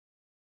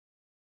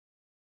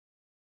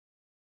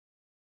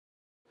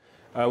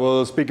I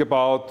will speak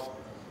about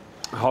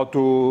how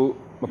to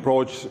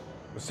approach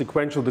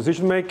sequential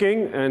decision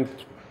making and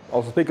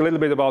also speak a little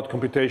bit about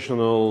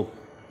computational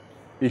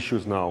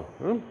issues now.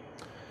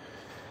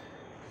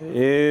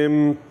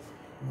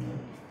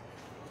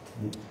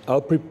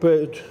 I'll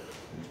prepare,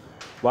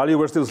 while you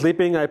were still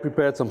sleeping, I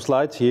prepared some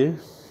slides here.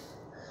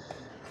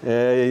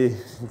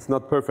 It's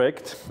not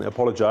perfect, I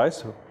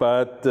apologize,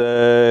 but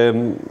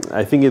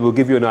I think it will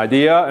give you an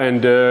idea,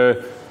 and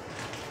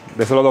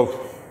there's a lot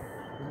of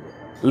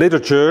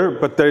literature,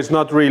 but there's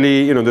not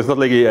really, there's not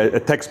like a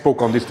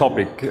textbook on this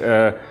topic.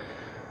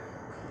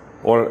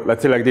 Or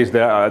let's say like this,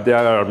 there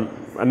are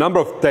a number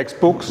of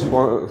textbooks,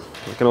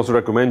 I can also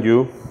recommend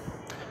you,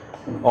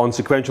 on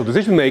sequential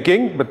decision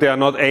making, but they are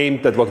not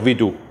aimed at what we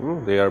do.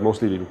 They are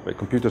mostly like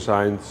computer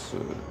science,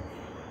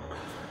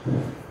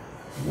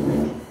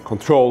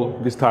 control,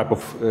 this type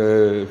of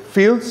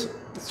fields.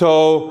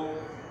 So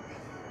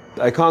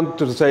I can't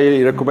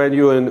say recommend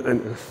you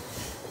an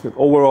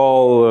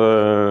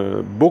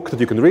overall book that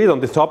you can read on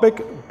this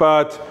topic,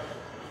 but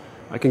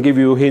I can give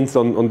you hints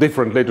on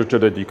different literature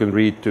that you can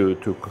read to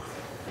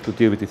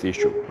deal with this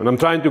issue. And I'm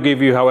trying to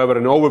give you, however,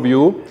 an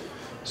overview.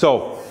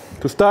 So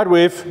to start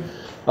with,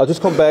 I'll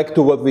just come back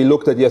to what we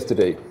looked at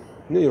yesterday.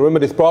 You remember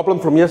this problem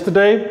from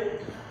yesterday?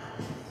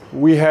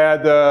 We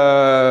had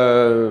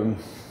a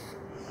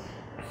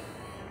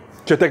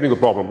geotechnical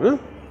problem.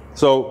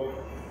 So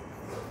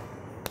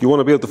you want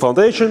to build the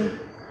foundation,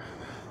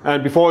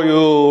 and before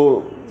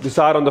you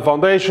decide on the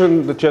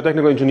foundation, the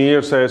geotechnical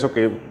engineer says,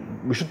 okay,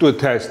 we should do a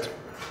test.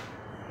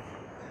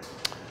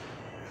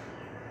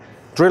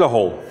 Drill a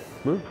hole.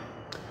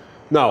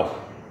 Now,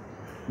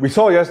 we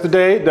saw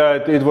yesterday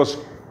that it was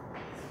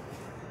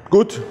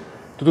good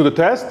to do the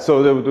test,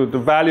 so the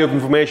value of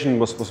information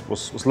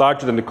was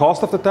larger than the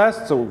cost of the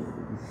test, so we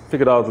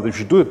figured out that we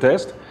should do the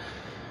test.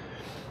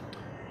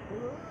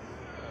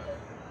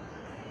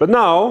 But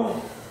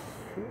now,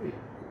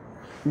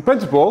 in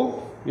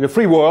principle, in a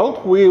free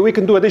world, we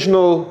can do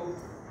additional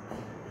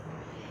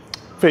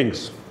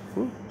things.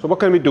 So what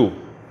can we do?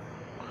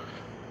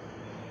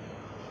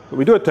 So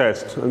we do a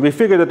test, and we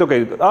figure that,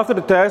 okay, after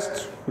the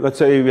test, let's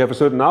say we have a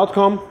certain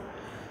outcome.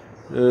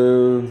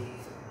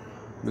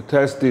 The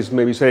test is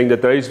maybe saying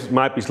that there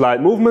might be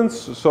slight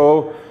movements,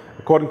 so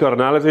according to our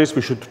analysis,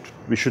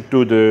 we should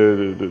do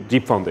the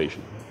deep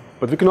foundation.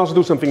 But we can also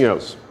do something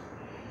else.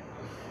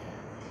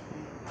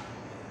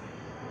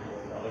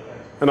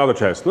 Another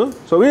test, no?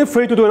 So we're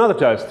free to do another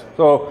test.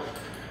 So,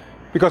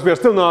 because we are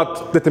still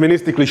not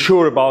deterministically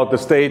sure about the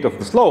state of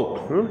the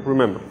slope,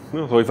 remember.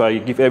 So if I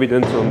give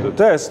evidence on the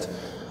test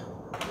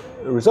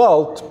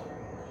result,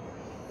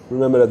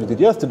 remember that we did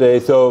yesterday,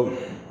 so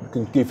we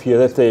can give here,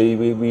 let's say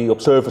we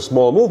observe a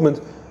small movement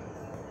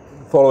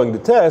following the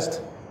test,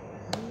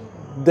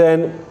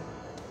 then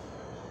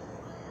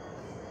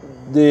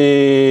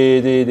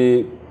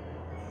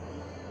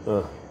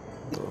I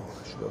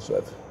should also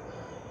have,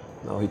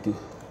 now he did.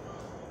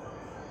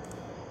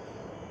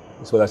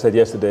 That's what I said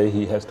yesterday,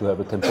 he has to have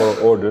a temporal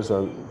order,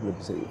 so let me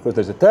say, first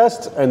there's a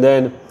test, and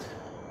then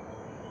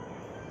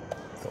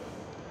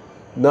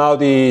now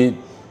the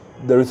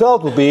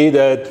result will be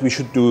that we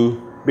should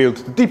build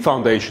the deep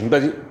foundation.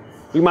 But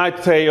we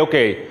might say,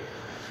 okay,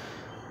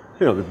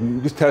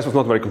 this test was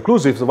not very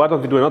conclusive, so why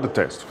don't we do another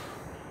test?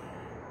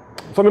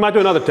 So we might do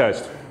another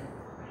test.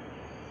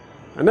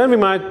 And then we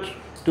might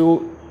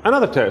do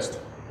another test.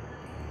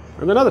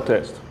 And another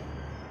test.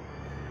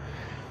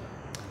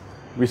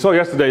 We saw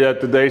yesterday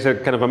that there is a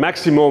kind of a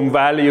maximum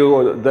value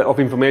of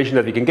information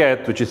that we can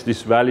get, which is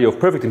this value of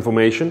perfect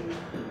information.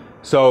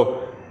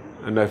 So,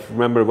 and I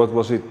remember, what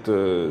was it,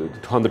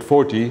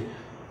 240.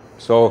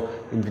 So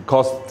the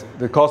cost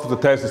of the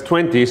test is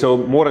 20, so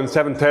more than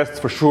 7 tests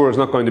for sure is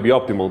not going to be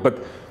optimal. But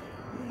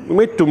we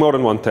might do more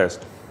than one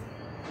test.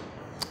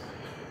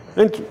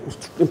 And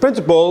in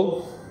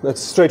principle,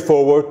 that's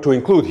straightforward to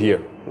include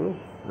here.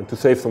 And to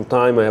save some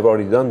time, I have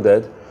already done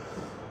that.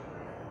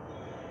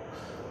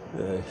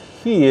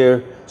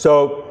 Here,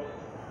 so,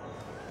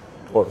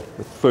 or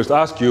let's first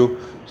ask you,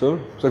 so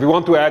if you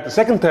want to add the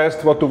second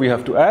test, what do we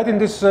have to add in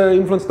this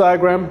influence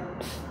diagram?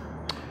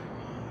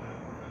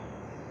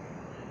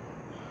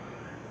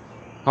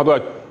 How do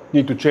I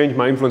need to change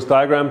my influence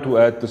diagram to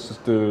add the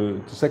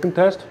second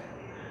test?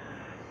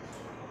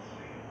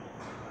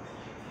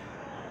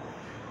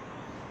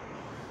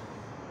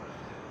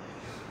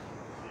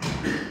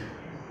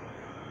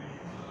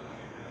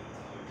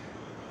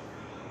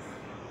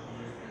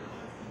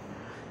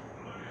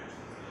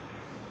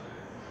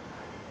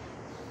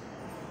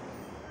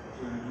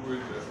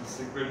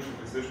 Sequential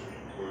decision.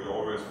 So you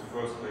always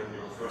first make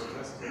your first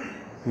test.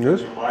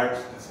 Yes. You might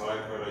decide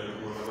whether you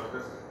do another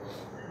test.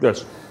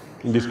 Yes.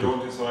 In this case. You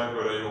don't decide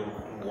whether you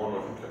do one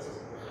or two tests.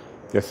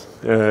 Yes.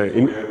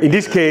 In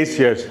this case,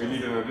 yes. We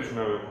need an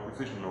additional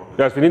decision node.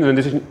 Yes, we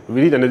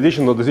need an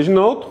additional decision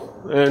node,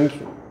 and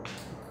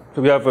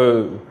so we have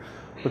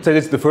let's say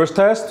this is the first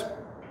test.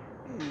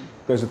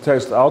 There's a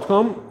test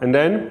outcome, and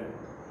then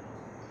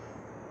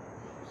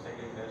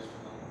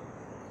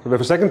so we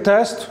have a second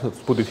test. Let's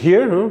put it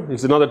here.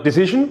 It's another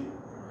decision.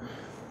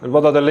 And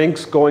what are the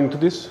links going to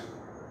this?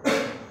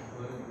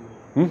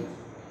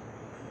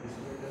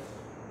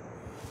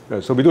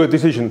 So we do a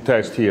decision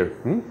test here.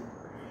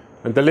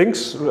 And the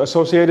links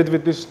associated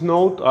with this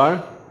node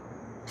are?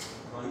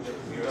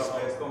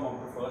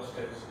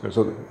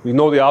 So we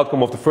know the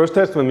outcome of the first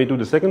test when we do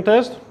the second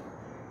test.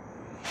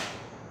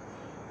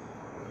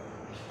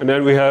 And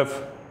then we have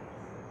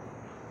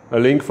a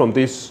link from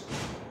this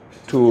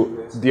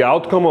to the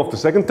outcome of the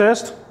second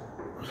test.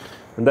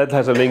 And that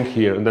has a link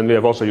here. And then we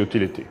have also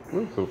utility.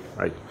 So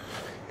I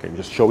can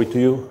just show it to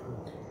you.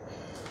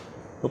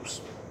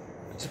 Oops.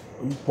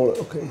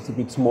 Okay, it's a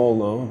bit small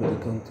now, but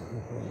I can't.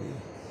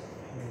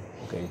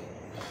 Okay,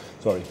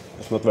 sorry,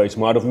 it's not very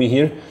smart of me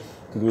here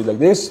to do it like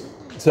this.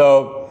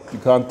 So you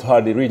can't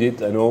hardly read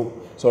it, I know,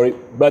 sorry.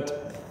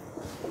 But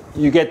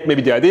you get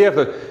maybe the idea of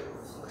the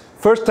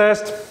first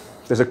test.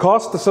 There's a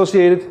cost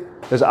associated,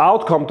 there's an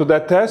outcome to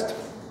that test.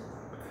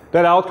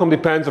 That outcome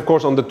depends, of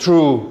course, on the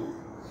true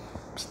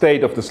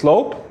state of the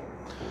slope.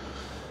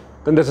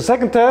 Then there's a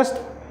second test,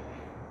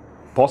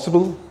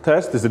 possible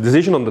test, there's a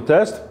decision on the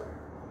test.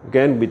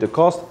 Again, with the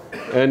cost,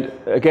 and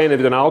again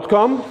with an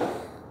outcome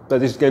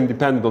that is again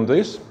dependent on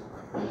this.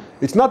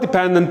 It's not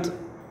dependent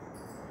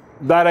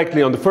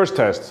directly on the first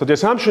test. So the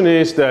assumption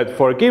is that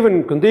for a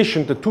given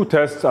condition, the two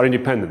tests are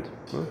independent.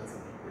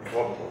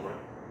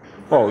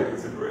 Well,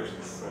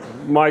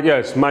 might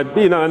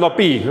be, no, not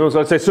be. So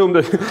let's assume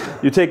that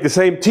you take the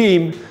same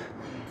team,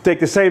 take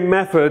the same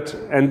method,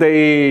 and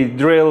they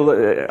drill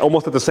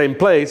almost at the same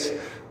place.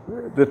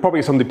 There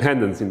probably is some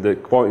dependence in the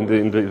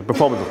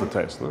performance of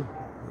the test. No?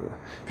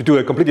 If you do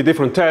a completely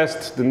different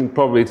test, then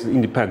probably it's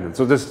independent.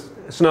 So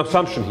it's an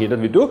assumption here that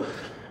we do.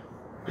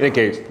 In any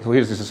case, so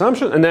here's this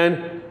assumption, and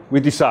then we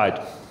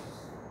decide.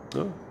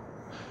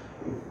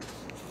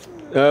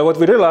 What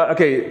we realize,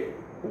 okay,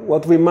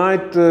 what we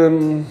might,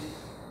 I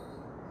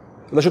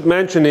should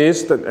mention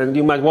is that, and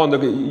you might wonder,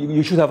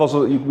 you should have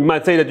also, you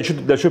might say that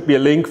there should be a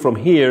link from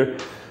here,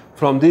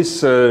 from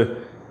this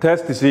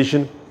test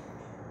decision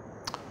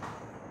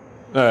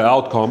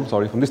outcome,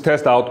 sorry, from this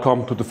test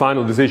outcome to the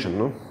final decision.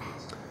 No?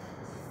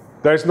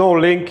 There's no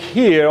link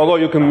here, although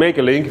you can make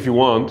a link if you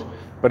want,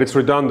 but it's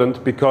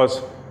redundant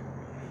because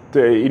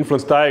the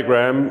influence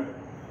diagram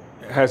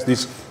has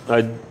this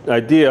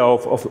idea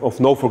of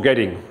no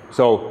forgetting.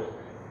 So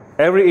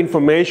every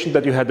information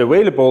that you had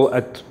available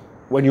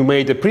when you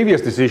made the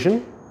previous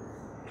decision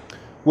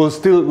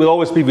will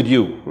always be with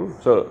you.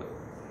 So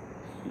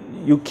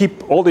you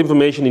keep all the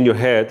information in your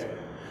head.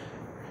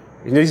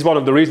 And this is one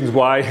of the reasons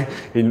why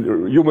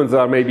humans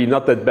are maybe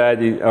not that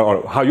bad,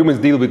 or how humans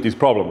deal with this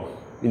problem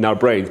in our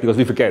brains, because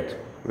we forget.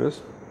 Yes?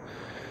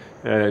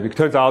 It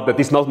turns out that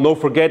this no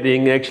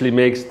forgetting actually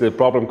makes the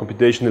problem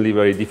computationally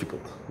very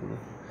difficult.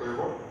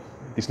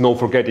 This no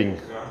forgetting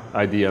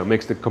idea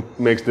makes the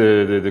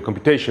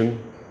computation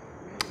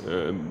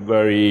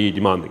very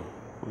demanding,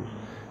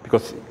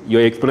 because you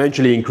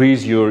exponentially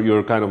increase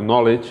your kind of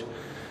knowledge,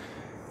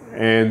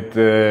 and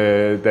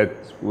that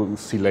we'll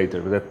see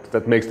later.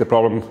 That makes the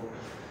problem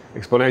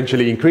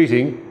exponentially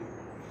increasing,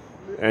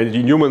 and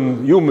in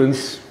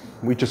humans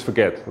we just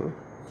forget.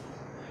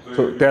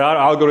 So there are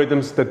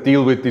algorithms that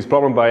deal with this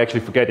problem by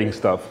actually forgetting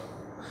stuff.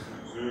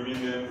 So you mean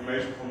the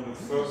information from the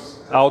first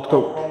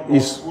outcome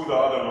is through the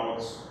other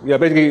nodes? Yeah,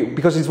 basically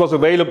because it was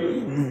available.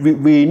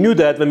 We knew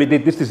that when we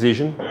did this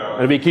decision,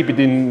 and we keep it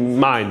in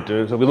mind,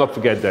 so we'll not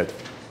forget that.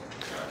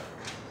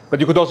 But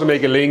you could also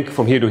make a link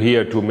from here to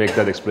here to make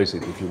that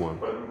explicit if you want.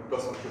 But it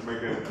doesn't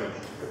make any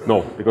sense.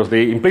 No, because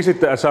the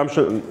implicit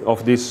assumption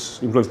of this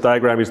influence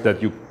diagram is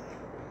that you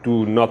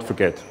do not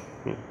forget.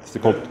 It's the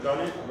Daniel,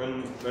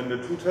 when the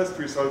two test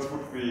results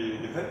would be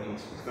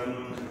dependent, then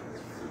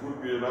it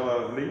would be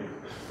another link.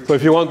 So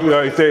if you want to,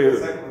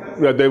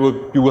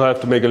 you will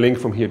have to make a link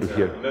from here to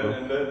here.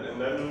 And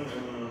then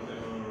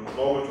in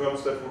normal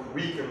terms, that would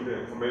weaken the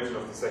information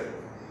of the second.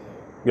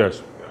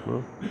 Yes.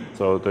 Yeah.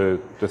 So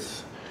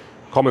this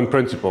common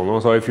principle. No?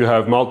 So if you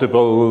have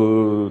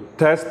multiple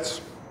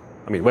tests,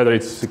 I mean, whether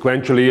it's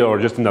sequentially or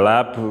just in the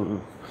lab,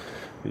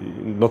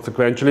 not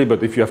sequentially,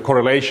 but if you have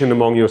correlation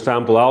among your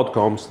sample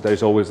outcomes, there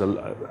is always a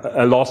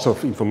loss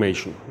of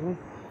information.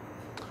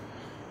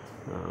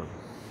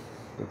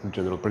 That's the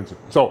general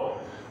principle. So,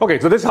 okay,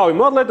 so this is how we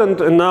model it,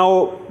 and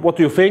now what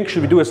do you think?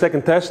 Should we do a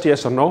second test,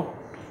 yes or no?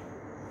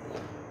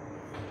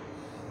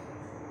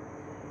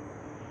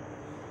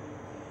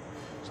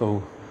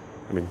 So,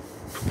 I mean,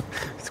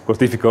 it's of course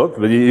difficult,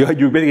 but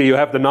you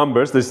have the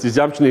numbers. This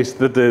assumption is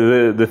that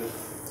the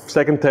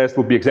second test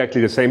will be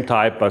exactly the same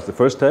type as the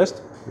first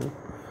test.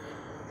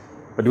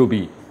 But it will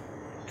be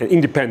an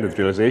independent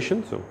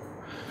realization. So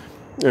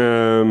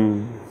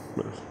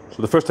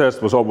the first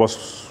test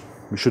was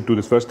we should do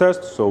this first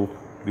test. So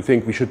we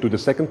think we should do the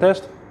second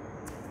test.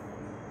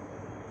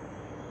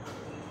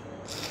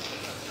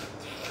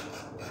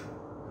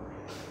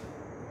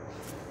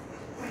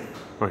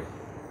 All right.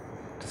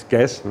 Just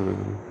guess.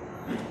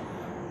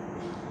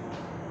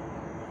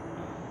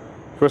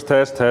 First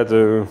test had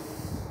a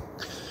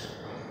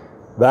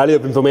value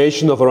of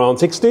information of around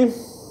 60.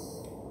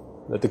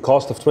 At the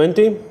cost of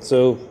 20,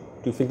 so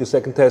Do you think the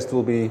second test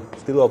will be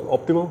still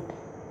optimal?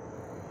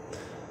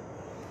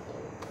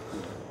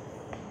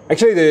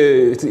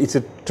 Actually, it's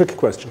a tricky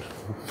question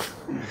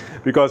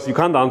because you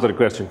can't answer the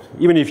question.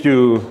 Even if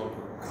you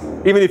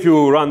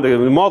run the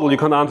model, you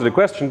can't answer the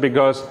question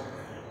because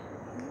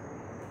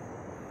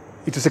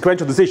it's a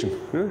sequential decision.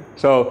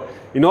 So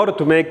in order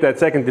to make that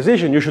second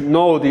decision, you should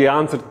know the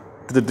answer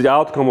to the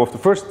outcome of the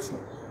first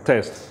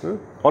test.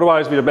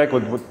 Otherwise, we are back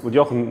with what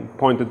Jochen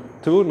pointed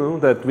to,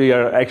 that we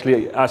are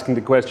actually asking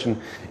the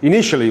question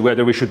initially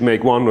whether we should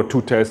make 1 or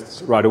 2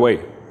 tests right away.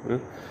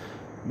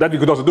 That we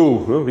could also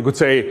do. We could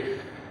say,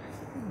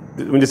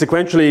 when the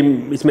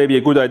sequentially it's maybe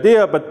a good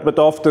idea, but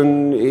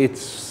often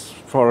it's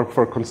for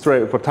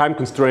time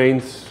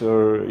constraints,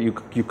 or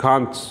you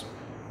can't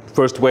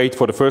first wait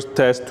for the first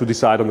test to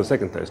decide on the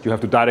second test. You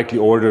have to directly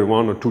order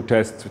 1 or 2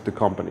 tests with the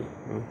company.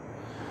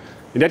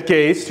 In that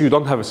case, you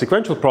don't have a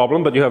sequential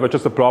problem, but you have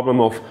just a problem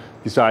of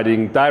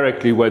deciding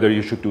directly whether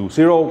you should do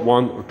 0,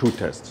 1, or 2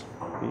 tests.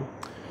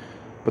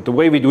 But the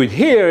way we do it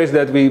here is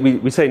that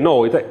we say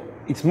no,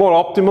 it's more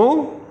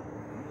optimal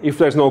if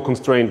there's no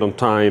constraint on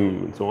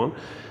time and so on.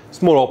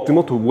 It's more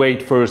optimal to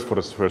wait first for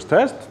the first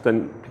test.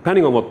 Then,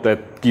 depending on what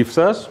that gives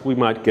us, we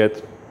might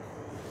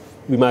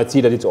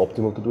see that it's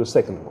optimal to do a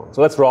second one.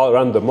 So let's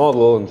run the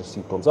model and just see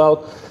what comes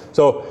out.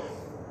 So,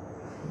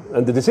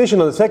 and the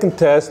decision on the second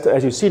test,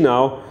 as you see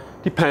now,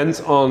 depends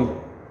on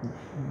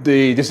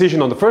the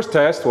decision on the first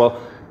test,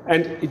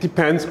 and it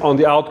depends on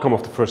the outcome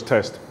of the first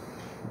test.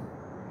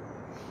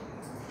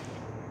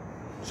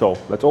 So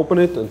let's open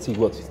it and see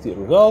what is the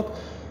result.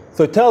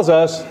 So it tells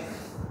us,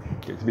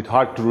 it's a bit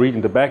hard to read in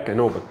the back, I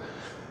know, but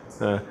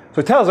so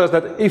it tells us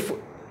that if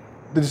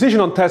the decision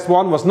on test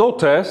 1 was no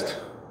test,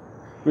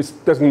 which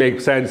doesn't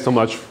make sense so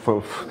much,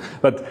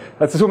 but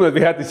let's assume that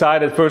we had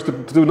decided first to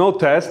do no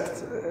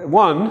test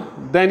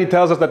 1, then it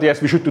tells us that yes,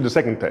 we should do the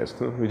second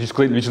test, which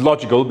is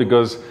logical,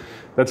 because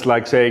that's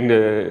like saying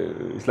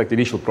it's like the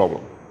initial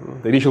problem.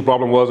 The initial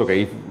problem was,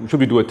 okay, should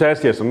we do a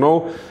test, yes or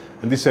no?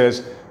 And this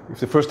says if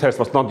the first test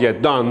was not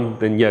yet done,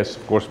 then yes,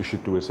 of course we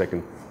should do a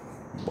second.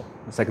 Well,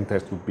 the second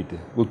test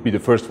would be the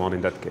first one in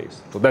that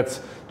case. So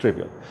that's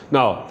trivial.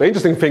 Now the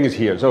interesting thing is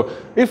here. So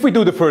if we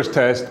do the first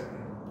test,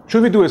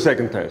 should we do a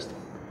second test?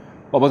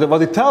 Well,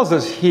 what it tells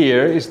us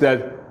here is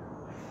that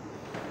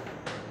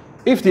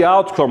if the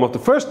outcome of the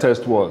first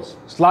test was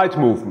slight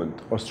movement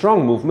or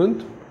strong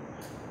movement,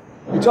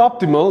 it's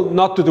optimal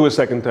not to do a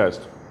second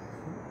test.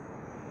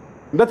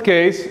 In that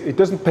case, it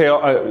doesn't pay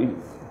off,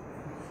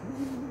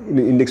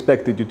 in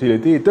expected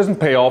utility, it doesn't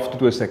pay off to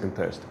do a second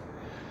test.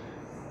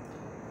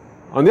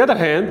 On the other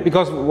hand,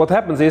 because what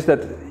happens is that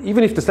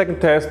even if the second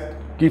test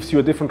gives you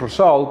a different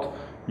result,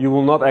 you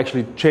will not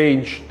actually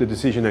change the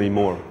decision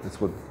anymore.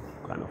 That's what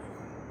kind of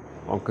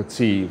one could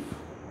see.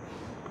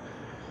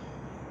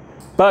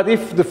 But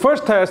if the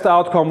first test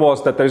outcome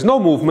was that there is no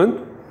movement,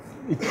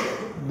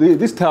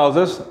 this tells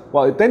us,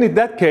 well, then in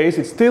that case,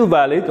 it's still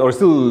valid or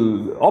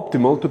still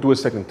optimal to do a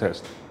second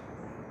test.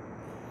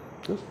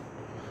 Yes?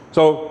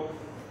 So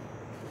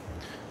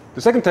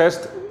the second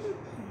test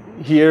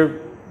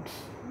here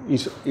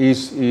is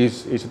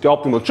the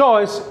optimal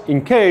choice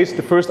in case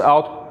the first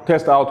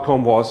test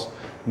outcome was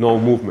no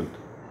movement.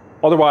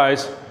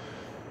 Otherwise,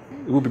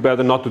 it would be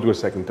better not to do a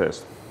second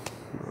test.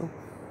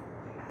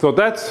 So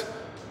that's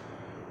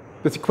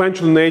the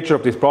sequential nature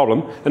of this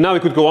problem. And now we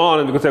could go on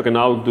and we could say, okay,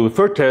 now we'll do a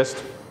third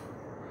test,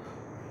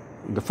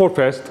 the fourth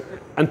test,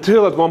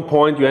 until at one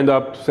point you end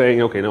up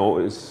saying, okay, no,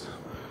 it's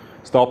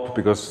stop,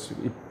 because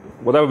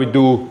whatever we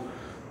do,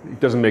 it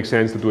doesn't make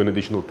sense to do an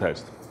additional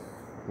test.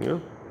 Yeah?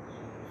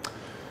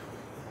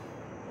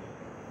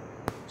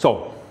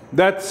 So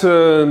that's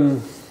the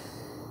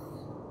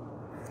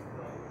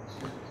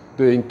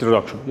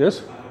introduction.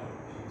 Yes?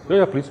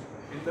 Yeah, please.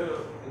 In the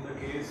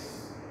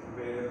case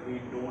where we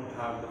don't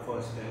have the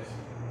first test,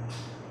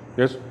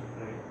 yes, right?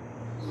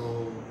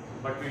 So,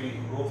 but we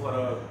go for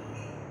a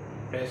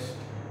test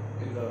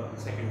in the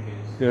second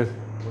case. yes,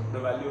 The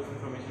value of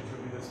information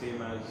should be the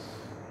same as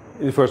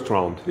in the first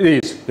round.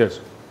 It is,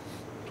 yes.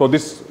 So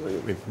this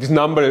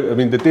number, I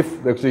mean,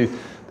 actually, the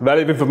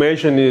value of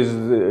information is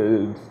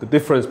the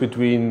difference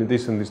between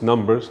this and this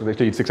number. So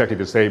actually, it's exactly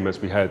the same as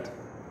we had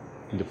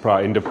in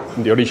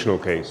the original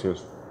case.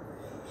 Yes,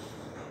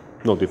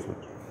 no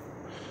difference.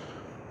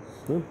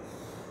 Yeah.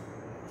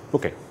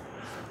 Okay.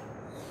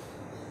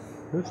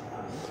 Yes.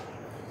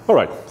 All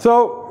right.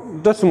 So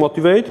that's to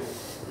motivate.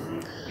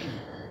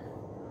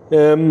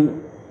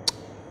 And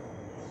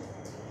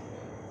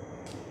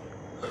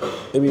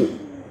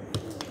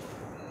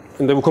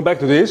then we'll come back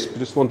to this. I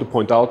just want to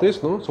point out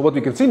this. No? So what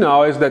we can see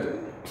now is that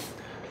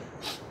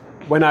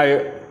when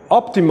I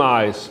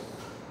optimize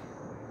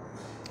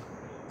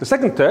the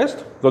second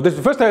test, so this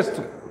the first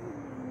test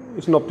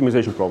is an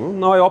optimization problem.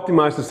 Now I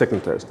optimize the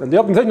second test. And the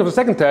optimization of the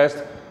second test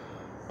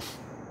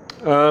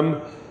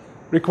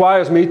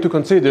requires me to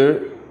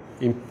consider,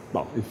 in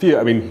theory,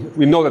 I mean,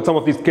 we know that some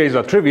of these cases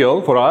are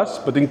trivial for us,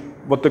 but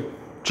what the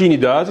Gini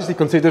does is he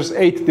considers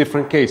 8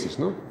 different cases,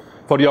 no?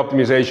 For the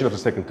optimization of the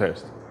second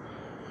test.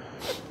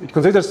 It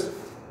considers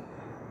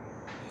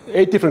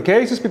 8 different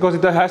cases because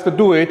it has to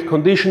do it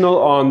conditional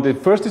on the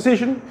first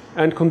decision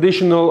and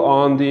conditional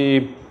on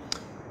the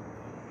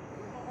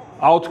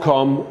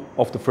outcome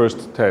of the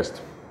first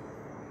test.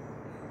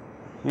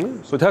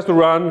 So it has to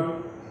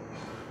run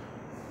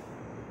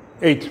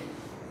 8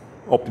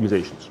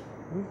 optimizations.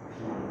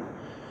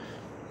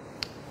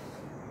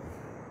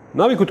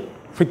 Now we could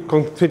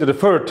consider the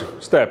third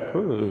step,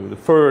 the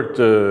third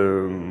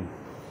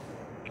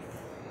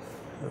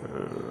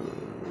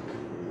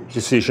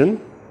decision.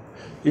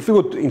 If we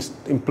would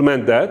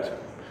implement that,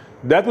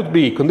 that would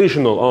be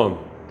conditional on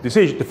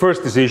decision, the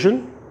first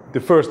decision, the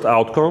first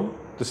outcome,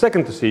 the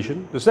second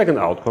decision, the second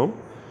outcome.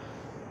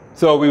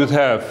 So we would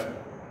have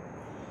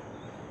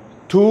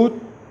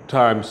 2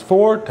 times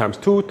 4 times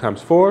 2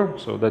 times 4,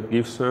 so that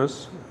gives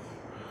us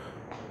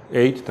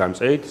 8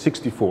 times 8,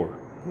 64.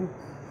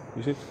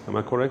 Is it? Am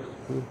I correct?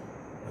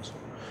 Yes.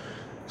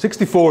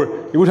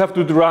 64, you would have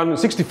to run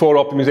 64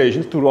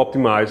 optimizations to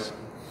optimize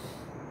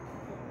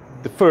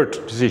the third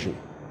decision.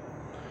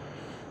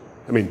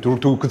 I mean,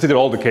 to consider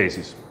all the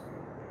cases.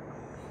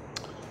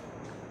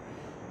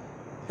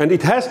 And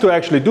it has to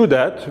actually do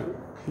that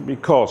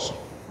because,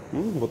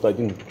 what I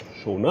didn't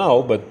show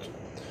now, but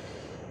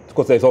of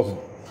course there's also,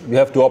 we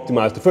have to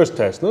optimize the first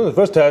test. No? The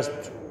first test,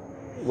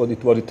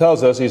 what it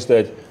tells us is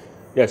that,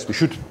 yes, we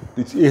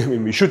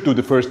should do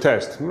the first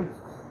test.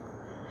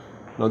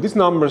 Now these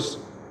numbers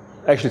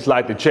actually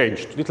slightly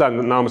changed. These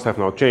numbers have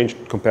now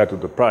changed compared to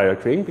the prior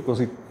thing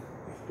because it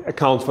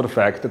accounts for the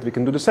fact that we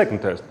can do the second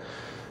test.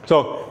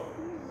 So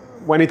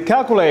when it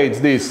calculates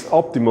this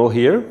optimum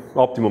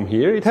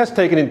here, it has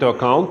taken into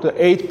account the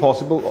 8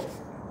 possible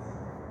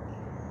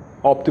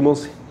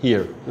optimals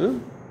here.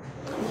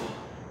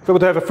 If I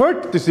would have a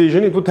third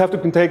decision, it would have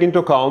to take into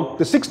account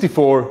the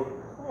 64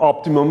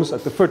 optimums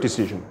at the third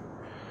decision.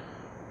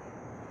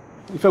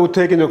 If I would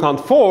take into account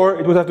 4,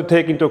 it would have to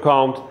take into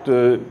account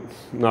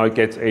now it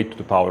gets 8 to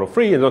the power of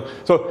 3. And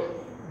so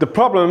the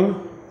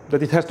problem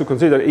that it has to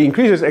consider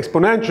increases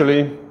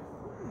exponentially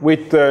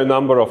with the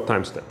number of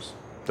time steps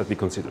that we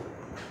consider,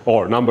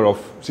 or number of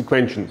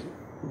sequential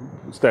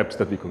steps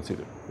that we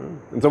consider.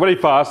 And so very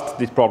fast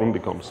this problem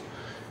becomes,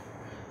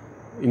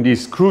 in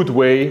this crude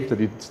way that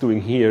it's doing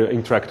here,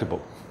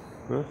 intractable.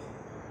 And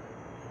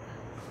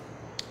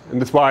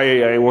that's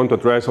why I want to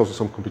address also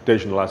some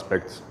computational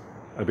aspects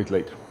a bit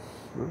later.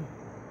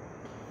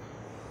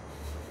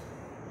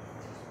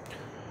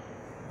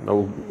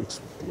 I'll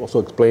also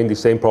explain the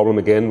same problem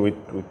again with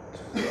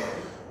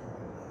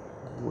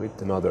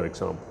another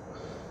example.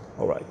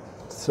 All right,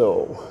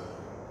 so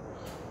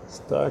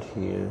start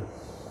here.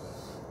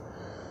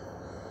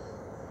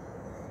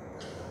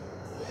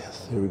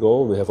 Yes, here we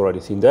go. We have already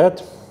seen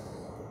that.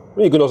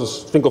 You can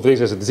also think of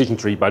this as a decision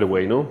tree, by the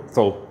way, no?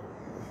 So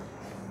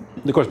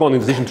the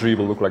corresponding decision tree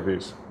will look like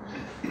this.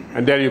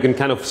 And there you can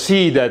kind of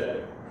see that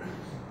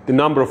the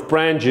number of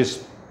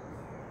branches,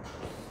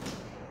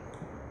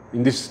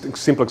 in this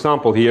simple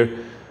example here,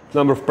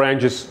 number of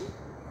branches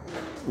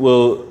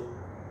will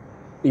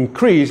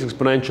increase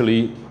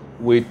exponentially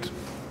with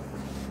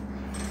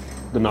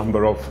the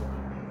number of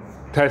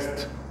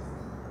tests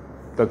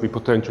that we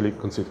potentially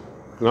consider,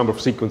 the number of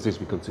sequences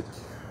we consider.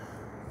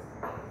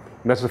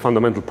 And that's the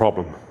fundamental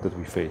problem that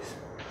we face.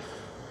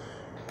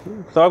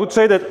 So I would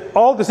say that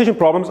all decision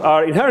problems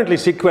are inherently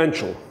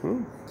sequential.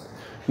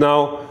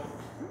 Now,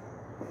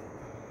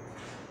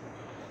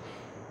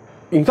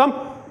 in some,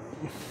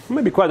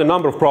 maybe quite a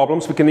number of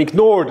problems, we can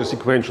ignore the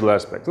sequential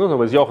aspect.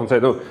 So as Jochen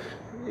said, no,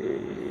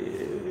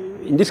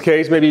 in this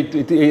case, maybe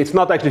it's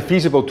not actually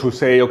feasible to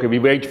say, okay, we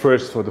wait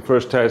first for the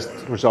first test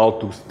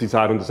result to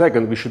decide on the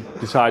second. We should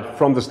decide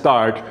from the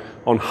start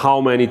on how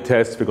many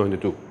tests we're going to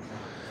do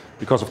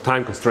because of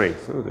time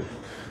constraints.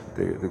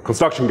 The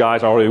construction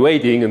guys are already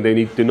waiting and they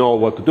need to know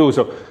what to do.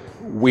 So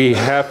we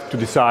have to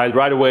decide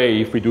right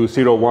away if we do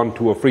 0, 1,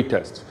 2, or 3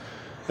 tests.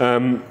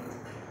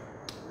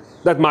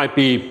 That might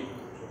be,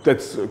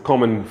 that's a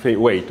common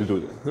way to do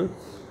that.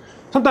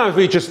 Sometimes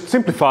we just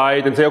simplify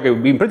it and say, okay,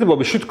 in principle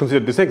we should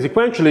consider this thing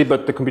sequentially,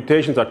 but the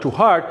computations are too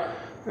hard,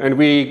 and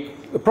we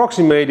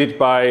approximate it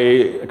by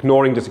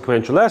ignoring the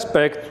sequential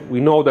aspect.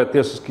 We know that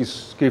this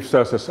gives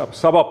us a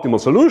suboptimal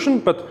solution,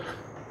 but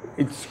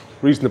it's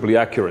reasonably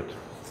accurate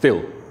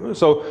still.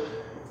 So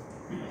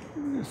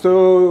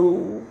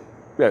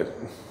yeah.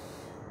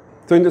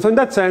 So in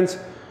that sense,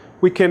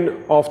 we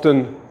can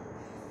often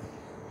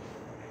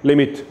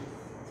limit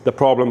the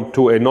problem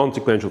to a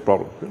non-sequential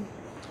problem.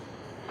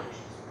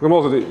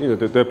 Also,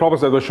 the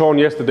problems that were shown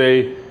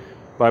yesterday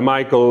by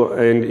Michael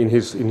and in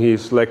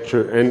his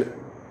lecture, and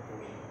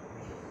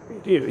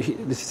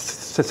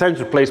this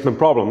essential placement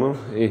problem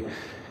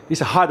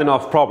is a hard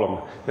enough problem,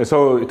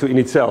 so in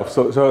itself.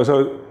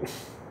 So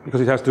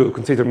because it has to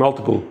consider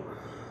multiple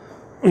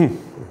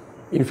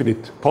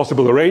infinite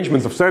possible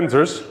arrangements of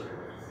sensors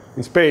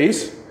in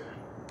space.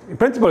 In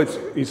principle,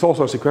 it's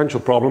also a sequential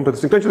problem, but the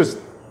sequential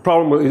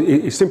problem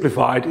is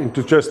simplified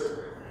into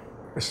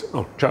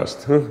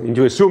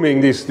into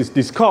assuming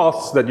these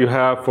costs that you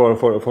have for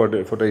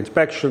the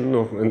inspection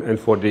and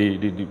for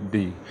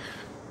the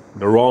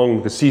the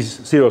wrong, the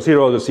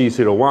C00, the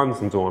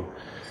C01s, and so on.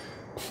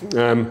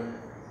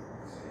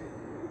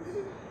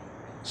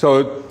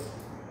 So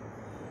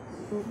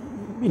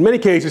in many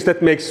cases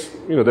that makes,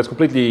 that's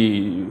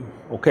completely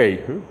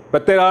okay.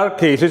 But there are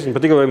cases, in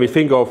particular when we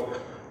think of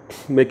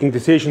making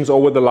decisions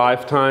over the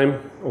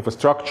lifetime of a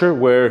structure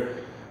where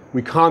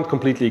we can't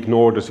completely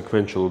ignore the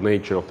sequential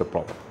nature of the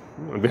problem.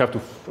 And we have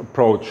to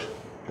approach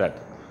that.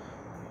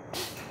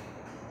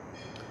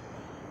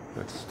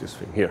 That's this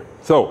thing here.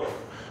 So,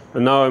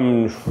 and now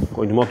I'm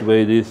going to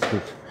motivate this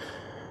with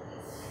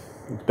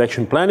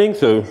inspection planning.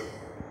 So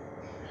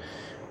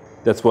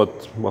that's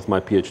what was my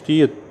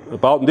PhD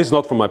about. And this is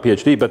not from my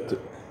PhD, but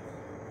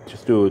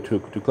just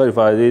to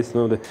clarify this,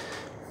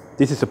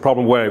 this is a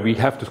problem where we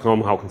have to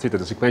somehow consider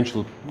the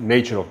sequential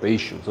nature of the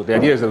issue. So the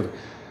idea is that we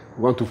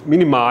want to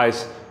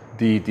minimize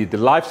the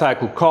life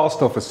cycle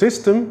cost of a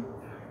system.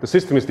 The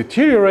system is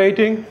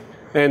deteriorating,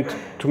 and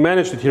to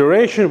manage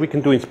deterioration, we can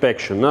do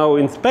inspection. Now,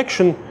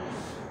 inspection,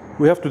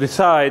 we have to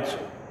decide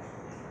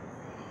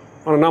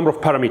on a number of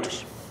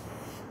parameters.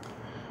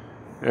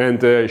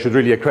 And I should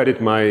really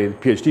accredit my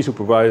PhD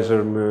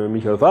supervisor,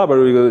 Michael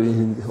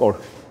Faber, or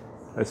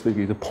that's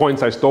really the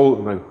points I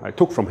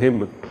took from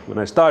him when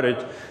I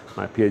started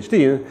my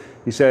PhD.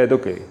 He said,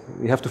 okay,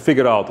 we have to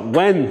figure out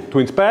when to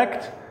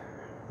inspect,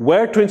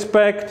 where to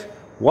inspect,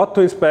 what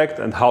to inspect,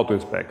 and how to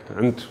inspect.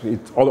 And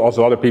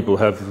also other people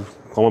have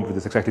come up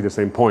with exactly the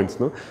same points.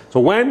 No? So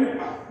when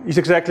is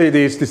exactly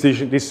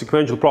this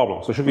sequential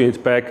problem? So should we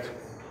inspect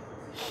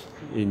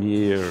in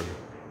year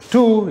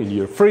 2, in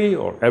year 3,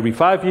 or every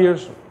 5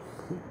 years?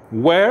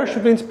 Where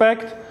should we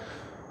inspect?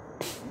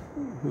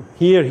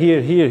 Here,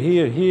 here, here,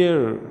 here,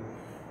 here.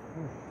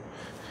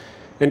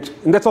 And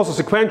that's also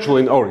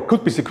sequential, or it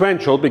could be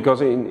sequential,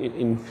 because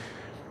in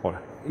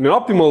an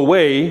optimal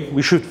way,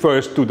 we should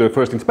first do the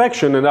first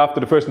inspection, and after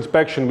the first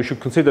inspection, we should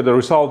consider the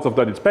results of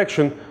that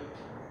inspection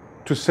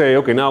to say,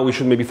 okay, now we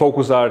should maybe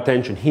focus our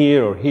attention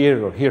here, or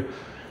here, or here.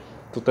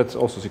 So that's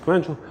also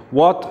sequential.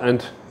 What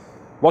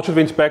should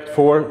we inspect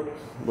for?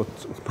 What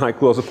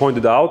Michael also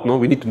pointed out,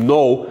 we need to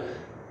know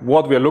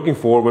what we are looking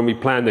for when we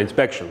plan the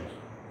inspection.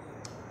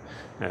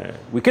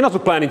 We can also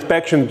plan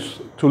inspections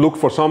to look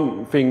for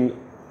something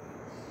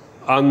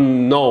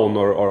unknown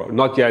or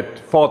not yet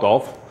thought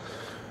of.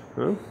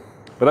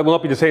 But that will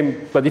not be the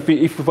same. But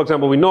if for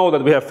example, we know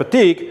that we have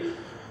fatigue,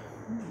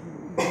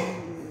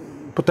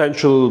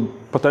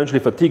 potentially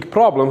fatigue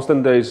problems,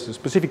 then there is a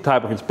specific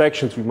type of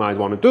inspections we might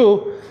want to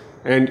do.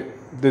 And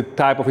the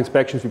type of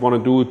inspections we want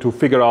to do to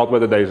figure out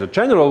whether there is a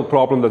general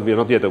problem that we are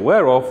not yet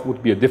aware of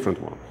would be a different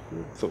one.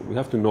 So we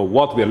have to know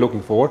what we are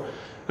looking for,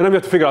 and then we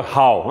have to figure out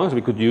how. So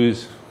we could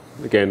use,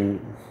 again,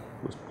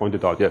 was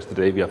pointed out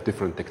yesterday, we have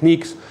different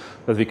techniques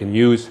that we can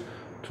use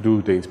to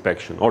do the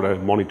inspection or the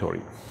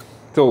monitoring.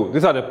 So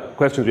these are the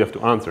questions we have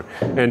to answer.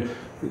 And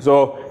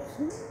so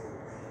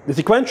the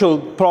sequential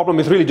problem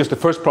is really just the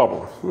first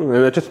problem.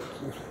 And I just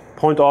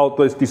point out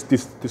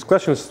these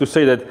questions to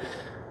say that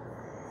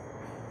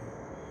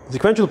the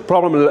sequential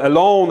problem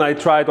alone, I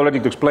tried already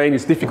to explain,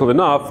 is difficult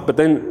enough, but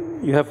then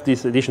you have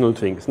these additional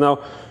things. Now,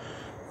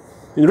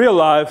 in real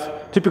life,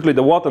 typically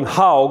the what and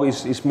how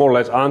is more or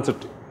less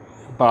answered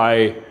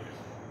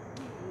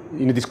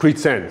in a discrete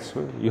sense.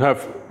 You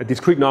have a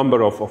discrete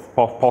number of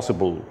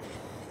possible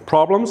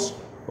problems,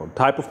 or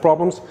type of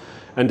problems,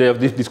 and they have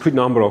this discrete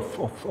number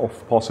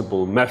of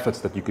possible methods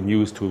that you can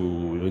use to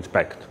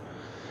inspect.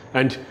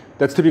 And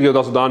that's typically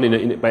also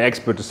done by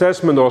expert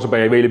assessment or also by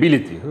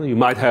availability. You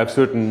might have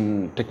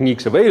certain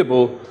techniques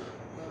available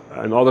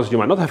and others you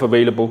might not have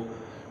available.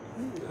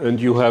 And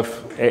you have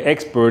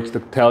experts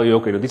that tell you,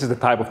 okay, this is the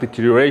type of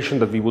deterioration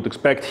that we would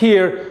expect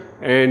here,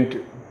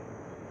 and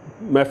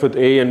method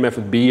A and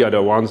method B are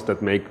the ones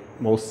that make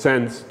most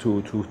sense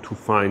to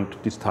find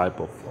this type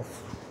of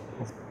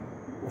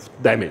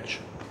damage.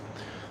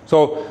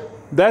 So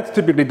that's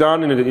typically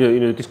done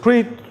in a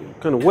discrete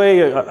kind of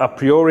way, a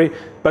priori,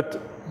 but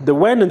the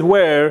when and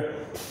where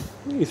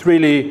is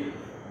really,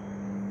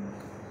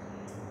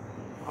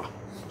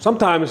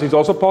 sometimes it's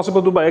also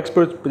possible to do by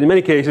experts, but in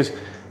many cases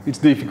it's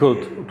difficult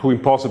to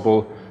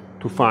impossible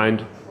to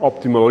find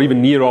optimal or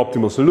even near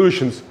optimal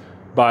solutions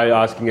by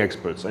asking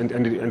experts.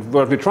 And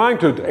what we're trying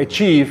to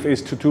achieve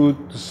is to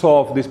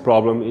solve this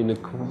problem in a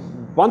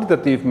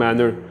quantitative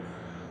manner,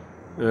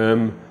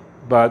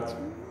 but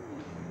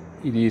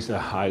it is a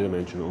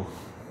high-dimensional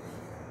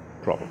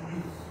problem.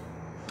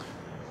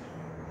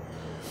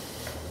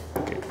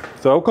 Okay,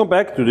 so I'll come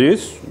back to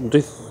this.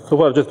 So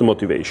far, just the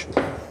motivation.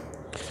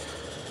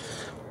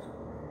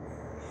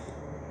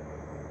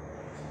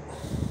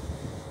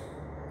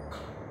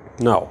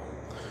 Now,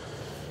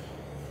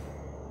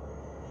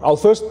 I'll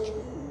first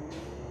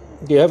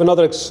have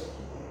another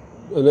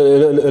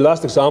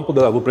last example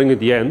that I will bring at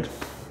the end.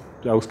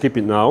 I will skip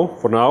it now,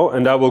 for now,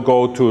 and I will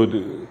go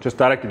to just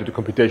directly to the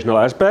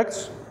computational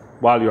aspects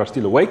while you are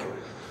still awake,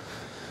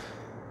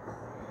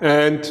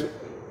 and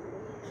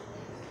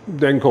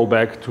then go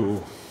back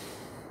to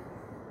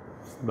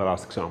the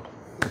last example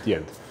at the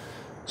end.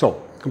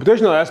 So,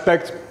 computational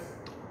aspects,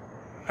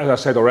 as I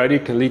said already,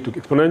 can lead to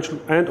exponential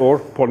and or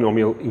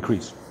polynomial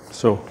increase.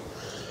 So,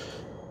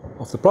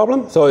 of the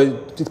problem. So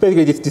it's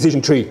basically this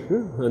decision tree.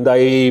 And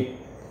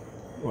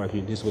well,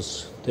 this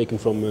was taken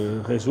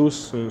from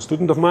Jesus, a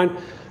student of mine.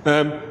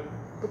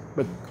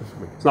 But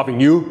it's nothing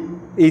new.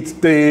 It's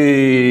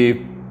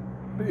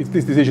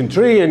this decision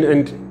tree,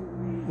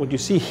 and what you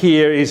see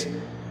here is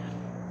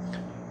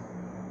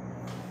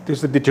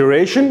there's the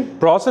deterioration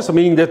process,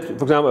 meaning that,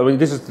 for example,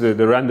 this is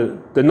the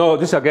random,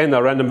 this again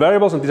are random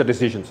variables, and these are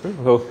decisions.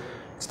 So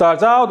it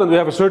starts out, and we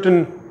have a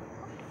certain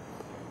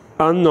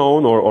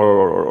unknown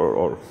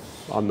or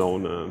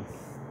unknown,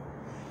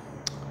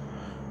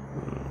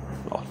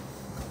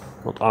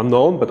 not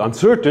unknown, but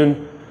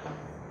uncertain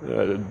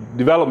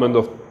development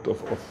of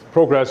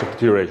progressive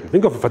deterioration.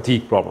 Think of a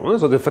fatigue problem.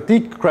 So the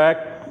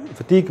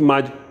fatigue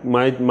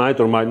might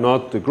or might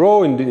not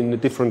grow in the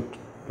different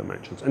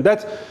dimensions. And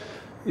that's,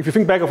 if you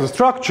think back of the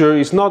structure,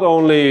 it's not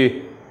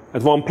only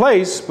at one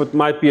place, but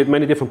might be at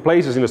many different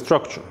places in the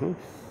structure.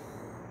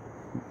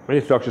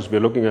 Many structures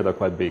we're looking at are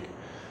quite big.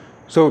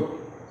 So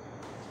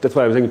that's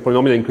why I was saying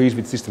polynomial increase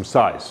with system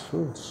size.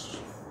 It's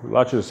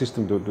larger the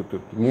system, the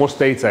more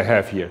states I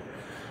have here.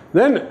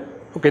 Then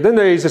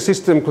there is a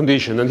system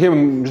condition, and here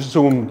we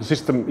assume the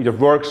system either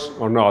works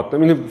or not. I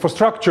mean, for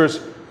structures,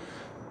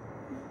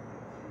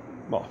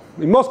 well,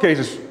 in most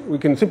cases, we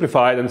can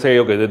simplify it and say,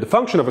 okay, the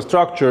function of a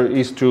structure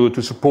is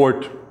to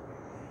support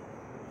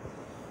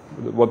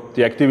what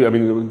the activity, I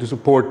mean, to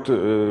support,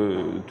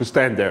 to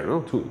stand there,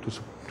 no? to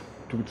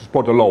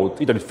support a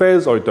load. Either it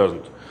fails or it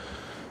doesn't.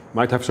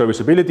 Might have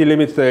serviceability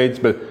limit states,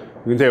 but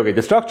we can say, okay,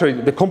 the structure,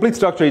 the complete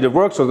structure either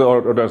works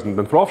or doesn't.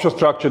 And for offshore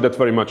structure, that's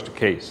very much the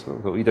case.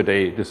 So either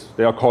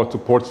they are called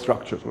support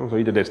structures. So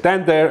either they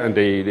stand there and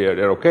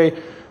they're okay,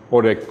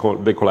 or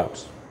they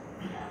collapse.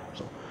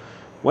 So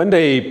when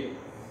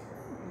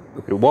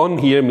one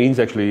here means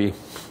actually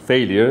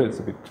failure. It's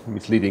a bit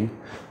misleading.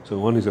 So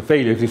one is a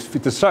failure. If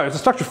the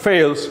structure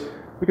fails,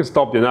 we can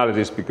stop the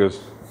analysis because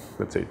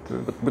that's it.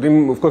 But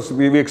of course,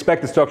 we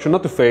expect the structure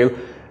not to fail,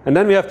 and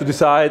then we have to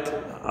decide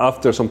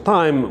after some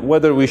time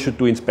whether we should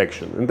do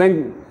inspection. And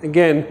then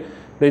again,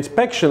 the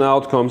inspection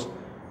outcomes.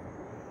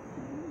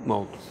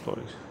 No,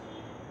 sorry.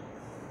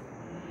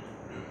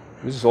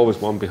 This is always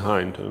one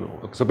behind.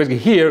 So basically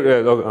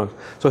here,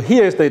 so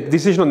here is the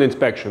decision on the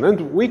inspection,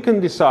 and we can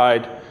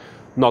decide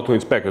not to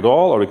inspect at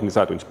all, or we can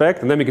decide to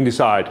inspect, and then we can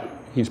decide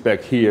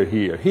inspect here,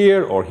 here,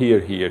 here, or here,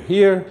 here,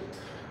 here.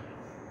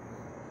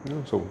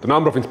 So the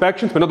number of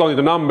inspections, but not only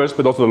the numbers,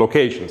 but also the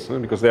locations,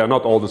 because they are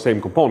not all the same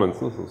components.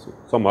 So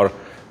some are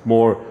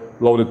more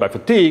loaded by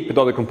fatigue, but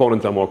other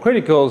components are more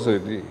critical. So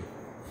this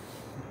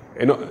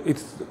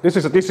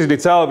in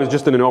itself is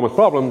just an enormous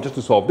problem just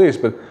to solve this,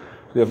 but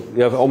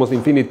you have almost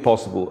infinite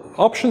possible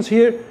options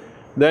here.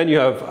 Then you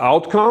have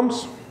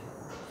outcomes,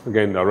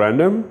 again, they're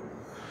random.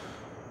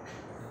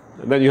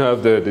 And then you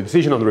have the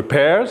decision on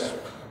repairs.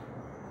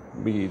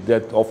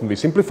 That often we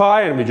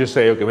simplify, and we just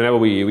say, okay, whenever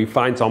we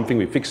find something,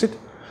 we fix it.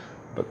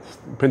 But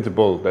in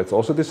principle, that's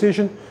also a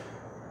decision.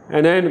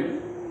 And then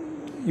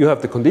you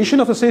have the condition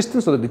of the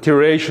system, so the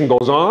deterioration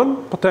goes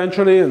on,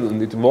 potentially,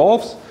 and it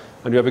evolves.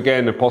 And you have,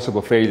 again, a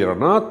possible failure or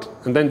not.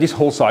 And then this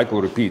whole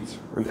cycle repeats.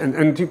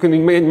 And you can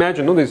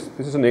imagine, this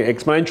is an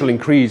exponential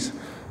increase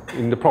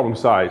in the problem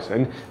size.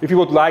 And if you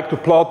would like to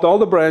plot all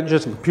the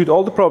branches and compute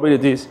all the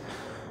probabilities,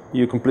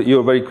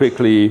 you're very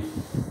quickly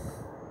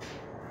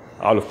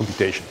out of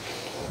computation.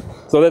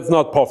 So that's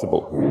not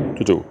possible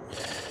to do,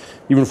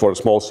 even for a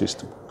small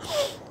system.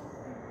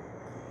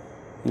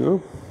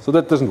 So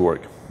that doesn't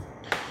work.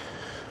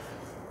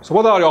 So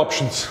what are the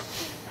options?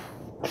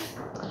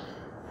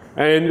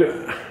 And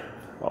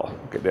well,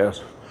 okay,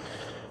 there's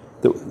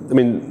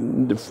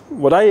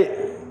what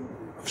I've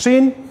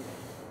seen,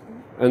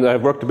 and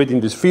I've worked a bit in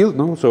this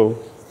field, so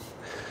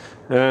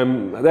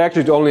they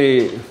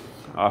actually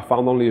I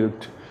found only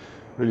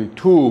really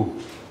two.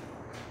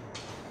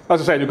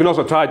 As I said, you can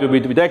also try to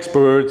with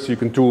experts. You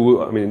can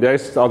do.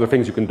 There's other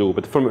things you can do,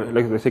 but from,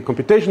 like I say,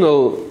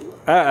 computational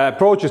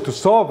approaches to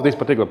solve this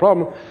particular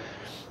problem,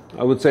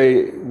 I would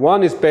say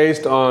one is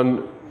based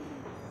on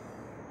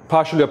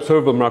partially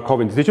observable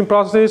Markovian decision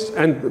processes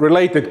and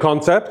related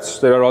concepts.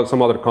 There are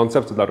some other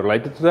concepts that are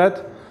related to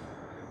that.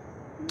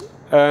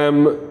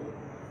 And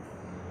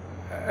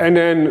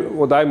then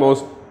what I'm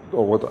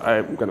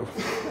kind of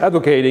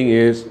advocating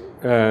is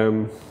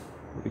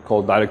what we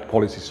call direct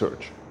policy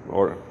search,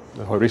 or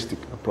a heuristic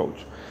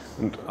approach.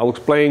 And I'll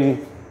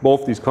explain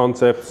both these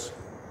concepts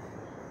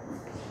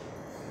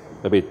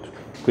a bit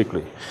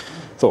quickly.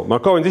 So,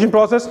 Markovian decision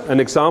process, an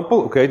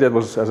example. Okay, that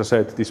was, as I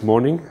said, this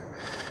morning.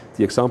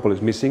 The example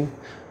is missing.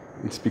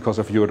 It's because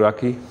of you,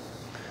 Raki.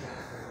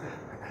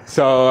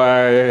 So,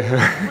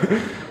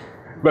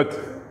 but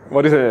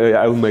what is it?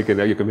 I will make it.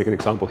 You can make an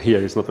example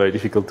here. It's not very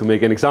difficult to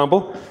make an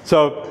example.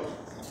 So,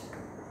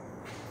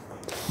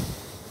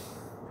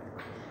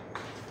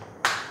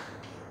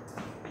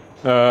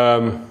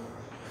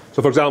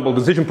 for example, the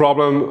decision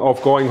problem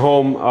of going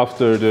home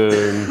after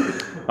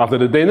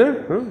the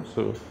dinner.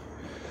 So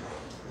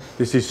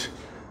this is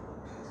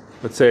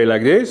let's say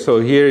like this. So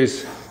here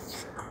is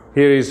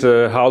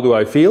how do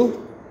I feel?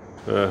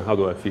 How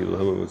do I feel?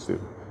 What's the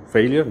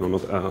failure? No,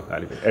 not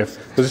F.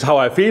 This is how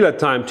I feel at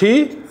time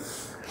t,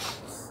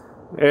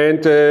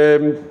 and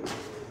then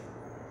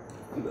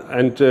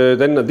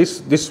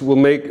this will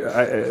make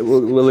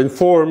will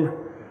inform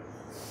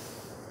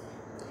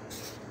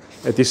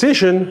a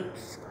decision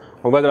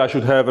on whether I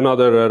should have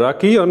another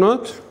Raki or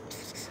not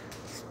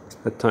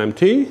at time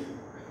t,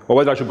 or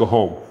whether I should go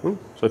home.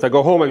 So if I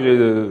go home,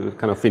 actually,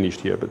 kind of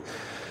finished here.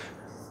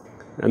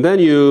 And then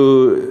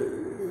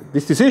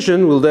this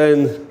decision will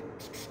then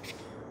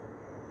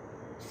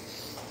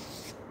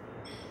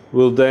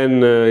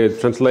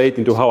translate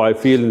into how I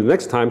feel in the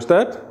next time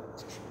step.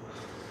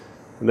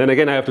 And then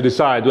again, I have to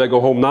decide: do I go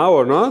home now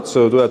or not?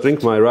 So do I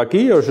drink my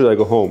Raki or should I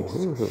go home?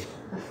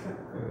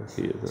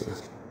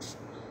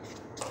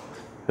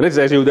 And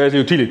there's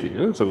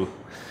utility. So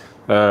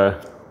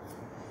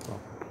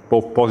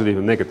both positive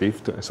and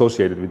negative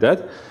associated with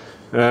that.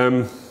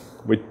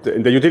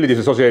 The utility is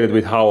associated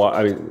with how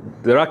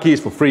the Raki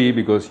is for free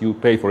because you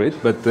pay for it,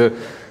 but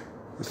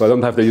so I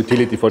don't have the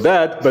utility for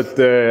that. But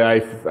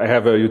I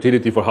have a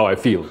utility for how I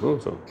feel.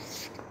 So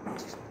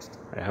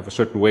I have a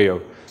certain way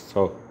of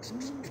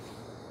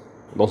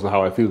and also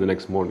how I feel the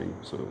next morning.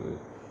 So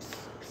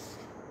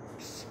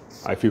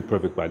I feel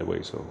perfect, by the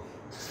way. So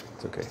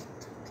it's okay.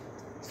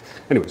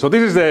 Anyway, so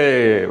this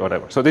is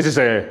whatever. So this is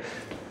and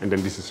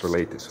then this is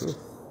related. So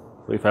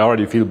if I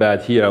already feel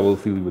bad here, I will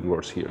feel even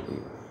worse here,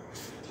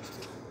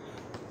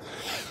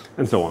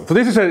 and so on. So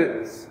this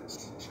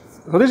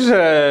is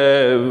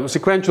a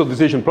sequential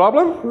decision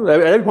problem.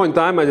 At every point in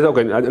time, I said,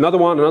 okay, another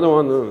one.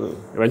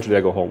 Eventually,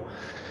 I go home,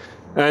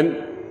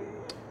 and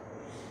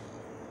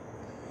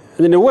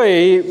in a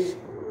way,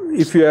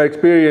 if you are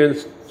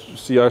experienced,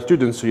 you are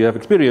students, so you have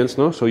experience,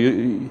 no? So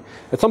you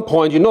at some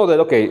point you know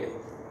that okay.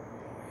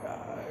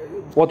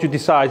 What you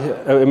decide,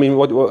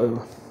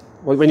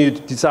 when you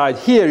decide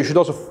here, you should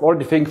also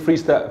already think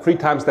three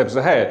time steps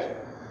ahead.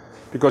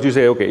 Because you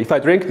say, okay, if I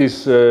drink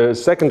this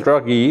second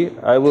Raki,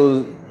 I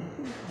will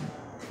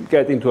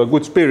get into a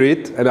good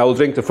spirit, and I will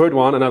drink the third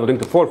one, and I will drink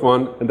the fourth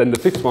one, and then the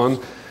fifth one,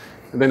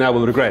 and then I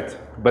will regret.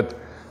 But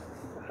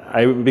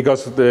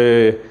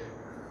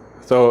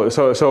so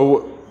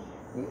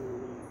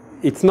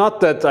it's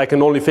not that I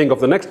can only think of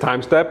the next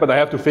time step, but I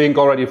have to think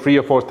already 3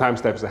 or 4 time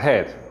steps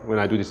ahead when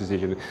I do this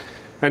decision.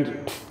 And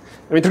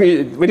I mean,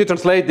 when you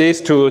translate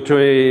this to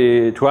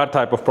our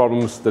type of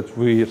problems that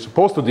we are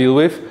supposed to deal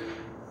with,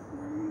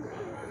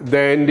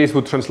 then this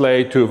would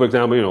translate to, for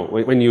example,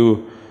 when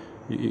you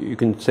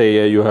can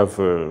say you have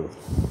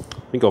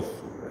think of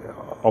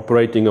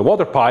operating a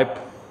water pipe.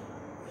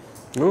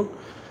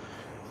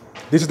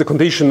 This is the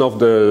condition of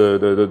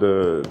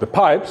the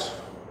pipes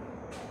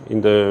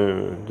in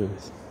the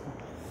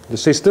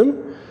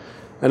system,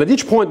 and at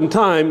each point in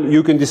time,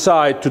 you can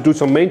decide to do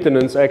some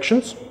maintenance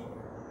actions.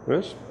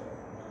 Yes.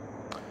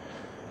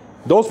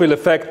 Those will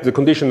affect the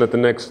condition at the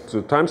next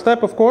time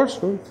step, of course.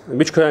 At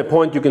which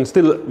point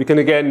we can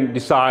again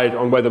decide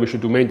on whether we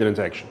should do maintenance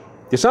action.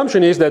 The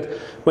assumption is that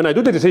when I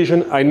do the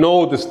decision, I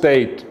know the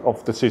state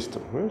of the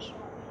system. Yes?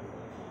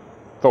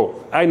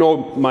 So I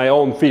know my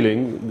own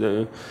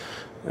feeling,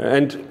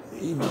 and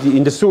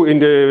in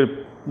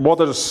the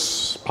water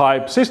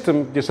pipe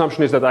system, the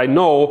assumption is that I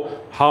know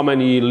how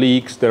many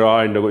leaks there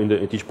are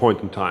at each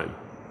point in time.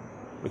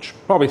 Which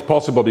probably is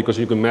possible because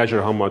you can measure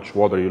how much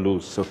water you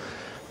lose.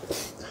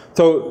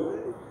 So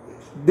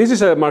this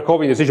is a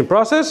Markovian decision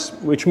process,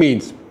 which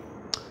means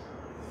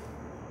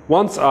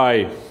once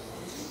I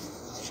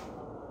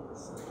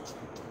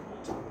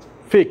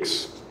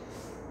fix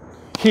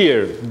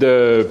here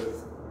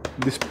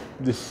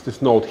this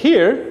node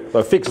here, so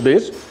I fix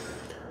this.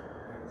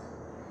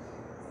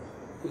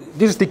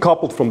 This is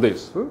decoupled from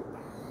this.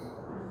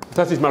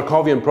 That's this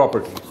Markovian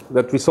property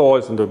that we saw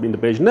in the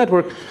Bayesian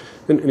network.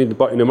 In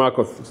the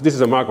Markov, so this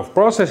is a Markov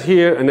process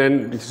here, and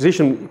then the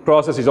decision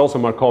process is also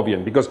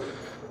Markovian, because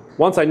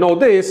once I know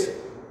this,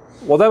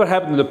 whatever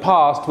happened in the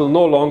past will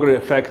no longer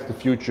affect the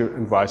future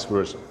and vice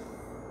versa.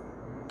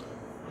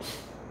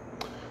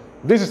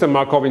 This is the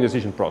Markovian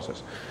decision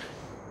process.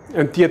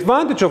 And the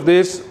advantage of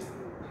this,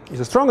 is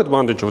a strong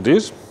advantage of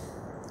this,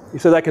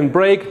 is that I can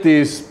break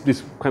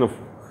this kind of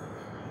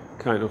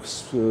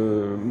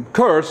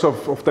curse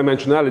of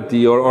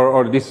dimensionality,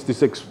 or this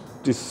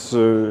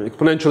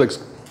exponential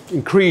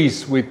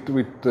increase with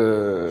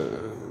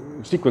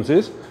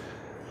sequences.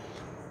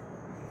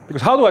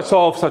 Because how do I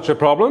solve such a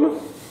problem?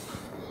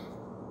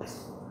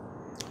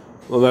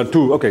 Well, there are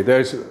two. Okay,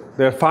 there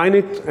are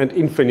finite and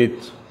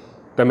infinite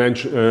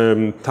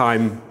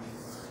time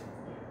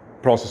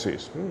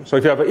processes. So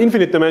if you have an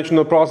infinite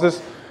dimensional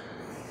process,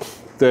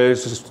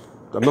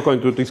 I'm not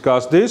going to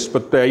discuss this,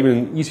 but there are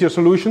even easier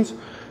solutions.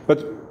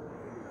 But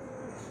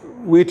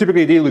we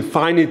typically deal with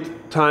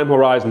finite time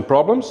horizon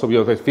problems. So we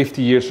have a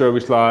 50-year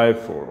service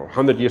life or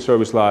 100-year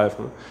service life.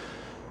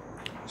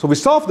 So we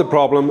solve the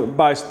problem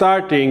by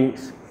starting.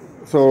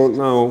 So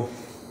now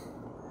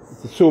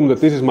let's assume that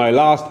this is my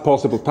last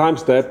possible time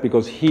step,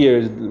 because here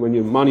is when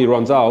your money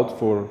runs out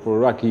for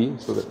Raki.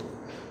 So that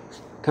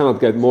cannot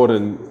get more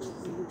than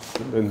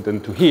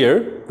to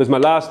here. This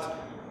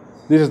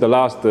is the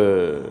last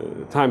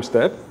time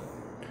step.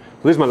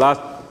 So this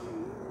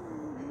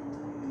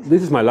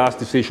is my last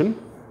decision.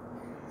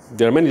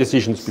 There are many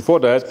decisions before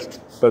that,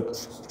 but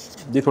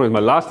this one is my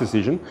last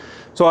decision.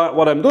 So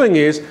what I'm doing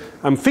is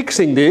I'm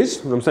fixing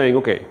this, and I'm saying,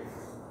 okay,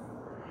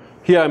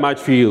 here I might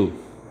feel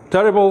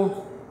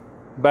terrible,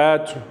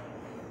 bad,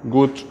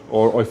 good,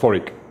 or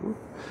euphoric.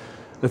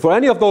 And for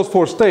any of those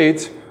 4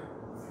 states,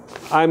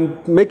 I'm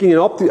making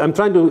I'm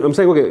saying,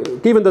 okay,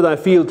 given that I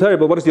feel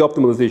terrible, what is the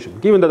optimal decision?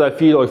 Given that I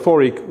feel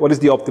euphoric, what is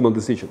the optimal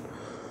decision?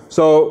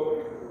 So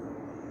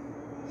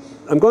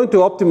I'm going to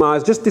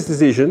optimize just this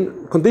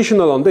decision,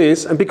 conditional on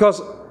this, and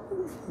because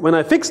when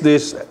I fix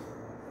this,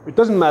 it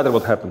doesn't matter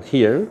what happened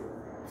here.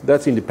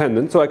 That's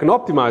independent, so I can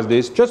optimize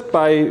this just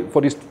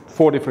for these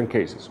 4 different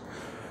cases.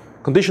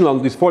 Conditional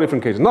on these 4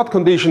 different cases, not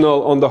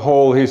conditional on the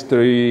whole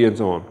history and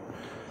so on.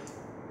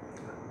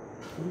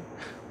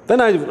 Then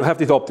I have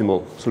this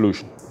optimal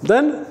solution.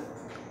 Then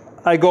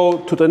I go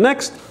to the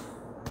next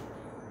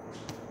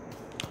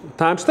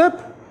time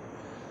step,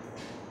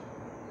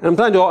 and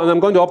I'm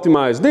going to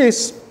optimize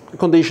this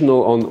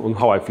conditional on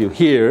how I feel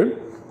here.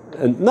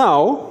 And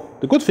now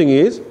the good thing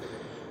is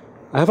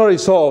I have already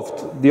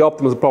solved the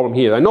optimal problem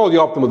here. I know the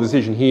optimal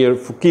decision here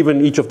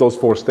given each of those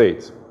 4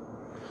 states.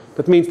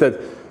 That means that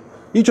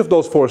each of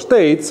those 4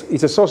 states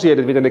is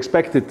associated with an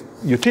expected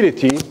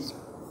utility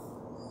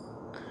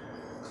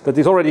that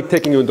is already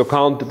taking into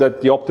account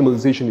that the optimal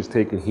decision is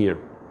taken here.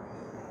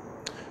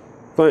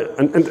 So,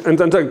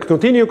 and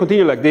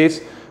continue like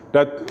this,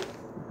 that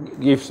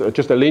gives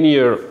just a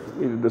linear,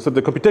 so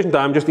the computation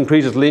time just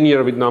increases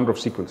linear with number of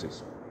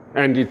sequences.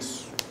 And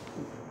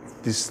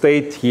this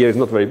state here is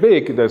not very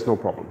big, there's no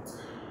problem.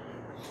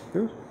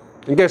 Yes?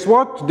 And guess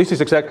what? This is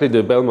exactly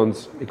the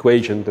Bellman's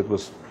equation that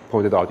was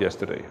pointed out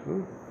yesterday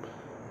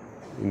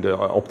in the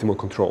optimal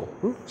control.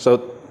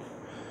 So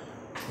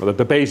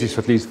the basis,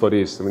 at least for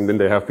this, I mean, then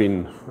there have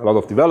been a lot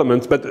of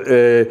developments, but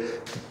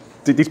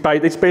this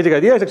basic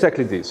idea is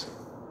exactly this.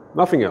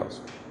 Nothing else.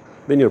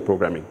 Linear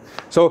programming.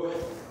 So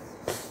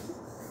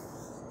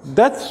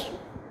that's,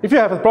 if you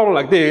have a problem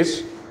like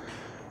this,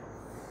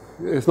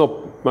 it's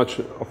not much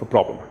of a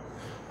problem.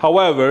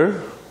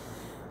 However,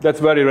 that's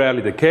very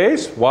rarely the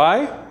case.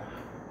 Why?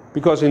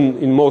 Because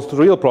in most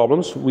real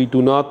problems, we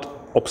do not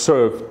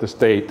observe the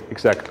state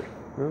exactly.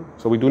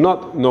 So we do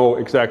not know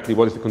exactly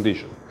what is the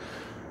condition.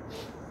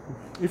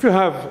 If you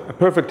have a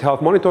perfect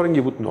health monitoring,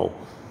 you would know.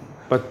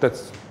 But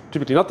that's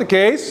typically not the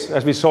case.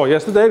 As we saw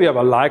yesterday, we have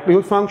a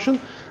likelihood function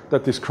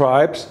that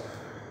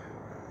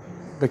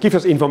gives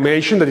us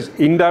information that is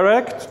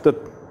indirect, that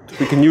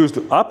we can use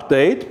to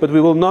update, but we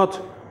will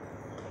not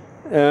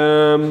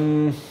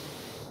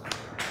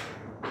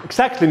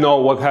exactly know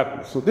what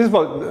happens. So,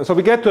 so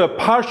we get to a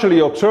partially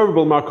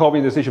observable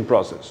Markovian decision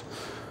process.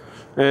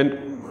 And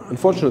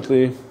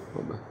unfortunately,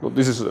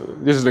 this is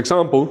an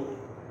example.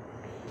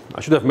 I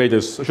should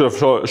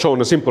have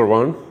shown a simpler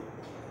one.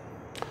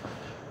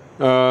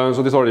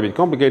 So this is already a bit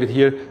complicated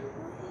here.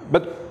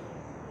 But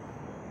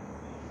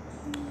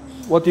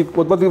what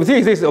we see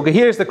is this. Okay,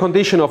 here is the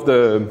condition of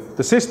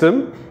the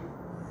system.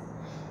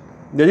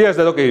 The idea is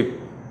that, okay,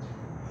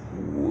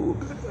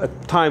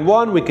 at time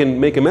 1 we can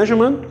make a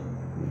measurement.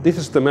 This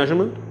is the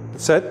measurement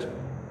set,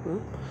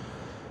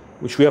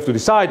 which we have to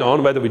decide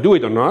on whether we do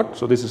it or not.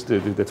 So this is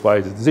that's why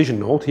it's a decision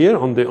note here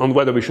on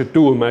whether we should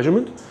do a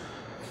measurement.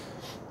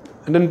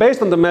 And then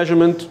based on the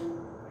measurement,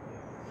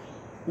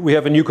 we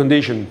have a new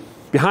condition.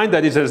 Behind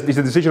that is a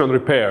decision on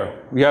repair.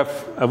 We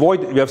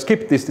have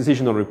skipped this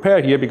decision on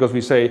repair here because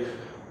we say,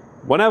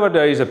 whenever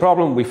there is a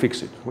problem, we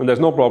fix it. When there's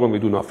no problem, we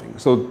do nothing.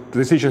 So the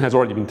decision has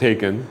already been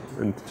taken,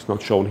 and it's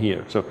not shown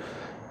here. So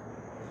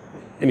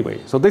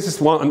anyway, so this is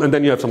one, and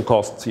then you have some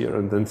costs here,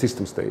 and then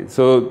system state.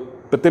 So,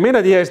 but the main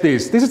idea is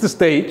this. This is the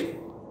state,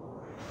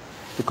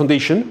 the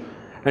condition,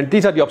 and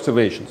these are the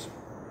observations.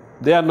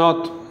 They are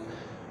not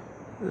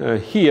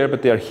here,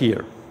 but they are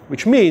here.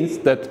 Which means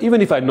that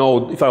even if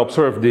I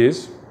observe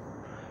this,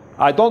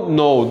 I don't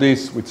know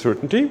this with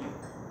certainty.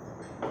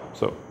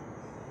 So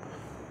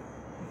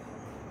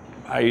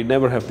I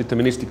never have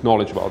deterministic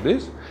knowledge about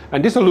this.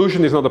 And this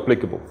solution is not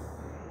applicable.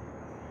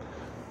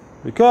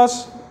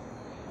 Because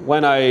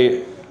when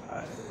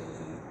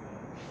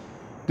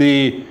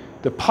the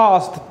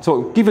past,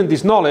 so given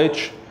this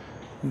knowledge,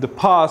 the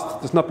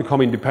past does not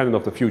become independent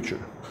of the future.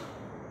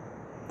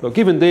 So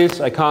given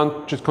this, I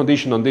can't just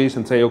condition on this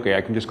and say, okay,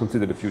 I can just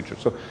consider the future.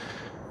 So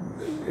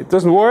it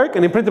doesn't work,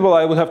 and in principle,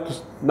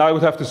 now I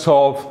would have to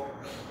solve,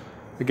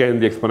 again,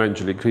 the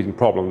exponentially increasing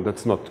problem.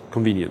 That's not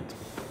convenient.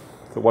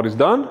 So what is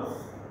done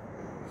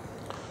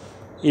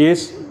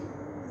is,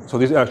 so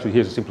this actually,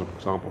 here's a simple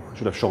example. I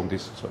should have shown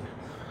this, sorry,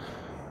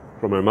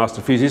 from a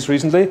master thesis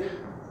recently.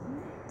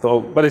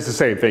 So, but it's the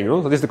same thing.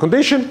 No? So this is the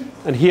condition,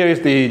 and here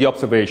is the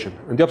observation.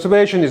 And the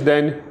observation is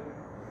then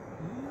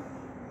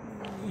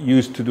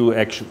used to do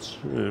actions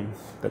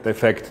that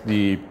affect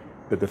the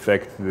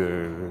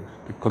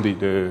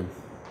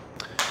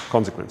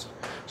consequence.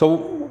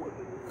 So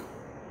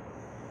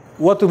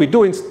what do we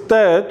do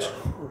instead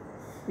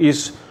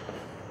is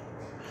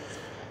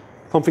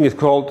something is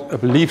called a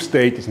belief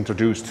state is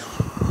introduced.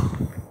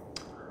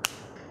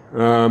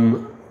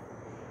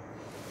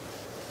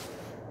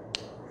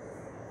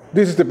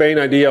 This is the main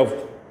idea of,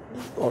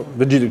 or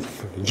the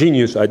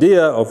genius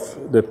idea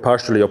of the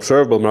partially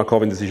observable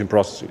Markovian decision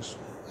processes.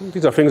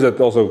 These are things that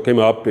also came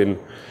up in,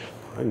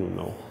 I don't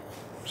know,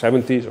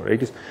 70s or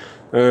 80s.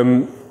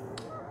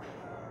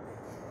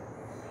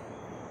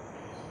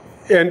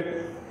 And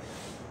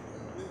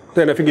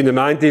then I think in the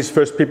 90s,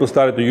 first people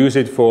started to use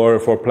it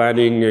for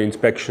planning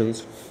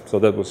inspections. So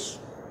that was,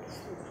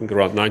 I think,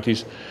 around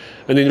 90s.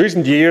 And in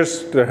recent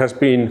years, there has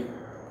been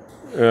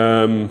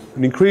an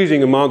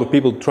increasing amount of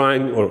people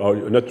trying, or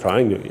not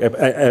trying,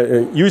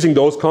 using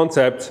those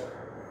concepts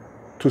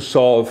to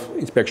solve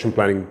inspection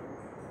planning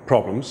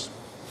problems.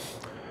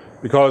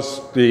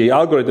 Because the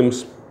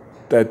algorithms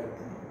that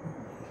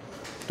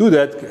do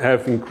that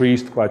have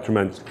increased quite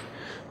tremendously.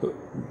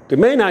 The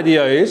main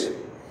idea is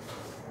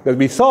that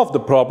we solve the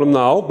problem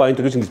now by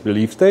introducing this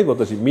belief state. What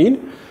does it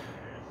mean?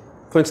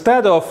 So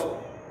instead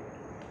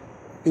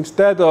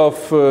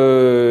of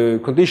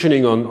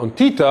conditioning on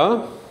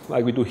theta,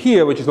 like we do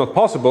here, which is not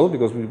possible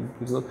because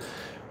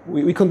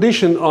we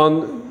condition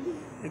on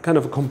a kind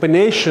of a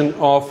combination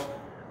of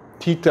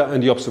theta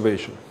and the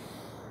observation.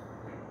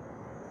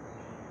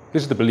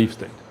 This is the belief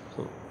state.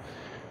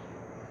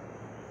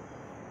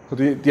 So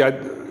the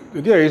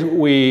idea is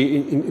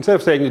instead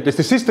of saying that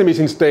the system is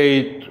in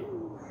state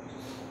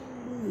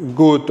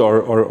good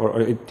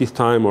or at this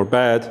time or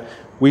bad,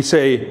 we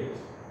say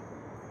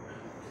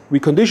we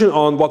condition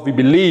on what we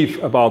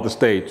believe about the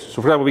state.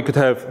 So for example, we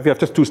have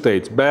just two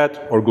states, bad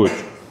or good.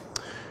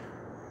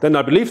 Then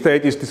our belief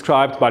state is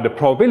described by the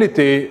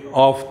probability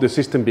of the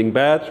system being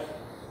bad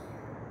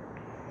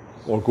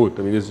or good.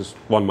 I mean, this is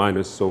 1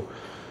 minus. So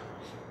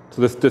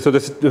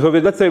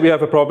let's say we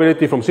have a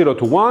probability from 0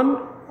 to 1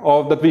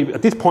 of that we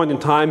at this point in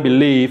time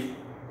believe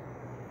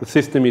the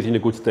system is in a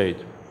good state.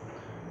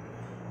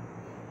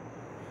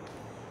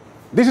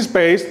 This is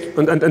based,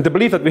 and the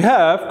belief that we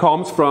have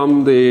comes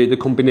from the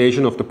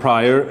combination of the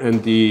prior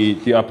and the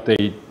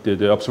update,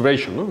 the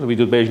observation. No? So we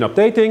do Bayesian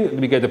updating,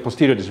 we get a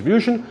posterior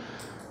distribution.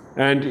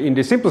 And in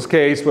the simplest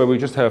case, where we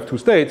just have two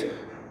states,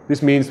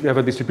 this means we have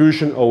a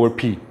distribution over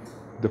P,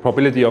 the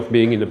probability of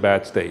being in a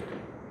bad state,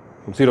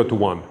 from 0 to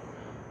 1.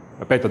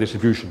 A beta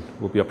distribution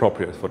would be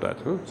appropriate for that.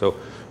 Huh? So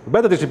a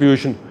beta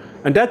distribution,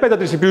 and that beta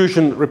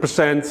distribution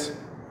represents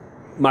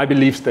my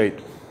belief state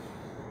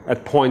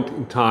at point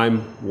in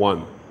time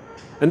 1.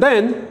 And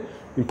then,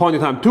 in point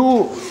in time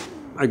 2,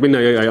 when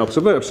I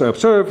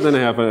observe, then I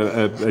have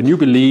a new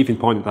belief in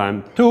point in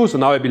time 2. So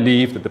now I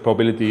believe that the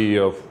probability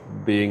of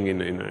being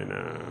in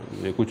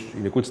a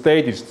good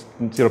state is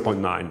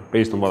 0.9,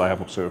 based on what I have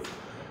observed.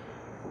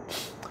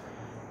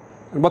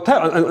 And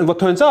what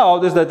turns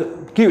out is that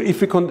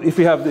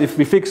if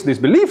we fix this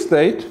belief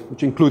state,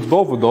 which includes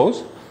both of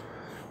those,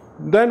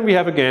 then we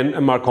have again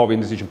a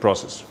Markovian decision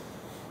process.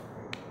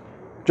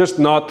 Just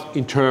not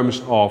in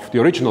terms of the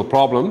original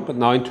problem, but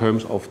now in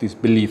terms of this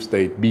belief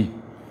state B.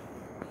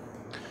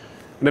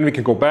 And then we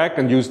can go back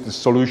and use the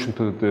solution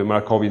to the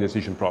Markovian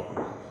decision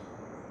problem.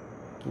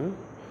 Yeah.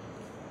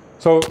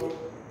 So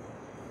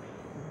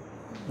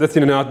that's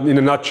in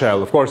a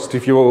nutshell. Of course,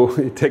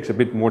 it takes a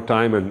bit more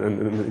time,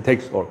 and it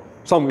takes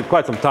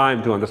quite some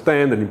time to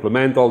understand and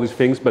implement all these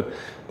things, but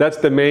that's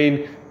the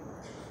main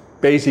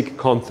basic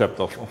concept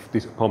of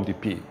this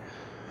POMDP.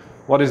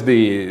 What is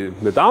the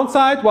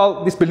downside?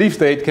 Well, this belief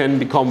state can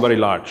become very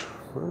large.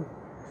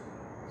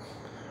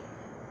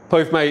 So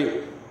if my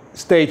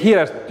state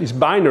here is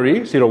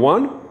binary, 0,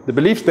 1, the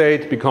belief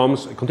state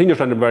becomes a continuous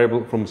random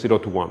variable from 0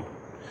 to 1,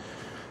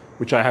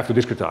 which I have to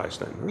discretize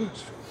then.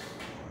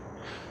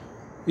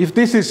 If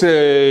this is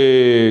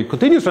a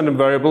continuous random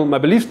variable, my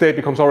belief state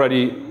becomes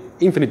already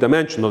infinite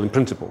dimensional in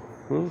principle.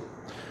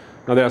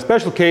 Now there are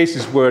special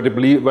cases where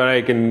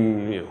I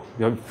can,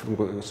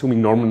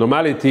 assuming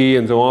normality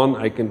and so on,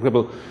 I can,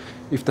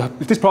 if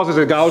this process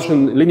is a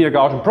linear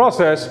Gaussian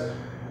process,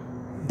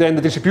 then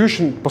the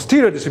distribution,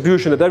 posterior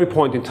distribution at every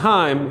point in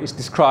time is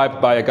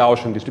described by a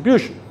Gaussian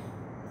distribution.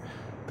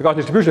 The Gaussian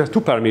distribution has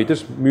two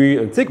parameters, mu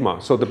and sigma.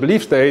 So the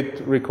belief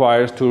state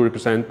requires to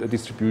represent a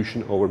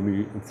distribution over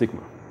mu and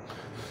sigma.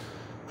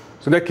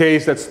 So in that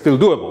case, that's still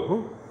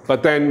doable.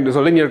 But then the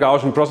linear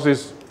Gaussian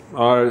processes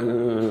are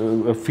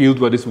a field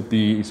where this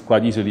is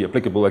quite easily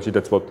applicable. Actually,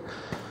 that's what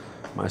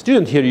my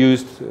student here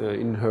used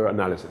in her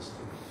analysis.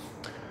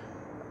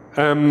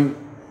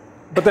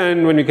 But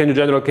then when we get to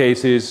general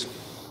cases,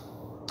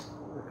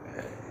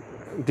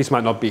 this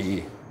might not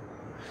be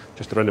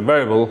just a random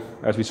variable.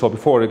 As we saw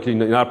before,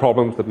 in our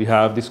problems that we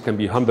have, this can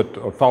be 100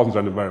 or 1,000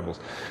 random variables.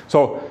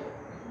 So,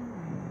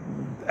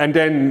 and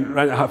then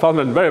 1,000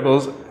 random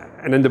variables,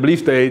 and then the belief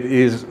state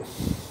is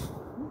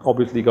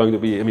obviously going to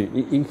be,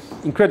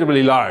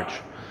 incredibly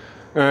large.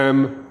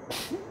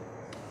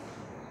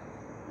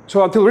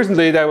 So until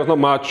recently, there was not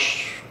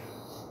much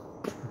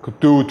could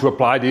do to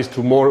apply this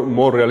to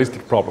more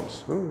realistic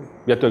problems.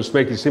 We had to just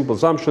make these simple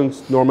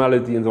assumptions,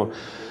 normality, and so on.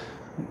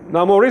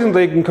 Now, more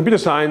recently, in computer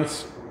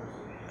science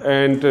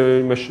and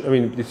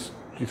this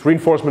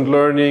reinforcement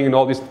learning and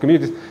all these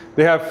communities,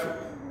 they have.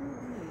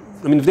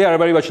 They are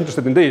very much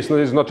interested in this. No,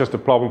 this is not just a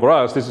problem for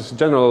us. This is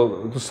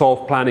general to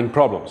solve planning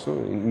problems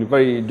in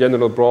very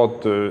general,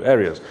 broad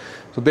areas.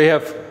 So they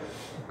have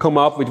come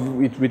up with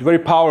very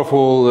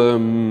powerful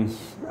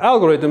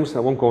algorithms. I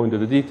won't go into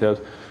the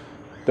details.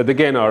 That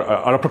again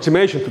are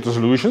approximations to the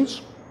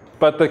solutions,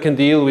 but they can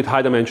deal with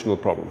higher dimensional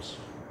problems.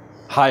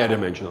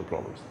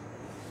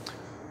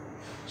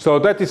 So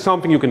that is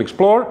something you can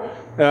explore.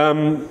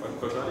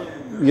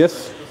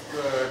 Yes.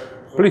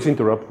 Please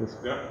interrupt this.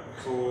 Yeah.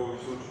 So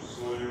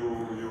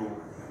you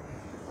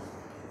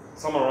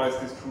summarize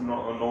these two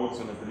nodes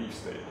in a belief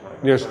state, right?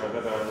 Yes.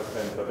 That I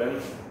understand. But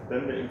then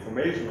the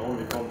information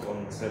only comes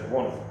on step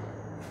 1.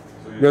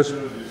 So you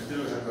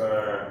still have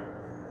a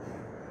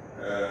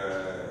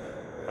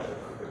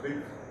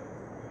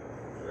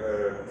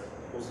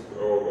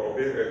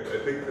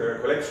big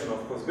collection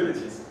of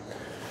possibilities.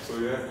 So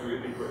you have to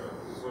integrate.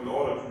 So in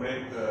order to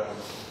make to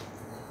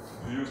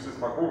use this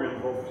Markovian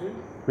property,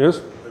 yes,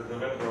 that the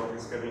network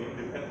is getting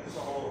independent.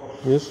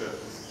 Yes.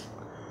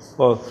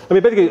 Well,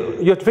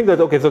 basically, you have to think that,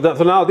 okay,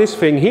 so now this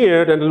thing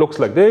here, then it looks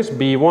like this,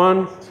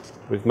 B1,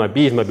 with my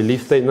B is my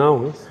belief state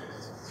now,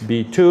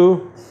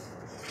 B2,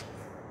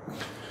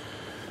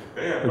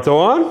 and so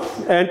on.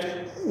 And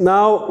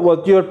now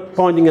what you're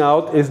pointing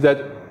out is that,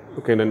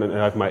 okay, then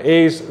I have my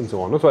A's and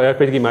so on. So I have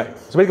basically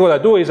what I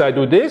do is I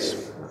do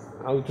this.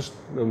 I'll just,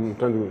 I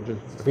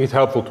think it's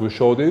helpful to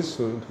show this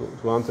to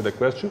answer the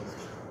question.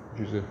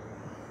 Which is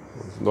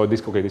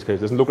this case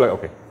doesn't look like,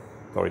 okay.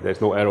 Sorry, there's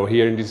no arrow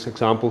here in this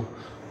example.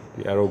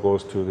 The arrow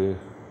goes to the,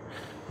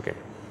 okay.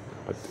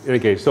 But in any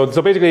case, so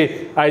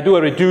basically I do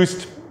a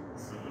reduced,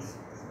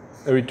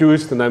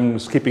 and I'm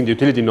skipping the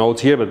utility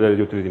nodes here, but there are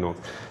utility nodes.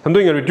 I'm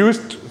doing a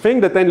reduced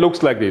thing that then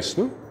looks like this.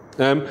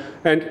 And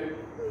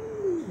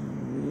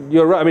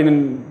you're right,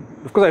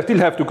 of course I still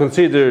have to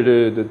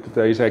consider that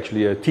there is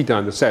actually a theta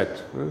in the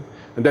set.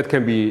 And that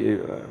can be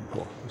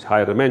it's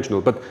higher dimensional.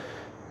 But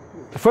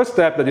the first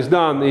step that is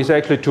done is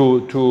actually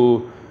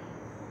to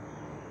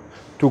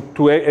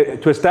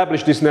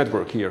establish this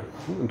network here.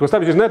 And to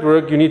establish this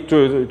network, you need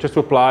to just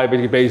apply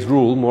basically Bayes'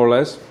 rule, more or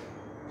less.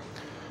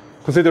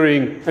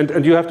 Considering,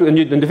 and you have to, and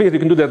the thing is you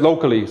can do that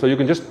locally. So you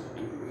can just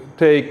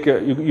take,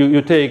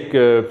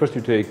 first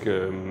you take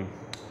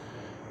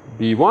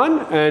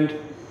B1, and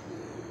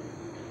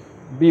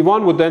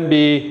B1 would then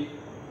be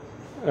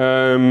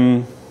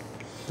the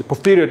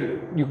posterior,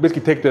 you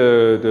basically take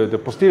the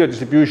posterior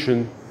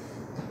distribution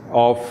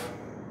of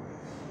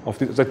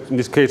this, in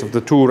this case of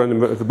the two random,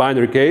 the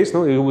binary case,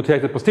 no? You would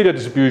take the posterior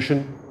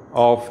distribution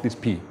of this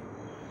P.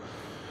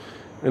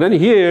 And then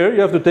here you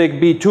have to take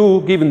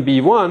B2 given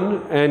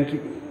B1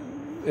 and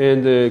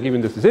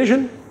given this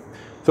decision.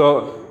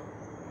 So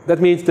that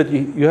means that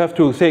you have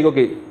to say,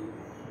 okay,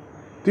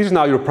 this is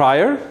now your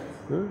prior.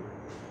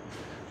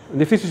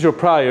 And if this is your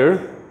prior,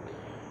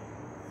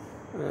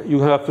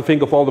 you have to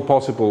think of all the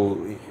possible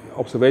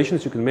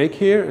observations you can make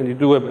here, and you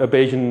do a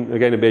Bayesian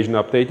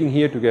updating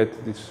here to get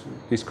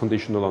this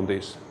conditional on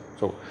this.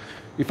 So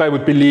if I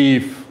would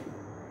believe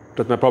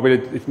that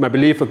my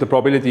belief that the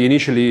probability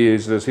initially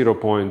is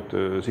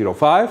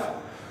 0.05,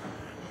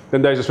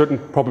 then there is a certain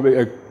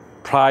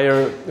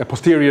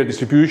posterior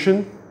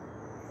distribution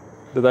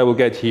that I will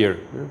get here.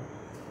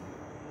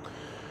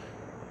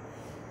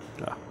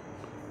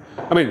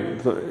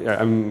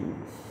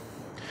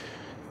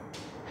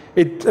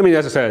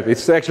 As I said,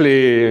 it's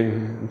actually,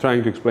 I'm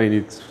trying to explain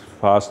it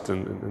fast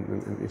and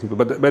simple,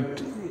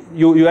 but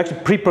you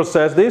actually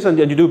pre-process this, and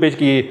you do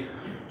basically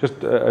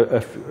just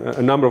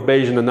a number of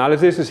Bayesian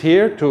analyses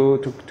here to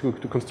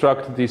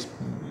construct this,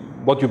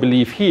 what you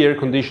believe here,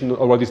 condition,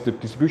 or what is the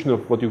distribution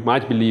of what you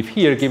might believe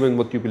here, given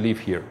what you believe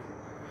here.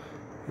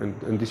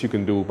 And this you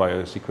can do by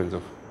a sequence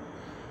of.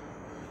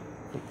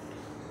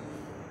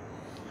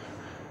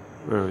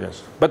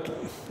 Yes, but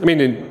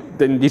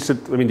then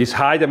these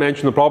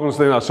high-dimensional problems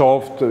then are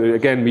solved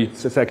again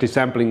with exactly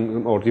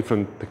sampling or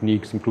different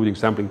techniques, including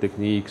sampling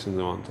techniques and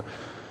so on. So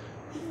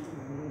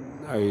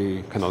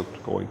I cannot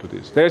go into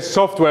this. There's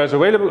software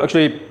available.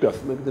 Actually,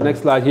 the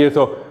next slide here.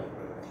 So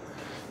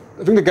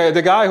I think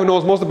the guy who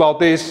knows most about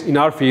this in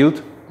our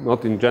field,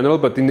 not in general,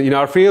 but in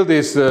our field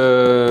is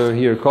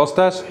here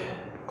Kostas.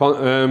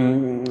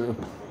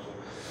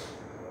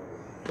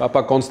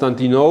 Papa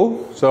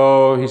Constantino.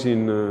 So he's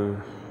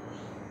in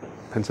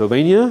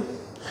Pennsylvania.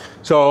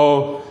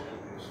 So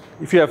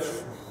if you have,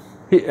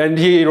 and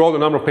he wrote a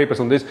number of papers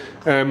on this,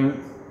 and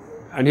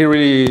he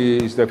really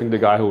is definitely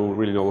the guy who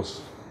really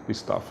knows this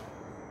stuff.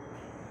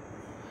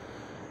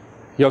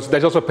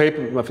 There's also a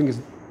paper, I think it's,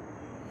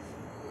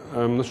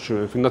 I'm not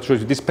sure if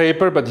it's this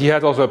paper, but he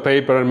had also a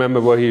paper, I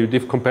remember, where he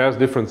compares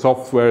different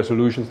software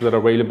solutions that are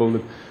available.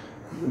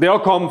 They all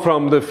come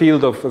from the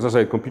field of, as I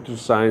said, computer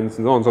science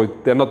and so on, so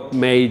they're not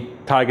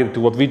targeted to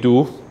what we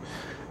do.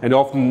 And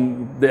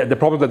often the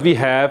problems that we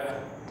have,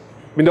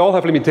 they all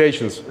have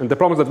limitations, and the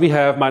problems that we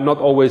have might not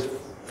always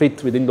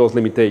fit within those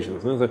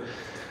limitations. So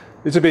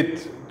it's a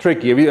bit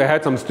tricky. I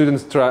had some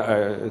students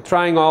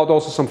trying out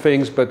also some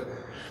things, but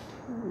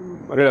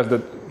I realized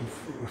that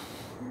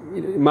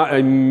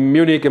in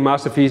Munich, a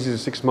master thesis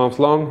is 6 months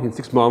long. In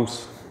 6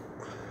 months,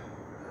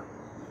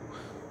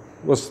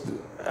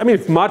 I mean,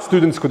 smart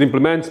students could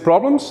implement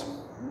problems,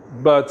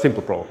 but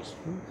simple problems.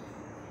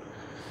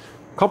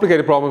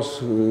 Complicated problems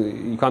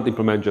you can't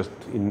implement just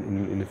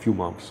in a few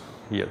months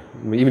here,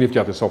 even if you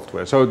have the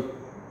software. So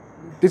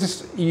this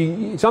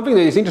is something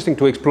that is interesting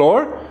to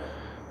explore,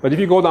 but if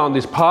you go down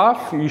this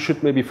path, you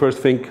should maybe first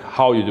think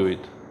how you do it.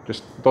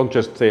 Don't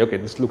just say, okay,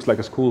 this looks like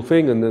a cool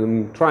thing, and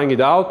then trying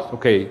it out.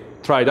 Okay,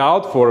 try it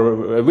out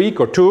for a week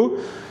or two,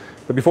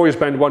 but before you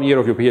spend 1 year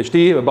of your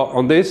PhD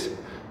on this,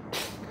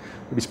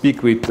 maybe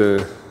speak with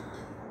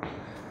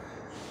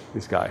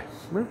this guy.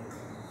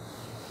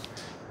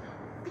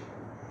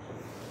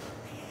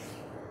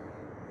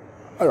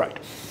 All right.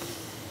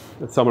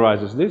 That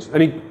summarizes this.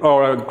 Any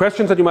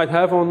questions that you might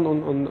have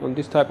on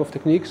this type of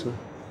techniques?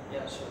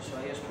 Yeah, so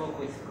I spoke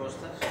with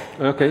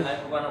Kostas. Okay.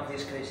 I'm one of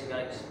these crazy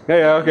guys.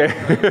 Yeah, okay.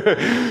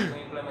 To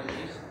implement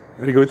this.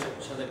 Very good.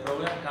 So the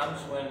problem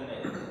comes when,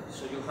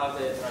 so you have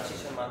the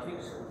transition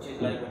matrix, which is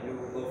like when you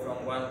go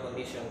from one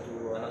condition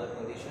to another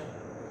condition.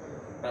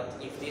 But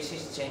if this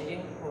is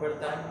changing over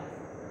time,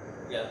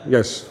 yeah.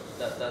 Yes.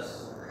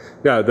 That's.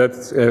 Yeah,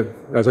 that's so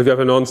if you have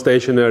a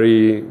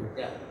non-stationary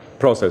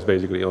process,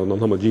 basically, or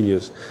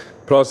non-homogeneous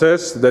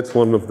process, that's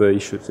one of the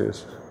issues.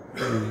 Yes.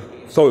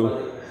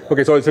 So,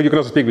 okay, so you can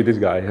also speak with this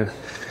guy. Yeah?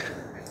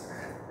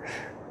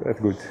 That's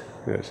good.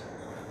 Yes.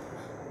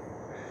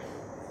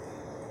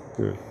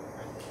 Yeah.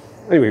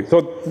 Anyway,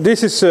 so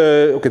this is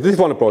okay. This is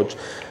one approach.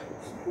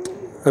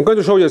 I'm going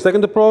to show you a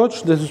second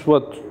approach. This is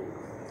what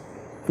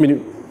I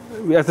mean.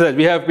 As I said,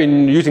 we have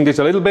been using this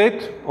a little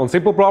bit on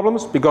simple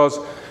problems because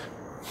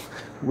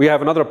we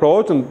have another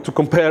approach, and to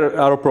compare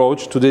our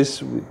approach to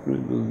this, we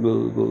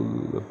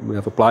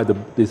have applied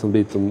this a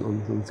bit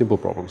on simple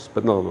problems,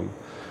 but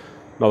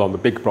not on the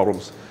big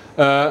problems.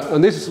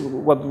 And this is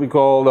what we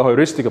call the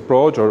heuristic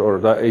approach, or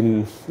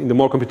in the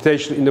more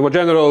computation, in the more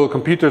general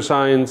computer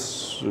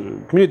science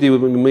community,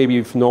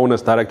 maybe known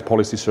as direct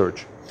policy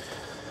search.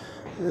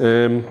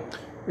 And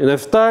I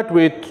start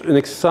with an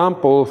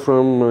example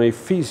from my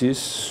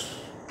thesis,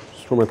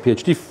 from my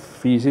PhD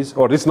thesis,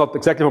 or this is not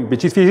exactly from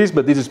PhD thesis,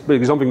 but this is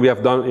something we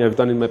have done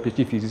in my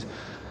PhD thesis.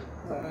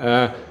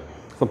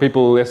 Some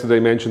people yesterday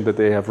mentioned that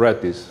they have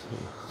read this.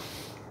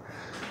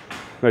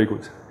 Very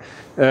good.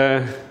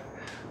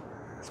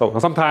 So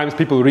sometimes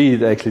people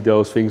read actually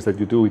those things that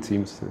you do, it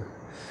seems,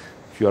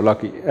 if you are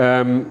lucky.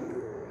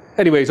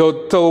 Anyway,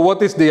 so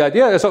what is the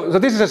idea? So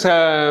this is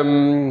a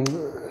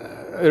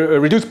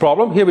reduced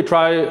problem. Here we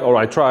try, or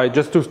I try,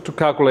 just to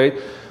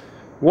calculate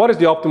what is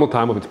the optimal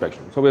time of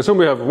inspection. So we assume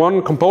we have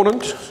one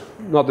component,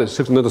 not a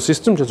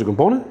system, just a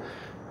component.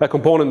 That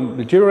component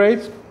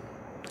deteriorates,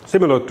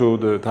 similar to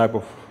the type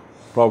of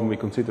problem we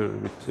consider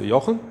with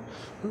Jochen.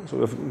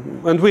 So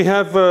and we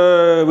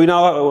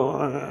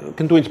now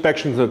can do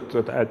inspections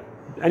at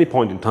any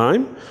point in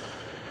time.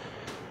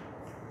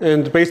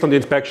 And based on the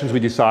inspections,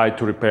 we decide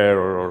to repair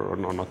or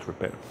not to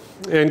repair.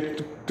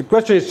 And the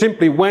question is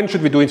simply, when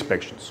should we do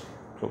inspections?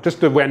 So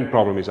just the when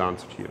problem is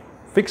answered here.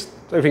 Fixed,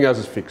 everything else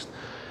is fixed.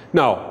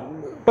 Now,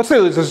 but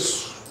still, it's an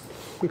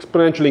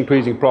exponentially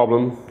increasing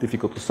problem,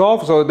 difficult to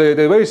solve. So the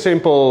very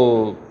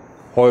simple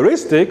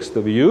heuristics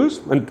that we use,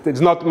 and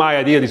it's not my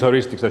idea, these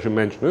heuristics I should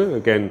mention.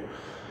 Again,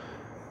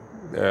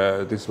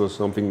 this was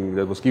something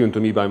that was given to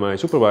me by my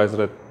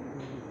supervisor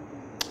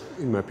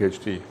in my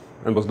PhD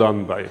and was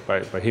done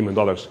by him and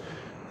others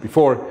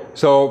before.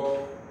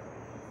 So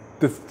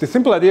the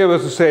simple idea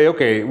was to say,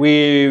 okay,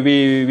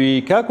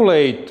 we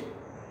calculate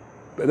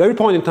at every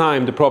point in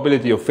time the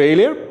probability of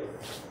failure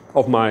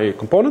of my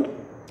component,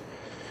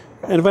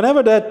 and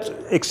whenever that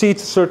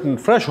exceeds a certain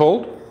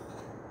threshold,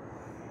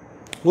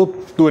 we'll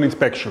do an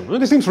inspection.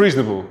 This seems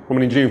reasonable from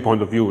an engineering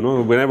point of view.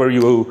 No? Whenever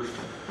your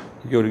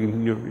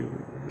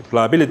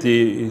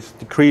reliability is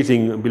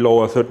decreasing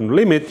below a certain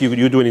limit,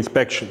 you do an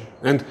inspection,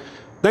 and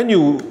then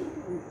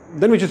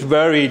we just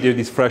vary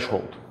this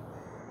threshold.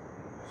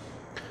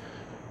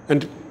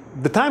 And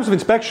the times of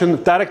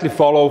inspection directly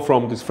follow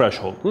from this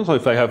threshold. So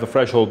if I have a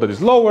threshold that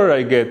is lower,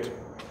 I get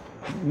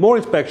more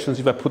inspections.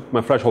 If I put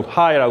my threshold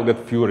higher, I'll get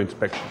fewer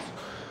inspections.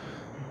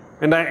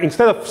 And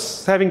instead of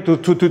having to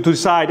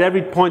decide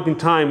every point in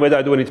time whether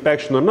I do an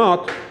inspection or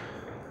not,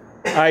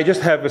 I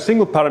just have a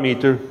single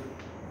parameter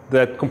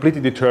that completely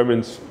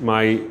determines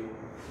my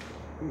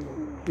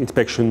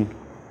inspection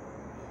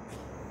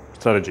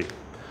strategy.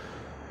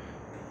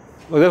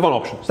 Well, that's one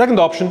option. Second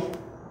option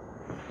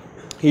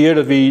here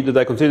that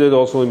I considered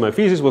also in my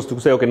thesis was to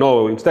say, okay,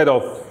 no, instead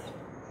of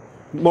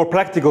more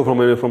practical from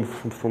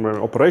an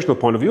operational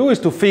point of view is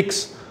to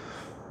fix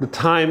the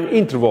time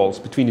intervals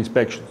between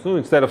inspections. So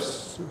instead of,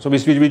 so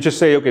we just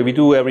say, okay, we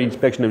do every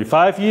inspection every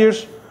 5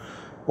 years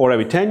or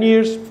every 10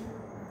 years,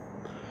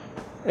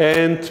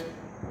 and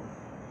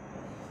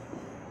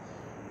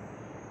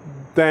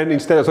then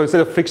instead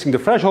of fixing the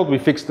threshold, we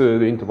fix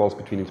the intervals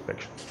between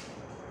inspections.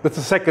 That's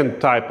the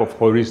second type of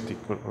heuristic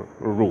or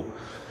rule.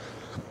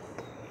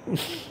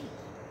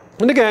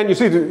 And again, you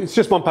see, it's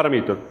just one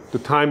parameter, the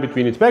time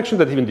between inspection,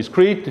 that's even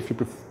discrete, if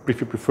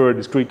you prefer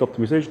discrete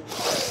optimization.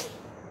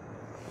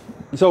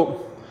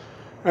 So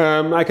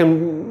I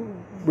can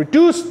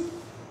reduce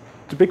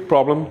the big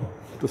problem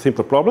to a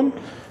simpler problem.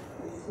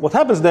 What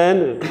happens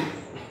then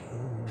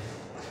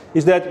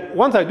is that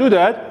once I do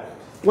that,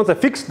 once I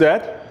fix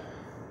that,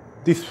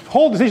 this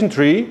whole decision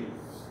tree,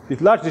 this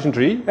large decision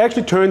tree,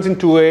 actually turns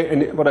into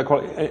what I call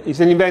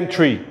is an event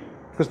tree,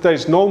 because there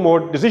is no more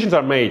decisions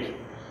are made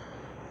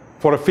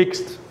for a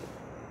fixed.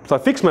 So I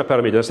fix my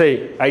parameter. I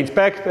say I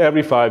inspect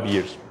every 5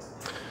 years,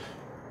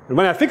 and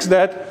when I fix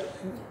that,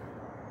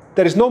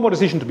 there is no more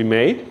decision to be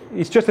made.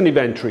 It's just an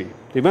event tree.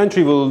 The event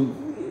tree will,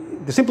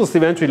 the simplest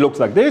event tree looks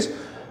like this.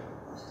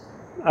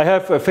 I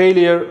have a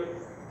failure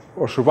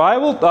or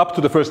survival up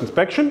to the first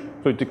inspection.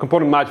 So the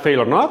component might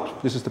fail or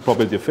not. This is the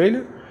probability of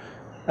failure.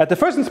 At the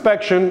first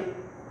inspection,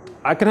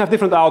 I can have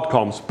different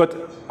outcomes,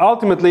 but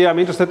ultimately I'm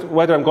interested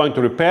whether I'm going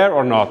to repair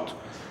or not.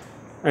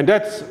 And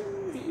that's,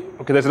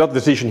 okay, there's another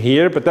decision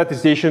here, but that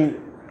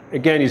decision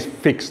again is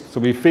fixed. So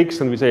we fix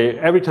and we say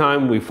every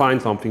time we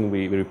find something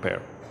we repair.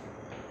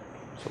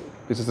 So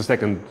this is the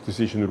second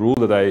decision rule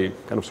that I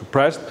kind of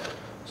suppressed.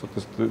 So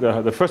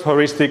the first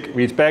heuristic,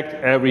 we inspect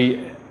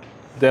every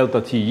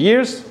delta t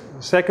years.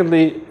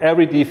 Secondly,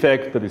 every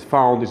defect that is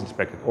found is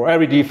inspected, or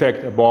every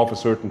defect above a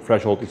certain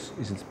threshold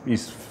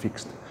is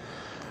fixed.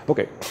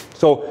 Okay,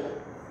 so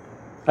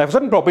I have a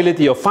certain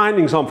probability of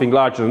finding something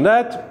larger than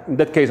that. In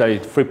that case,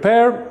 I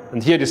repair.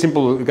 And here the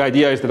simple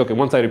idea is that, okay,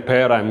 once I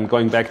repair, I'm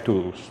going back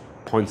to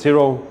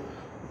 0.0.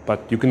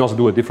 But you can also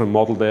do a different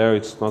model there.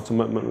 It's not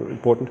so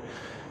important.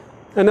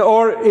 And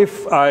or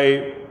if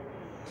I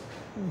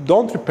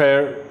don't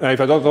repair,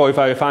 if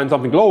I find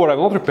something lower, I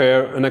will not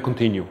repair, and I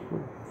continue.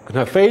 I can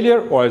have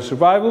failure or a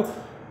survival.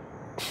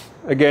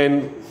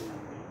 Again,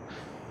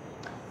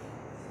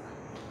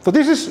 so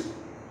this is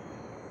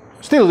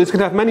still, this can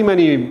have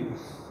many,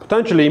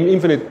 potentially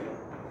infinite,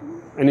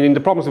 and in the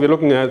problems that we're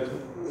looking at,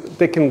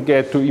 they can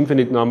get to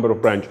infinite number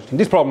of branches. And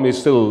this problem is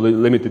still a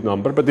limited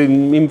number, but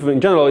in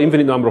general,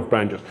 infinite number of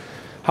branches.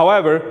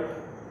 However,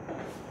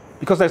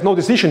 because there's no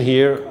decision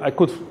here, I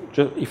could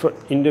just,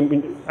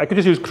 I could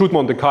just use crude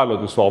Monte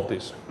Carlo to solve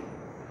this.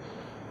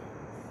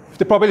 If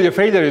the probability of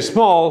failure is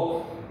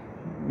small,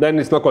 then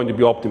it's not going to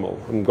be optimal.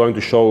 I'm going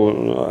to show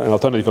an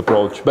alternative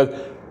approach.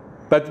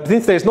 But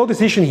since there's no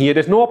decision here,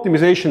 there's no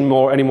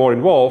optimization anymore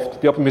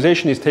involved, the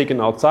optimization is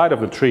taken outside of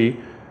the tree.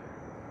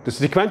 The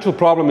sequential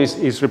problem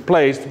is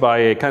replaced by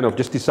a kind of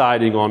just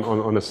deciding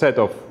on a set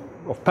of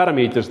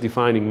parameters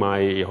defining my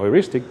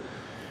heuristic.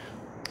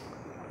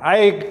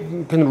 I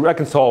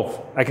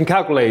can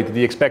calculate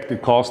the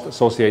expected cost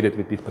associated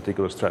with this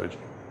particular strategy.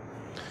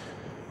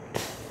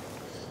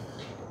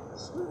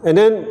 And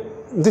then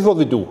this is what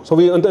we do. So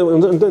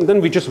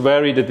then we just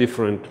vary the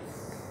different.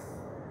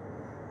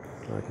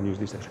 I can use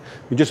this actually.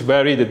 We just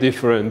vary the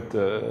different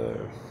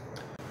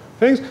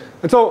things.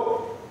 And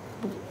so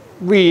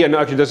and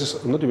actually this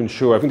is, I'm not even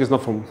sure, I think it's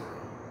not from,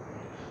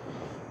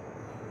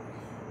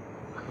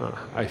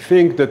 I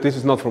think that this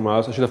is not from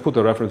us. I should have put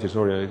the reference here,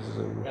 sorry.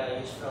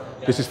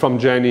 This is from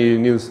Jenny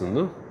Nielsen,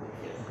 no?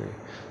 Okay.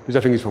 This I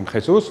think is from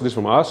Jesus, this is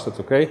from us, that's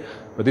okay.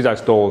 But this I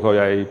stole,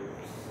 so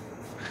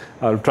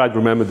I'll try to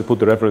remember to put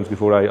the reference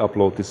before I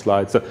upload this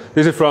slide. So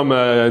this is from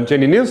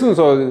Jenny Nielsen,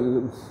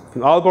 so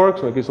from Aalborg.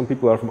 So I guess some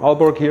people are from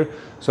Aalborg here.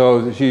 So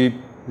you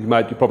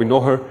probably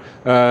know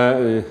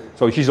her.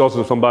 So she's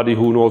also somebody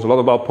who knows a lot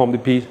about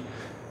POM-DP.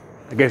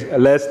 I guess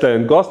less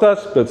than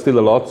Gostas, but still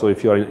a lot. So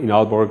if you are in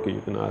Aalborg,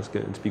 you can ask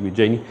and speak with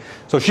Jenny.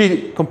 So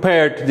she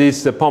compared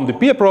this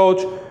POM-DP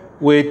approach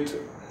with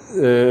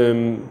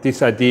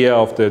this idea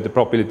of the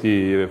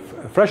probability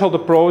threshold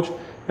approach,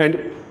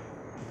 and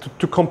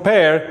to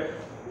compare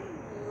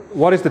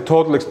what is the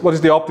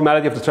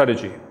optimality of the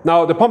strategy.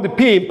 Now, the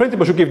POM-DP in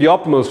principle should give the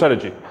optimal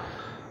strategy.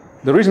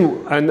 The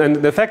reason, and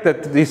the fact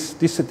that this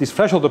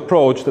threshold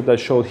approach that I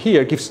showed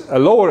here gives a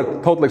lower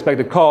total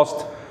expected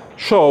cost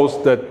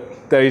shows that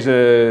there is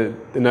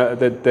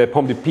that the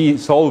POM-DP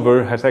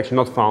solver has actually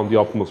not found the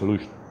optimal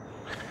solution.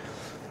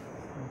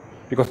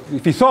 Because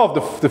if we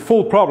solve the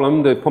full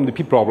problem, the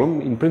POM-DP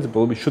problem, in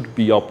principle, it should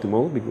be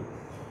optimal.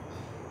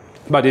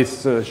 But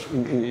it's,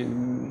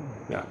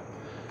 yeah.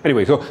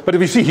 Anyway, but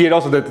if you see here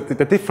also that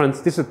the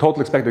difference, this is the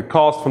total expected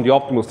cost from the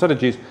optimal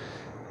strategies,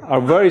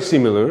 are very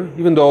similar,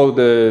 even though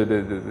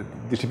the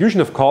distribution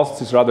of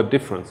costs is rather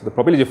different. So the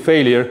probability of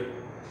failure,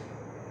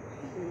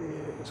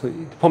 so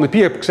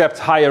POM-DP accepts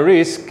higher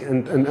risk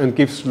and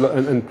gives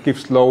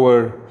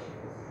lower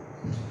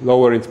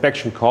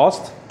inspection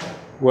cost,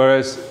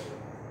 whereas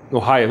the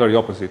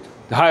opposite.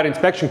 The higher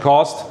inspection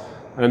cost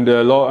and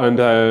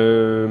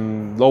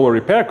lower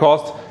repair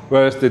cost,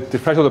 whereas the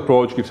threshold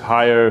approach gives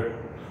higher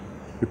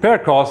repair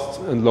costs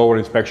and lower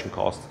inspection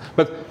costs.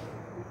 But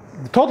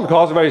the total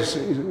cost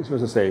is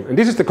the same. And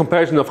this is the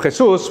comparison of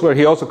Jesus, where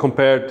he also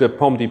compared the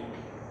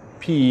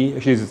POM-DP,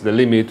 actually this is the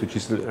limit, which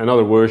is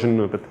another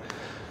version, but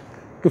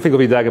you can think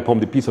of it like a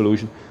POM-DP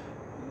solution.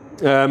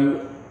 And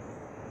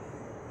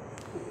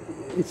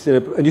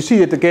you see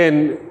that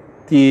again,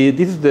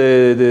 this is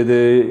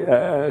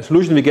the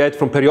solution we get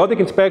from periodic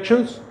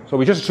inspections. So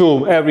we just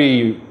assume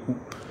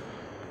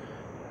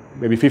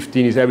maybe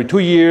 15 is every 2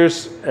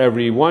 years,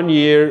 every 1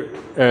 year,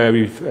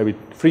 every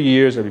 3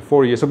 years, every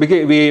 4 years. So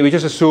we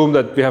just assume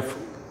that we have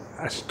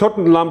a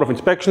certain number of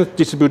inspections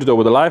distributed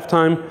over the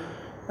lifetime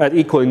at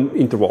equal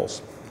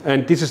intervals.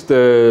 And this is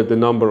the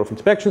number of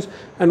inspections.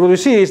 And what we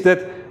see is that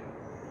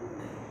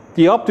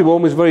the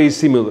optimum is very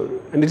similar.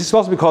 And this is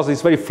also because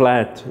it's very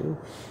flat.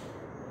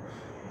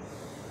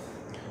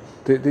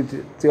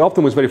 The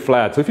optimum is very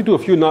flat. So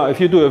if you are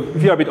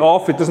a bit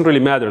off, it doesn't really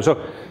matter. So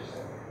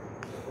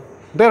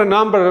there are a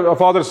number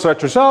of other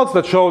such results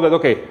that show that,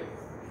 okay,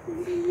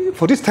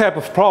 for this type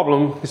of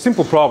problem, a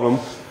simple problem,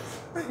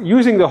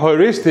 using the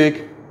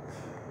heuristic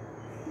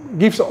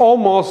gives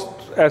almost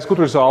as good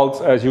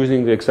results as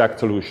using the exact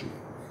solution.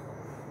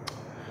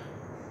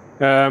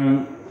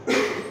 The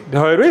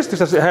heuristic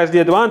has the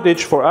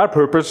advantage for our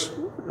purpose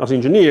as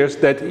engineers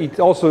that it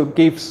also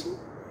gives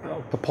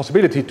the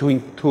possibility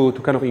to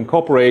kind of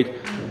incorporate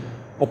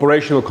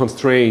operational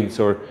constraints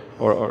or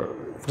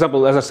for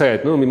example, as I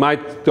said,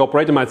 the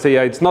operator might say,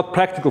 it's not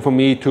practical for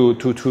me to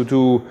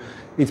do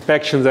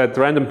inspections at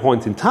random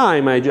points in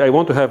time. I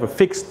want to have a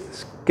fixed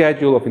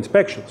schedule of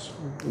inspections.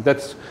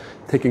 That's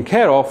taken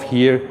care of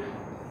here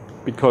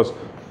because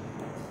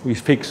we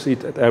fix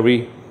it at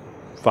every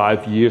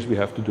 5 years. We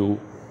have to do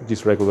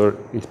these regular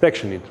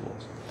inspection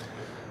intervals.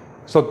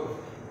 So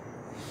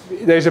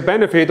there is a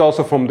benefit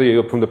also from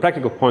the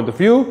practical point of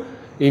view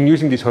in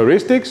using these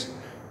heuristics.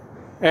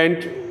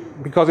 And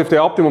because if the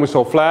optimum is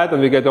so flat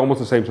and we get almost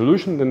the same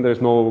solution, then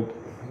there's no,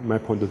 in my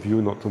point of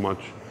view, not too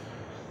much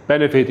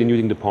benefit in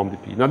using the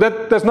POM-DP. Now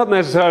that's not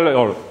necessarily,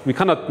 or we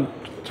cannot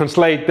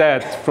translate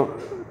that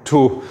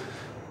to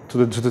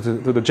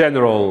the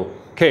general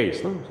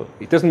case. No? So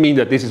it doesn't mean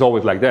that this is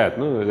always like that.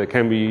 No? There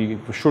can be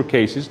for sure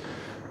cases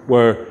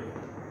where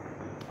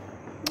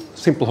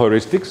simple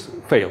heuristics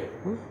fail.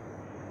 No?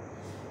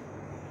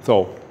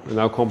 So we'll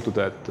now come to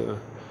that.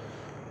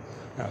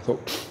 So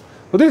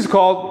this is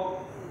called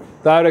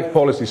direct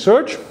policy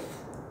search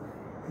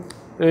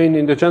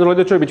in the general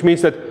literature, which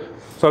means that,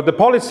 so the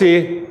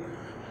policy,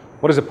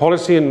 what is a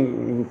policy?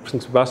 And I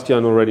think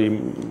Sebastian already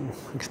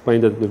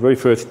explained that the very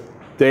first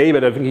day,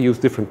 but I think he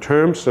used different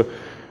terms. So,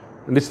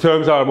 and these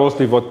terms are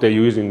mostly what they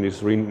use in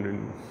this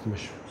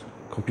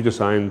computer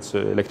science,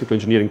 electrical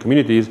engineering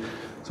communities.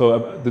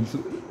 So,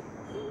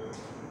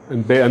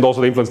 and also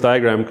the influence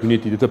diagram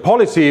community. The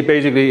policy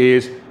basically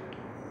is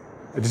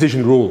a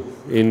decision rule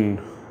in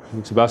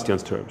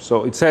Sebastian's terms.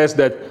 So it says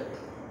that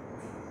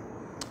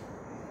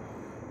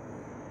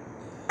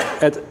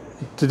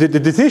the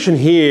decision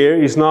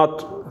here is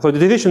not, so the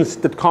decisions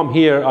that come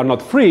here are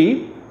not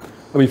free.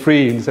 I mean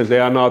free in the sense they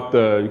are not,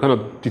 you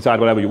cannot decide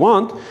whatever you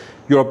want.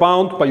 You are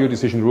bound by your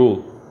decision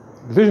rule.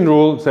 The decision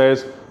rule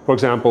says, for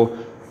example,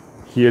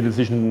 here the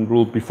decision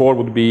rule before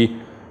would be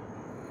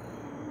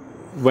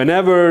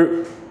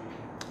whenever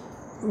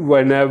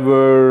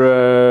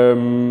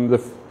the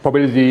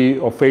probability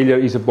of failure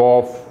is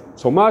above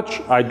so much,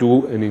 I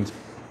do an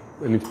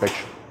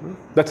inspection.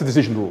 That's the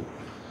decision rule.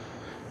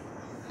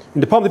 In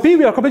the POM-DP,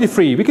 we are completely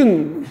free. We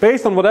can,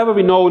 based on whatever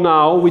we know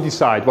now, we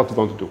decide what we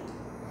want to do.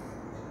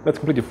 That's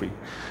completely free.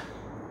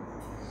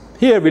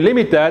 Here, we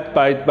limit that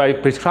by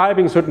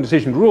prescribing certain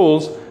decision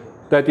rules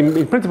that,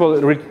 in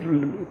principle,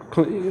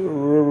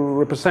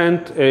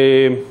 represent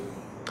a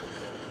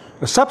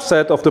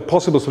subset of the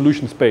possible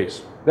solution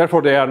space.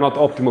 Therefore, they are not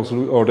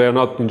optimal, or they are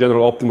not, in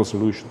general, optimal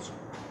solutions.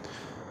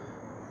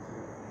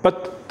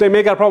 But they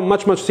make our problem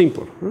much, much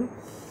simpler.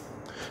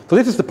 So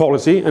this is the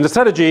policy, and the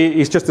strategy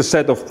is just a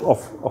set of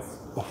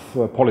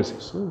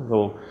policies.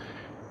 So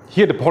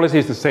here the policy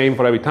is the same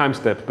for every time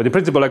step, but in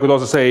principle I could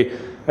also say,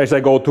 as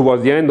I go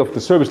towards the end of the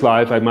service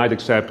life, I might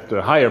accept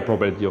a higher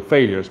probability of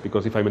failures,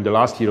 because if I'm in the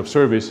last year of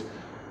service,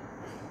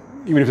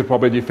 even if the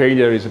probability of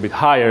failure is a bit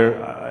higher,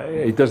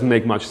 it doesn't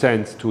make much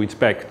sense to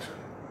inspect,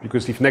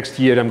 because if next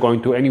year I'm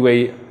going to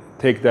anyway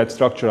take that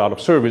structure out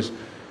of service,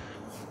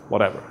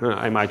 whatever,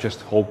 I might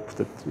just hope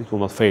that it will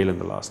not fail in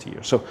the last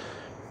year. So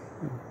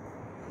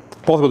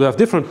possible to have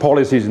different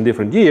policies in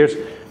different years.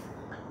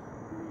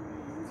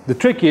 The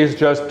trick is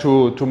just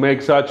to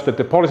make such that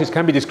the policies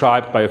can be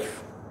described by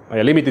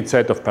a limited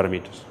set of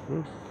parameters.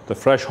 The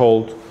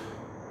threshold,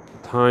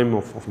 the time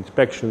of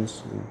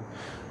inspections,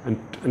 and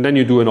then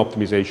you do an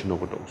optimization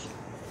over those.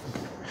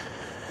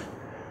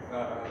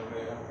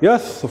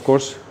 Yes, of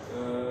course.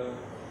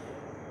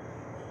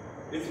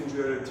 If in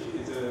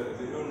reality the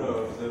owner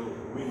of the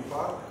wind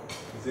park,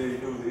 they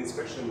do the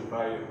inspection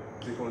by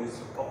the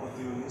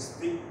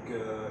opportunistic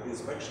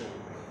inspection.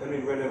 I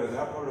mean, whenever they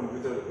have problem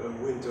with the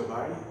wind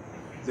turbine,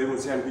 they will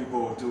send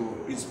people to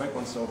inspect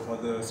also for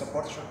the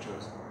support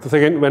structures. So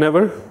again,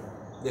 whenever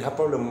they have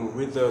problem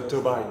with the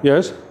turbine,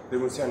 yes, they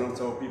will send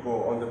also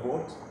people on the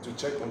board to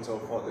check also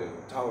for the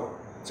tower.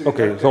 So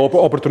okay, so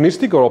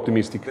opportunistic or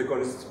optimistic? They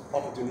call it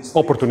opportunistic.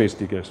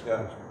 Opportunistic, yes.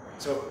 Yeah.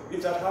 So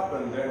if that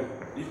happens, then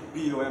if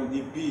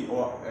POM-DP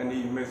or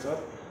any method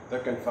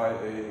that can find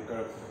a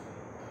kind of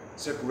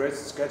separate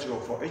schedule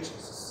for each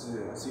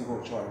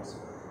single joint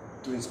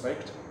to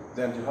inspect.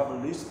 Then you have a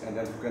list, and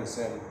then you can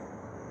send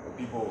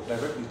people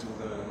directly to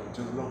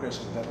the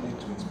location that need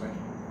to inspect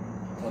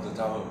for the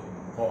tower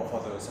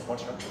for the support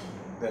structure.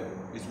 Then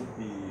it would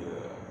be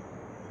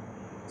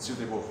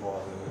suitable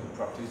for the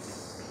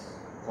practice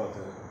of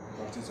the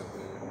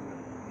owner.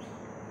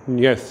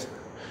 Yes,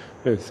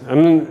 yes. I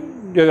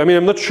mean,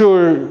 I'm not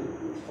sure.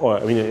 Or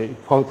I mean, it's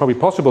probably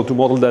possible to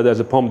model that as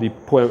a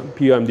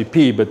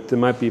POMDP, but it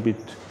might be a bit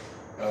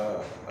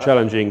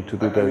challenging to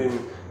do that. Mean,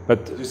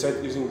 but you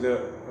said using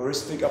the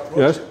heuristic approach.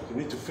 Yes. You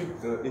need to fix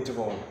the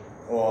interval.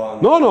 Or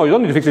no, you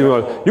don't need to fix the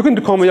interval.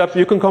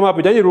 You can come up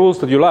with any rules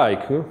that you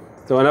like.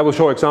 So, and I will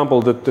show an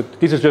example that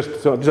these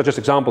are just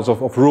examples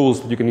of rules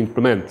that you can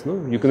implement.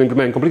 You can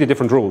implement completely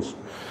different rules.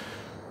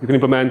 You can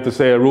implement,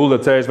 say, a rule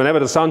that says whenever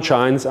the sun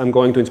shines, I'm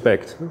going to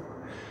inspect.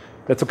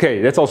 That's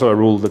okay. That's also a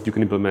rule that you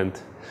can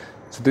implement.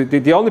 So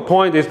the only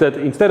point is that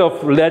instead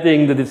of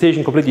letting the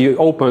decision completely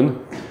open,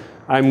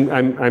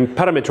 I'm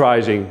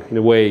parameterizing in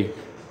a way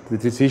the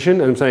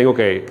decision, and I'm saying,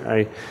 okay,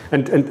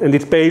 and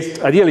it's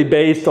ideally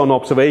based on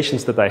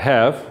observations that I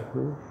have.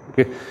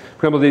 Okay.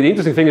 For example, the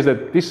interesting thing is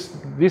that this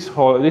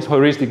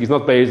heuristic is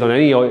not based on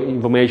any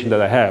information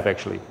that I have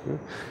actually.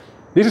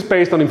 This is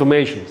based on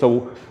information.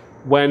 So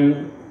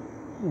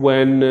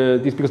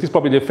because this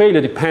probability of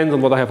failure depends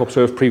on what I have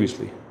observed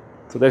previously.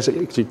 So that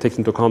actually takes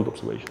into account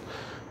observation.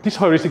 This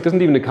heuristic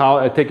doesn't even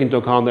take into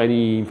account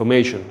any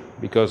information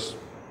because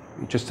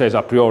it just says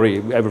a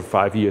priori every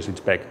 5 years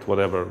inspect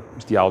whatever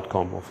is the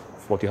outcome of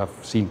what you have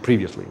seen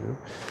previously.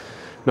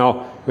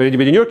 Now,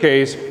 in your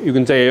case, you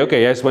can say,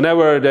 okay, yes,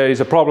 whenever there is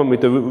a problem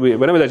with the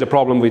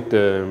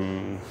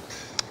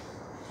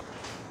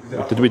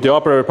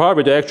upper part,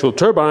 with the actual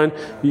turbine,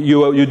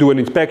 you do an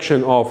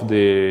inspection of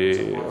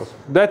the.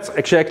 That's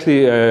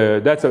exactly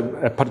that's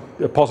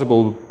a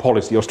possible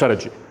policy or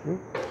strategy.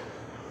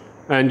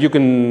 And you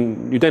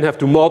then have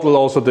to model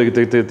also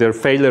the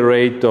failure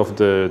rate of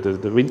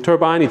the wind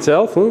turbine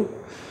itself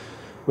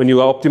when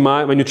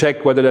you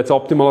check whether that's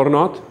optimal or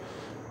not.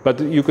 But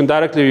you can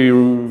directly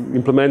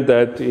implement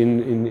that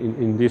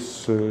in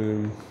this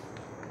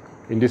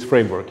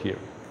framework here,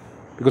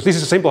 because this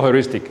is a simple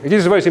heuristic. It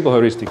is a very simple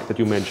heuristic that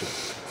you mentioned.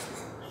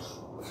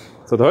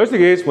 So the heuristic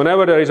is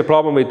whenever there is a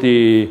problem with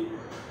the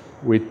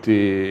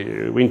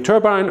wind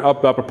turbine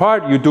upper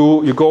part, you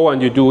go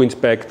and you do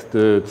inspect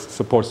the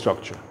support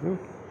structure.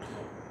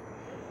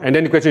 And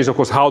then the question is, of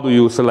course, how do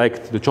you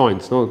select the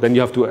joints? No? Then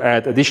you have to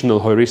add additional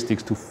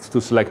heuristics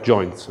to select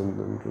joints,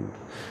 and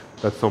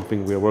that's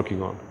something we are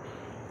working on.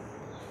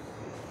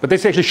 But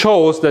this actually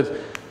shows that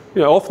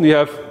often you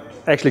have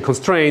actually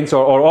constraints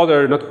or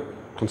other, not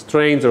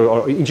constraints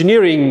or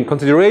engineering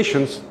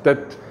considerations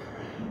that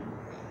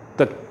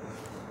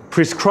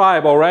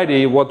prescribe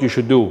already what you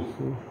should do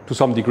to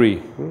some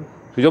degree. So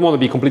you don't want to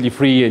be completely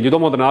free, and you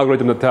don't want an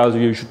algorithm that tells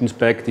you should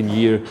inspect in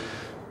year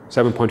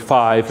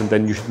 7.5 and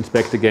then you should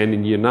inspect again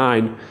in year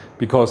 9,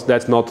 because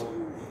that's not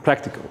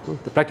practical.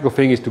 The practical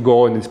thing is to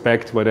go and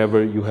inspect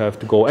wherever you have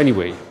to go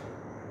anyway,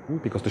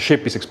 because the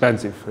ship is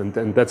expensive,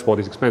 and that's what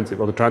is expensive,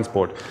 or the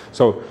transport.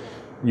 So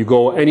you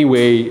go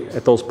anyway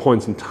at those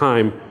points in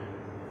time,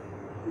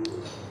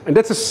 and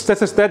that's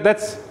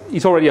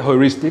already a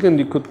heuristic, and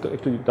you could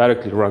actually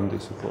directly run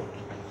this approach.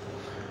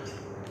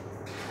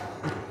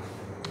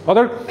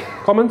 Other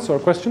comments or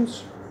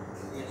questions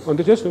on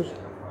the questions?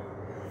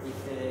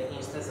 If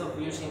instead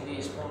of using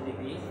this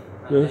POMDP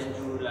and Yes. then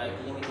you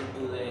limit it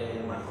to the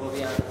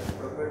Markovian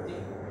property,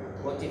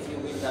 what if you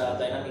build a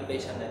dynamic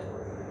Bayesian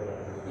network?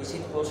 Is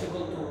it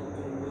possible to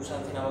do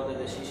something about the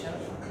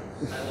decisions?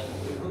 I mean,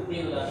 you could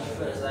build an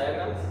inference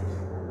diagram,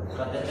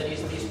 but then there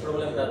is this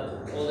problem that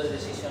all the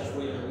decisions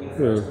will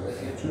influence to the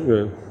future.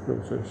 Yeah.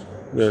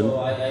 So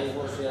I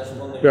was just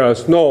wondering.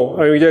 Yes,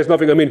 no, I mean, there's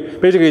nothing. I mean,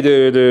 basically,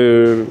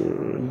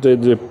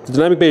 the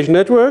dynamic Bayesian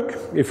network,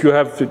 if you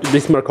have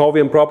this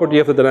Markovian property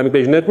of the dynamic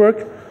Bayesian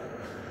network,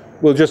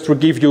 will just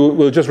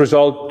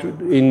result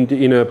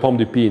in a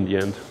POMDP in the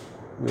end.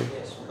 Yeah.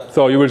 Yes,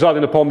 So you result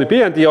in a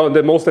POMDP, and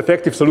the most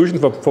effective solutions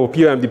for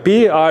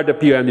POMDP are the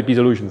POMDP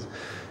solutions.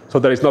 So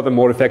there is not a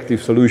more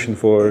effective solution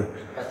for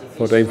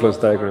the influence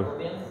diagram.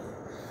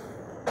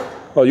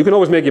 Well, you can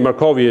always make it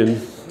Markovian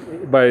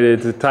by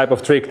the type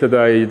of trick that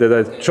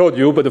I showed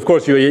you, but of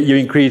course you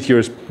increase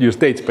your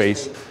state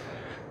space,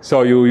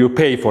 so you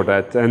pay for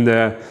that, and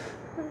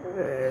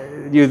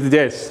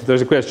yes,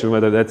 there's a question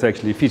whether that's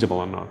actually feasible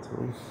or not.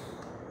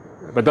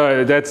 But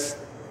that's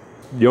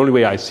the only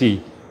way I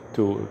see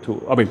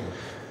to I mean,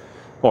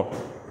 well,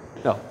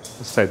 as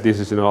I said, this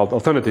is an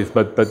alternative,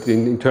 but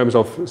in terms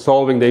of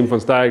solving the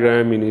influence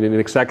diagram in an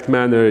exact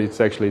manner,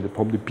 it's actually the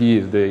POMDP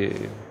is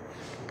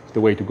the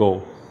way to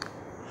go.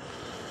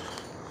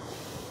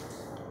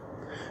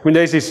 I mean,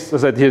 there's this,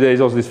 as I said here,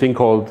 there's also this thing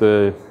called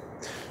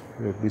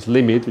this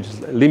limit, which is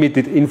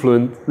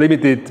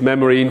limited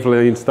memory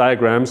influence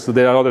diagrams. So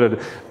there are other,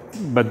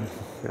 but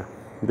yeah,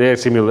 they're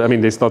similar. I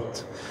mean, it's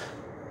not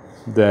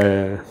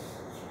the.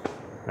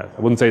 Yeah,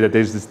 I wouldn't say that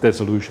there's the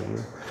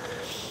solution.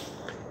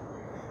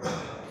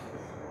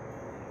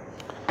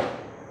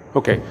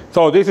 Okay,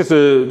 so this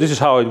is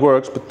how it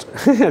works, but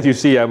as you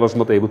see, I was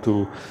not able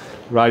to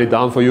write it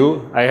down for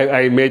you.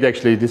 I made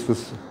actually,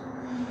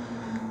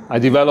 I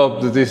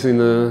developed this on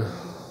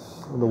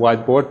the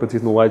whiteboard, but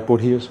there's no whiteboard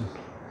here, so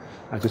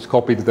I just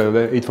copied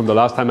it from the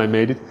last time I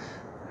made it.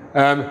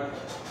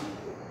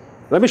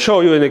 Let me show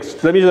you,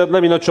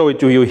 let me not show it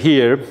to you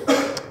here.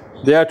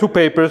 There are two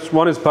papers,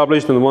 one is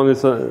published and one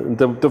is,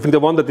 the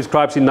one that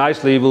describes it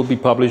nicely will be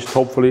published,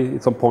 hopefully,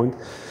 at some point.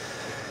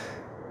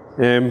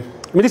 I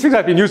mean, these things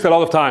have been used a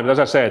lot of times, as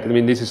I said. I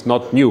mean, this is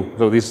not new.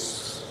 So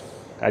these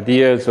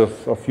ideas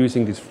of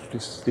using this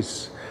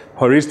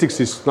heuristics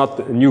is not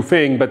a new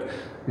thing, but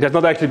it has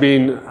not actually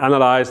been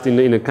analyzed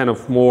in a kind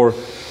of more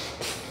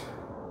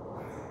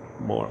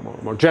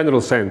general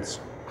sense.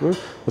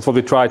 That's what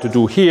we try to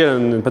do here,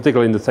 and in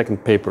particular in the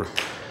second paper.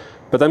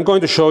 But I'm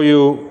going to show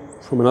you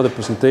from another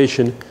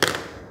presentation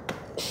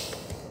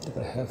that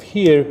I have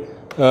here,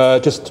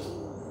 just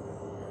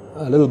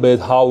a little bit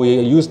how we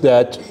use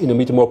that in a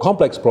meter more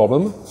complex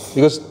problem,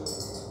 because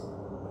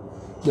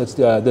that's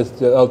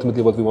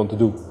ultimately what we want to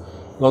do.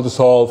 We want to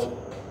solve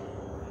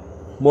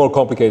more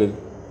complicated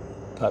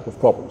type of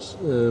problems.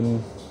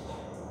 I'm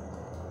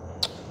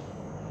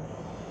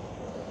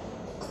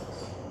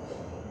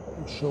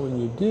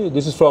showing you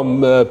this is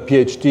from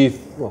PhD,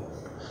 well,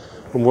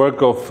 from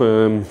work of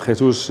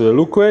Jesus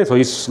Luque. So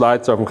his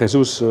slides are from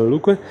Jesus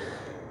Luque.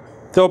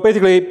 So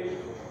basically,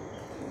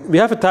 we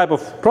have a type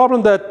of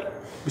problem that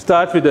we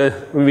start with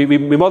we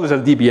model this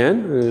as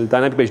DBN,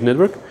 dynamic Bayesian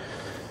network.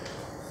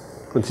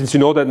 And since you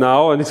know that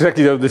now, and it's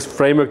exactly this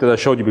framework that I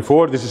showed you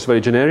before, this is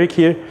very generic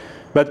here.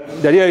 But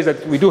the idea is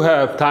that we do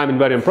have time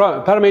invariant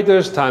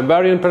parameters, time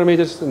variant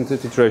parameters, and the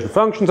iteration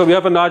function. So we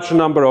have a large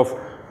number of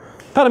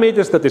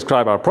parameters that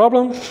describe our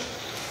problem.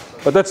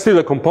 But that's still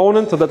a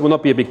component, so that will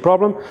not be a big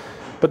problem.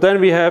 But then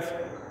we have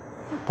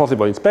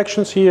possible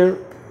inspections here.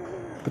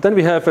 But then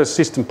we have a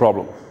system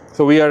problem.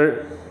 So we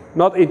are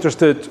not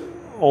interested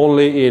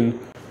only in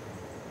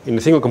a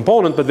single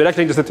component, but we're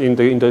actually interested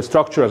in the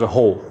structure as a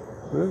whole.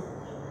 Yeah?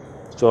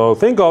 So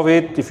think of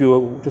it, if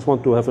you just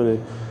want to have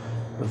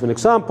an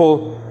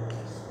example,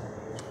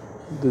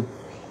 the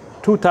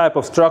two type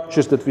of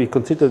structures that we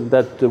consider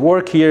that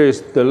work here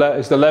is the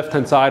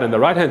left-hand side and the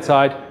right-hand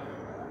side.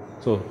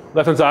 So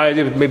left-hand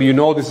side, maybe you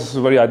know this is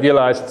a very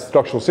idealized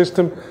structural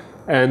system,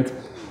 and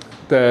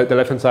the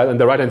left-hand side and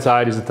the right-hand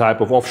side is a type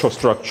of offshore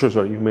structures,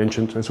 or you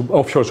mentioned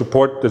offshore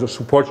support. There's a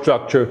support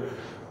structure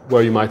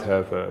where you might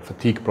have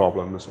fatigue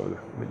problems. So,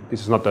 I mean,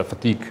 this is not a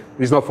fatigue.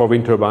 This is not for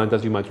wind turbines,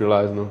 as you might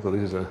realize. No? So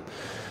this is an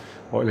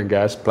oil and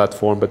gas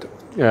platform. But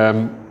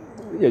yeah,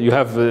 you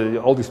have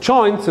all these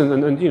joints,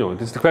 and you know,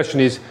 the question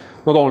is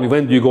not only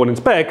when do you go and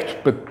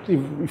inspect, but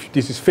if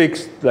this is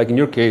fixed, like in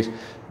your case,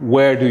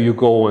 where do you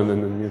go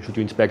and should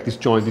you inspect this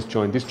joint, this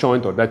joint, this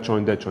joint, or that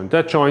joint, that joint,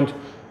 that joint?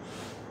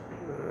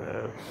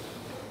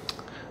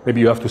 Maybe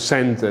you have to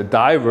send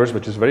divers,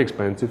 which is very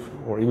expensive,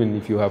 or even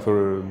if you have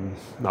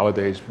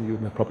nowadays you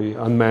have probably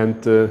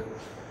unmanned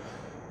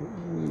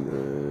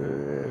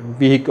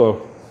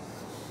vehicle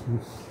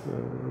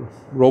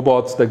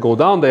robots that go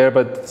down there,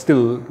 but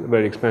still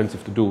very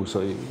expensive to do.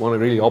 So you want to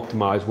really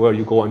optimize where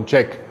you go and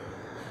check.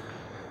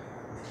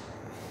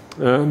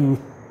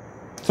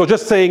 So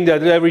just saying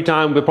that every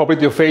time the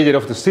probability of failure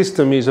of the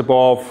system is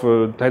above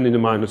 10 to the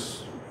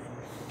minus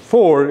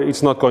 4,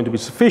 it's not going to be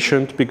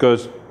sufficient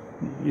because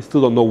you still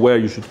don't know where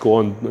you should go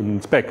and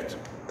inspect.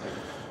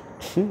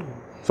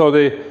 So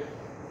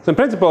in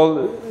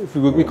principle, if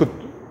we could,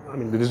 I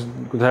mean,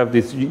 we could have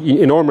this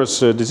enormous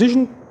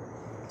decision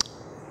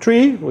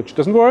tree, which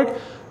doesn't work.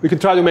 We can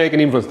try to make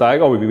an influence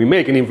diagram. Oh, we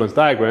make an influence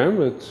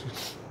diagram. It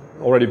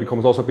already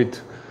becomes also a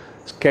bit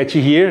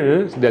sketchy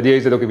here. So the idea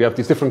is that, okay, we have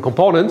these different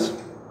components.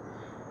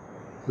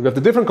 We have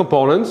the different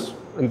components,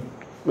 and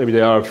maybe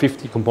there are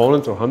 50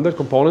 components or 100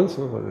 components,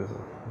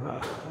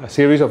 a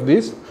series of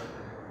these.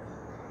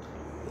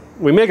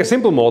 We make a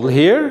simple model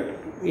here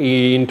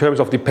in terms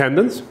of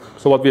dependence.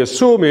 So what we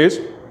assume is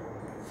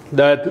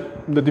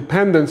that the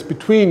dependence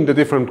between the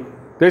different,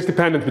 there's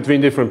dependence between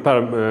different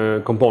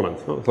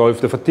components. So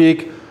if the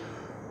fatigue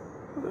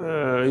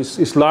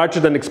is larger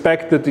than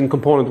expected in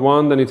component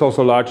 1, then it's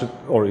also larger,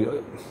 or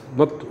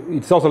not,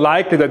 it's also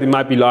likely that it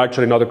might be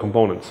larger in other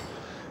components.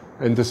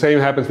 And the same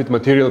happens with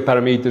material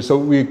parameters. So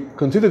we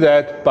consider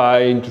that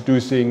by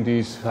introducing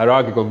this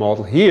hierarchical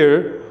model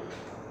here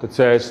that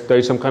says there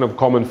is some kind of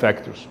common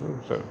factors.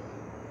 So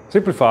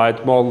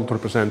simplified model to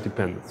represent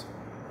dependence.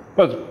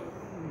 But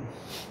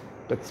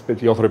that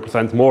basically also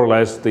represents more or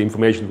less the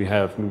information we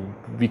have.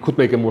 We could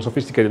make a more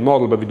sophisticated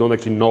model, but we don't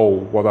actually know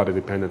what are the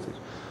dependencies.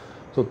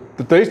 So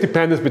there is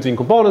dependence between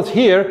components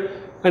here,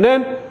 and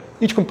then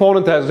each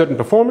component has a certain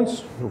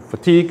performance,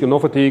 fatigue, no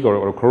fatigue,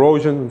 or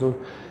corrosion, and so on.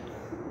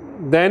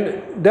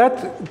 Then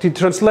that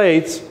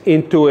translates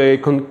into a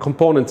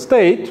component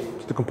state.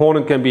 The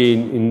component can be,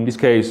 in this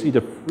case,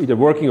 either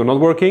working or not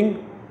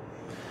working.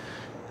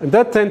 And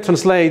that then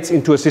translates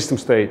into a system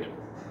state.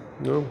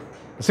 You know?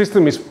 The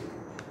system is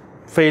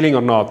failing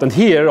or not. And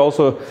here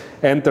also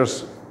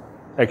enters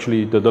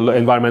actually the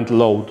environmental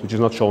load, which is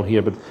not shown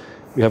here, but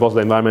we have also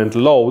the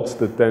environmental loads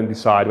that then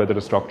decide whether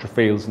the structure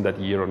fails in that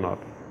year or not.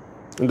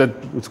 And that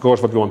is, of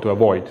course, what we want to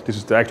avoid. This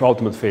is the actual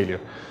ultimate failure.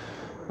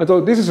 And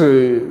so this is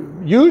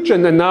huge,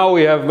 and then now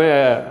we have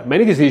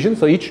many decisions.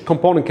 So each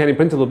component can, in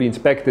principle, be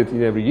inspected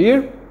in every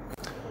year.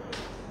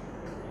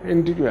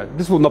 And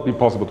this will not be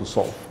possible to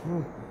solve.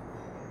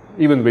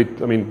 Even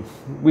with, I mean,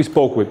 we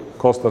spoke with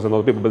Costas and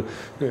other people, but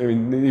I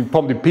mean,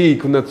 probably P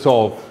could not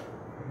solve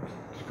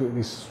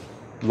these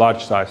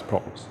large-size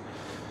problems,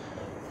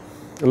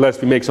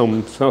 unless we make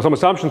some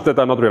assumptions that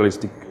are not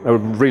realistic, are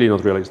really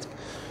not realistic.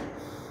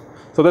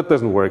 So that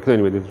doesn't work.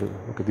 Anyway,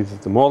 this is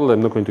the model.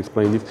 I'm not going to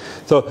explain this.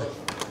 So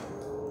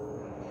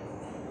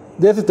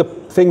this is the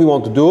thing we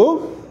want to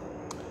do,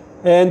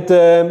 and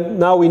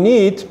now we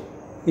need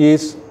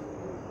is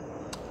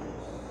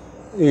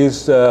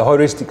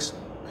heuristics,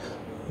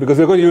 because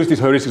we're going to use this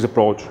heuristics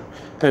approach.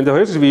 And the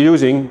heuristics we're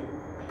using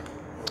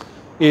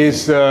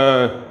is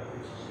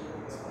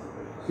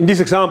in this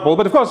example,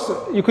 but of course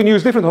you can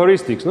use different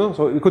heuristics. No?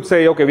 So you could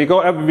say, okay, we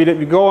go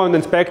and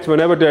inspect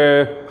whenever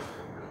the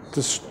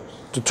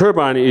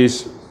turbine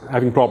is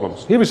having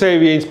problems. Here we say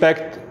we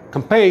inspect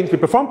campaigns, we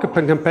perform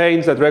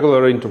campaigns at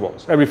regular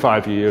intervals, every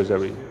 5 years,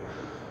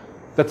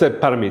 that's a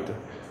parameter.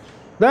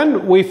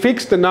 Then we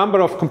fix the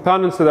number of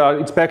components that are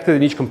inspected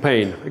in each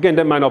campaign. Again,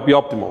 that might not be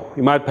optimal.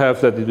 You might have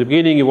that at the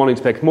beginning you want to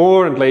inspect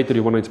more, and later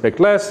you want to inspect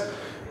less.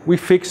 We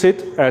fix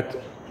it at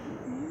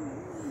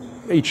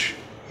each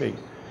thing.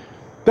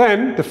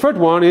 Then the third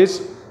one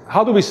is,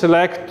 how do we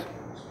select,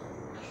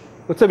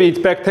 let's say we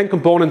inspect 10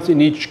 components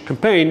in each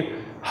campaign,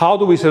 how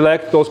do we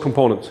select those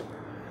components?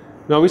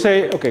 Now we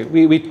say, okay,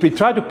 we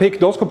try to pick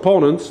those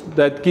components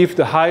that give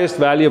the highest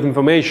value of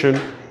information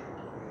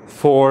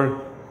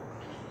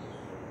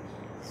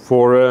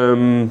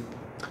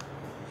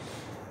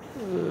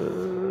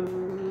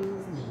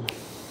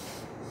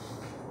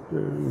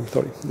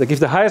that gives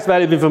the highest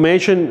value of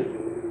information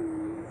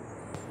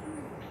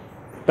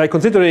by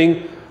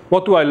considering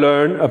what do I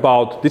learn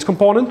about this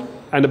component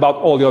and about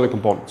all the other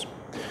components.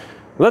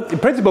 That in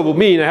principle would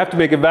mean I have to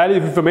make a value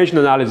of information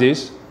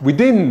analysis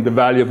within the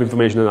value of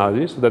information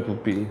analysis. So that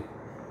would be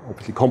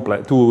obviously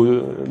complex,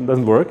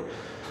 doesn't work.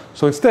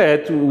 So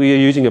instead we are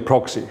using a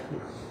proxy.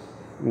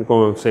 I'm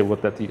going to say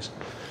what that is.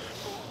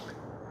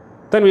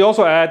 Then we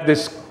also add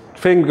this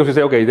thing because we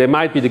say, okay, there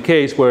might be the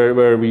case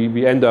where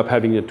we end up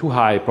having a too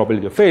high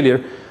probability of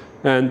failure.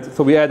 And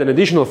so we add an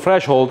additional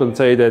threshold and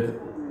say that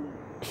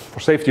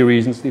for safety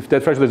reasons, if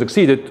that threshold is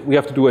exceeded, we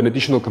have to do an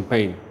additional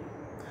campaign.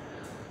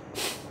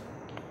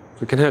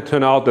 So it can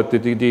turn out that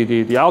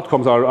the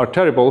outcomes are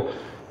terrible,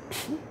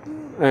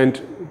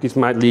 and this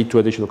might lead to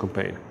additional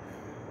campaign.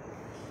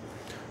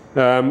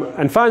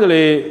 And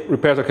finally,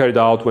 repairs are carried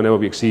out whenever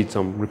we exceed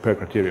some repair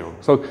criterion.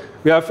 So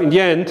we have, in the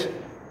end,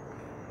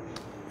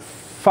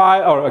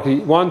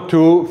 1,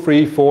 2,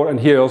 3, 4, and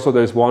here also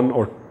there's one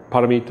or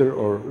parameter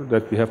or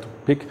that we have to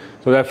pick.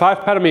 So there are 5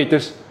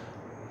 parameters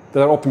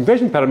that are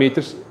optimization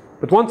parameters,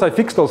 but once I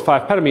fix those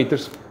 5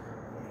 parameters,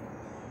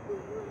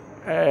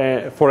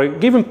 for a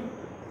given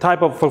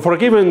for a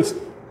given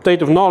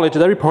state of knowledge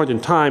at every point in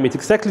time, it's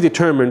exactly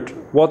determined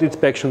what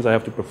inspections I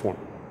have to perform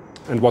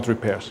and what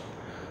repairs.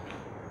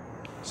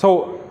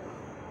 So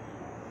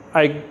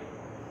I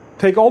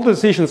take all the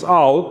decisions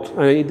out,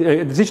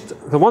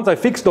 so once I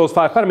fix those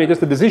 5 parameters,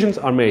 the decisions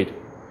are made.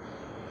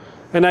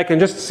 And I can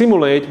just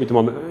simulate with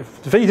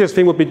the easiest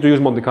thing would be to use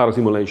Monte Carlo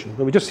simulation.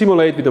 So we just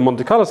simulate with the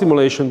Monte Carlo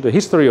simulation the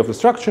history of the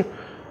structure,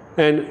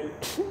 and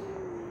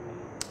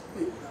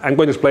I'm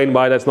going to explain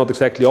why that's not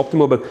exactly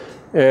optimal, but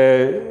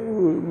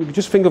we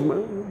just think of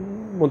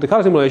Monte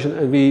Carlo simulation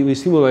and we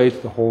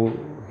simulate the whole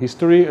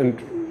history, and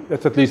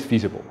that's at least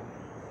feasible.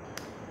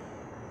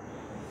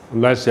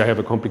 Unless I have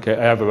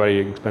a very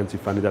expensive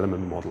finite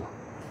element model.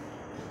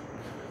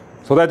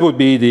 So that would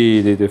be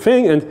the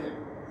thing. And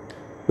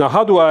now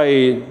how do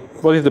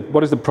what is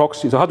the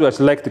proxy? So how do I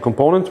select the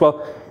components?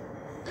 Well,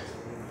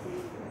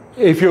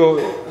 if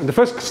the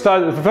first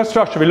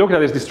structure we looked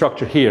at is this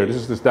structure here. This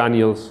is this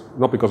Daniel's,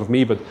 not because of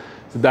me, but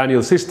it's the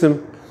Daniel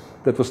system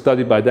that was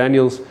studied by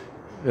Daniels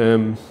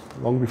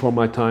long before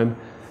my time.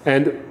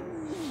 And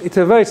it's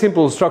a very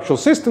simple structural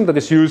system that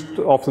is used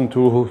often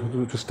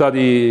to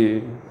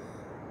study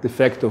the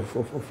effect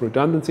of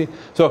redundancy.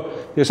 So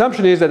the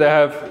assumption is that I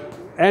have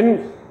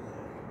n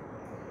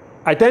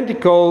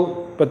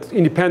identical but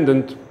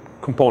independent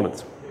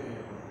components.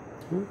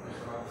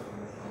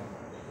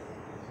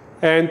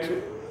 And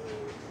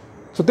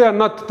so they are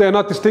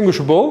not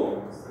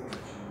distinguishable.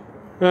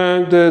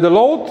 And the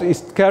load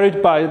is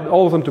carried by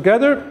all of them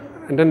together,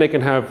 and then we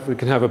can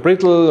have a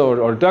brittle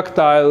or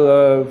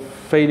ductile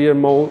failure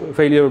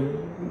material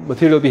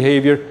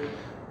behavior.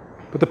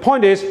 But the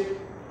point is,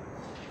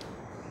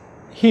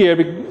 here,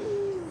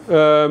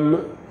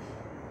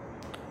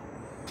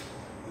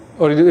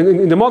 or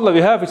in the model that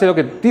we have, we say,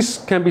 okay, this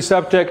can be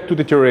subject to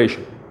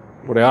deterioration,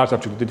 or they are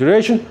subject to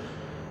deterioration.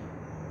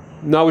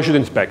 Now we should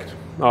inspect.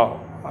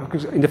 Now,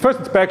 in the first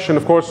inspection,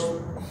 of course,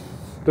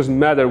 it doesn't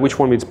matter which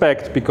one we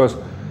inspect because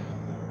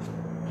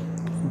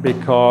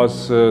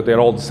they're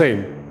all the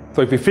same.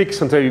 So if we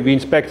fix and say we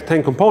inspect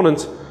 10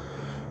 components,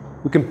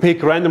 we can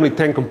pick randomly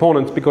 10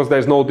 components because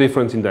there's no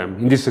difference in them,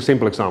 in this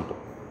simple example.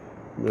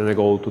 Then I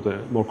go to the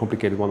more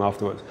complicated one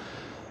afterwards.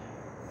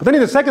 But then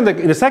in the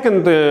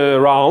second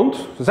round,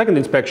 the second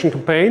inspection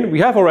campaign, we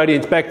have already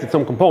inspected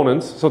some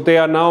components, so they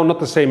are now not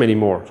the same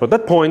anymore. So at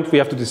that point, we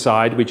have to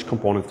decide which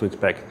components to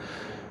inspect.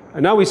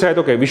 And now we said,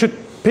 okay, we should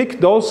pick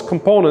those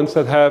components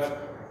that have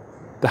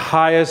the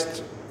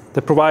highest,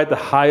 that provide the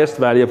highest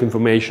value of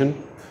information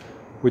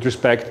with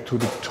respect to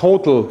the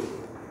total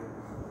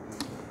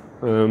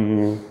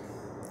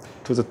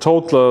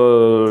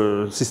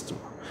system.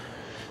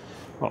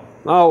 Well,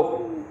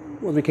 now,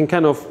 what we can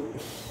kind of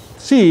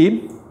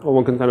see, or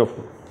one can kind of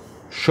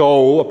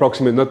show,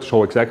 approximate, not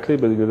show exactly,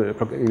 but in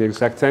an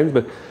exact sense,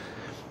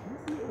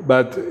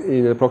 but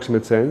in an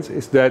approximate sense,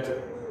 is that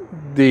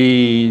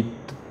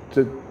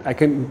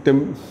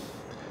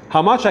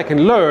how much I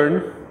can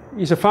learn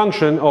is a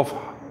function of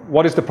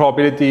what is the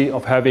probability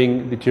of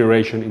having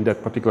deterioration in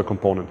that particular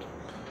component.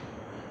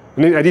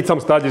 And I did some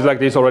studies like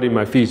this already in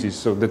my thesis,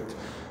 so that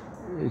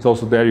it's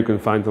also there you can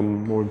find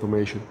some more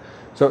information.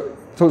 So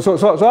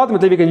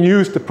ultimately we can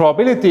use the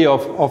probability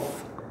of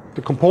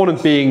the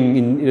component being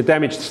in a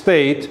damaged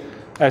state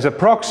as a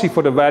proxy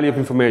for the value of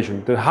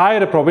information. The higher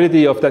the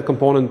probability of that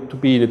component to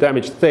be in a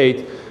damaged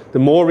state, the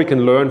more we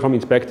can learn from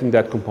inspecting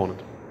that component.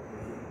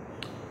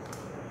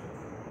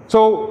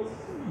 So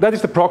that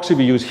is the proxy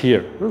we use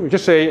here. We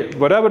just say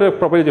whatever the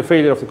probability of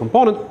failure of the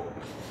component,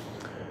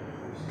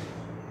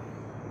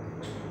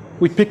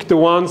 we pick the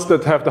ones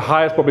that have the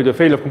highest probability of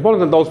failure of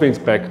components, and those we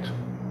inspect.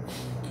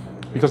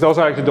 Because those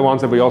are actually the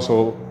ones that we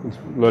also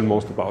learn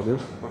most about.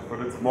 Yes? But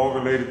it's more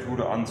related to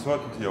the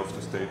uncertainty of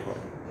the state, right?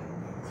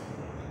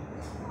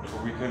 So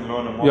we can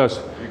learn more. Yes.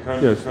 We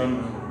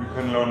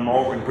can learn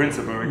more in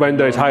principle. When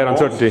there is higher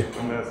uncertainty.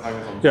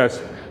 Yes.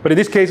 But in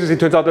these cases, it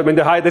turns out that when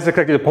that's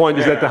exactly the point,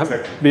 is that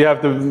we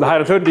have the higher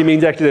uncertainty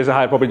means actually there's a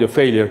higher probability of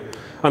failure.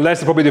 Unless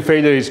the probability of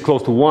failure is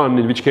close to 1,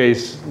 in which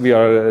case we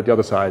are at the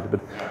other side. But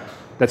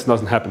that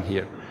doesn't happen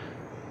here.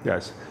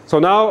 Yes. So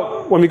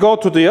now, when we go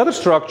to the other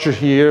structure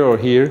here or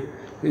here,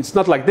 it's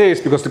not like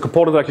this because the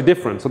components are actually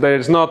different. So there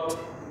is not,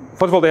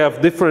 first of all, they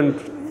have different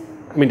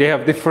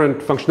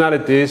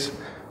functionalities.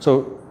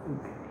 So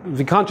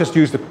we can't just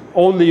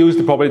only use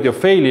the probability of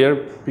failure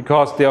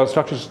because they are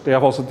structures, they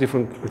have also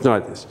different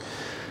functionalities.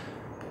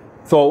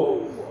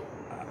 So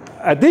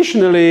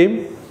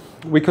additionally,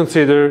 we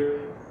consider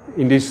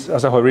in this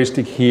as a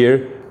heuristic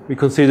here, we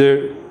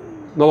consider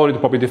not only the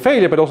probability of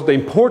failure, but also the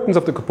importance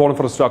of the component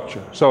for the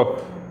structure. So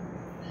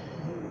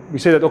we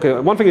say that, okay,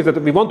 one thing is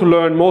that we want to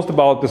learn most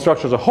about the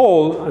structure as a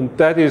whole, and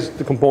that is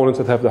the components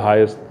that have the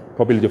highest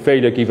probability of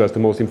failure give us the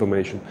most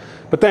information.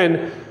 But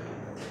then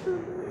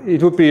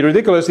it would be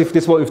ridiculous if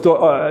those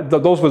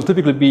will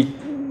typically be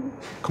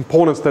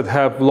components that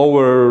have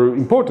lower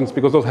importance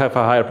because those have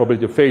a higher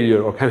probability of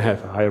failure or can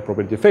have a higher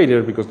probability of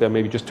failure because they're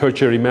maybe just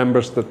tertiary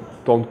members that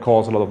don't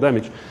cause a lot of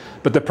damage.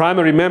 But the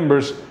primary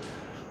members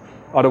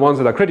are the ones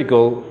that are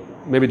critical.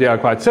 Maybe they are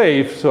quite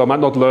safe, so I might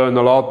not learn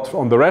a lot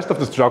on the rest of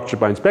the structure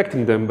by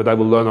inspecting them, but I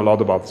will learn a lot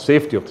about the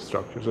safety of the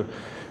structure.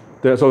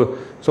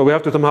 So we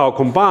have to somehow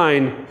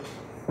combine,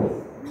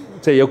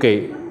 say,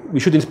 okay, we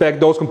should inspect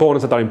those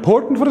components that are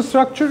important for the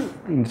structure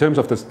in terms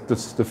of the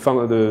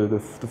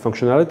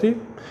functionality,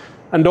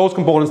 and those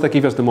components that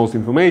give us the most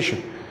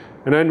information.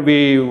 And then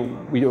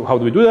how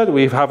do we do that?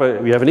 We have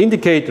an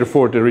indicator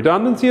for the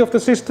redundancy of the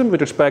system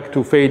with respect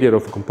to failure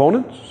of a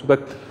component. So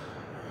that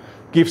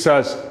gives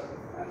us,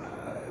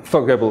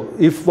 for example,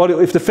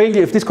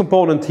 if this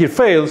component here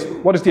fails,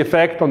 what is the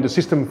effect on the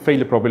system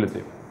failure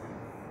probability?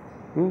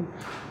 And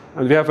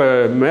we have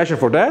a measure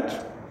for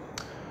that.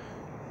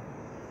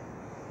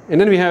 And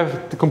then we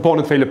have the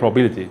component failure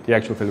probability, the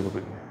actual failure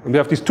probability. And we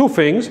have these two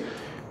things.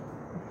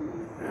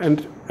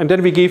 And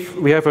then we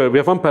have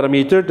one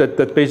parameter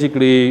that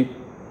basically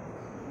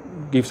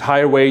gives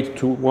higher weight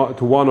to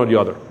one or the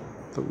other.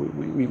 So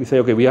we say,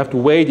 okay, we have to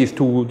weigh these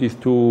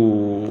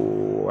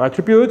two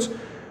attributes,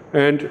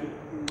 and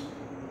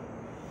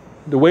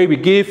the way we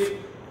give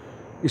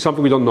is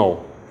something we don't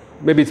know.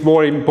 Maybe it's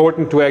more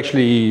important to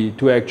actually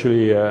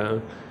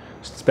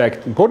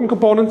inspect important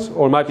components,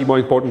 or it might be more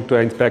important to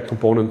inspect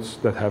components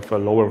that have a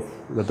lower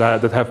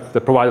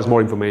that provide us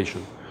more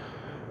information.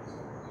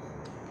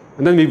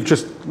 And then we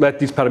just let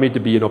this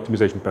parameter be an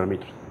optimization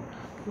parameter.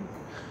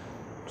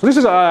 So this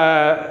is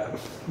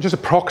just a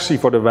proxy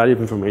for the value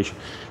of information,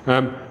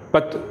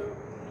 but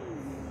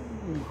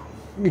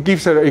it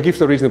gives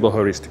a reasonable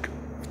heuristic,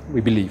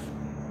 we believe.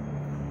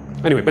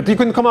 Anyway, but you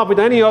can come up with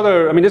any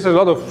other. I mean, there's a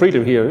lot of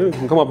freedom here. You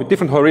can come up with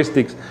different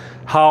heuristics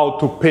how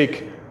to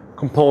pick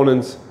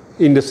components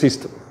in the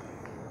system.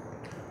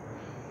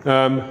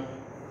 Then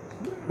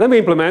we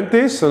implement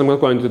this, and I'm not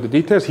going into the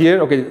details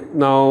here. Okay,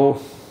 now.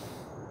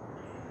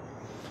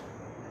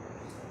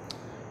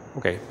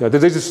 Okay,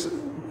 this is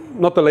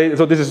not the latest.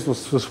 So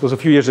this was a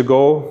few years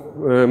ago,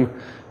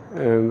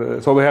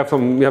 and so we have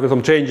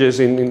some changes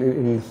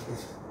in.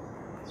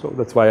 So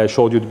that's why I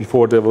showed you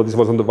before this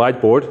was on the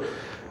whiteboard.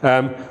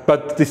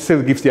 But this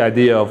still gives the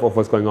idea of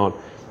what's going on.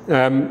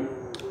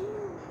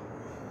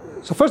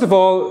 So first of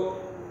all,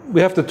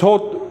 we have the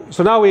total.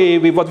 So now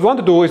what we want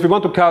to do is we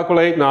want to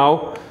calculate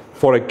now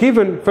for a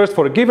given, first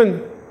for a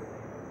given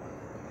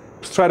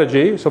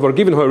strategy, so for a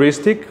given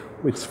heuristic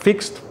with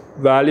fixed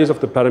values of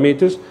the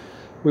parameters,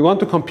 we want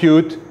to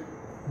compute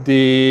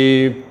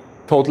the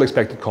total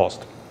expected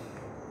cost,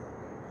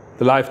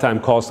 the lifetime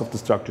cost of the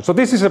structure. So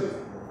this is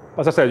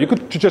as I said, you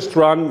could just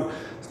run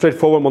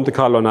straightforward Monte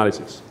Carlo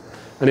analysis.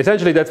 And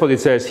essentially that's what it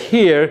says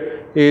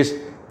here is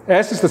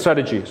S is the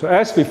strategy. So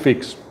S we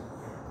fix.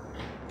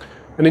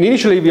 And then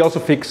initially we also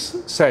fix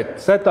Z.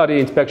 Z are the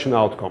inspection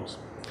outcomes.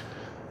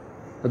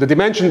 The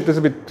dimension is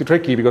a bit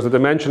tricky because the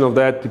dimension of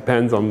that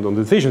depends on the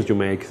decisions you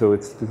make. So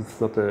it's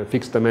not a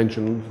fixed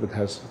dimension.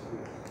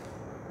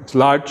 It's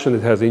large and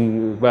it has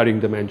varying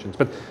dimensions.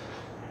 But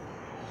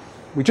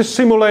we just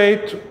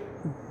simulate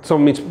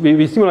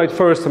we simulate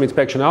first some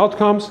inspection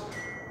outcomes,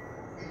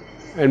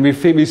 and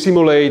we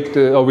simulate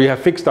or we have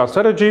fixed our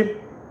strategy.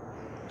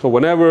 So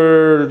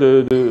whenever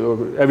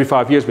every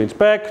 5 years we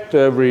inspect,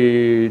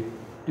 every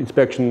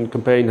inspection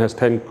campaign has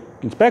 10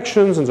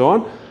 inspections and so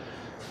on.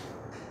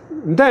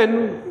 And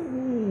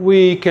then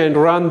we can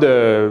run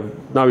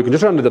now we can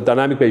just run the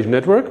dynamic Bayesian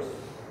network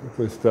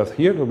with that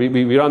here.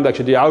 We run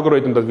actually the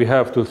algorithm that we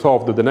have to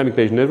solve the dynamic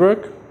Bayesian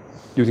network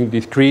using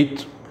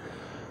discrete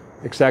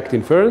exact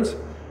inference.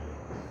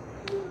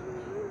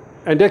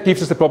 And that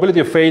gives us the probability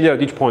of failure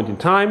at each point in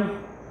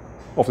time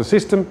of the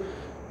system,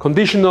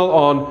 conditional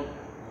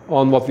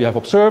on what we have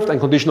observed and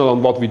conditional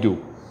on what we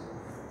do.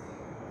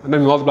 And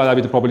then we multiply that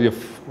with the probability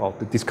of, well,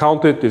 the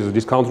discounted, there's a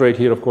discount rate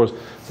here, of course,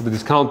 so the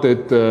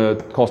discounted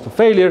cost of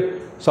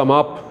failure, sum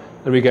up,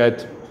 and we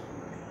get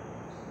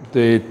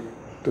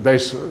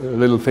there's a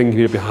little thing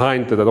here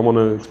behind that I don't want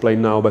to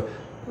explain now, but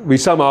we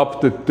sum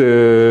up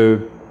the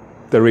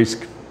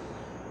risk.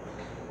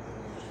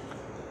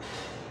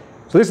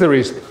 So this is the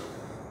risk.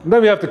 And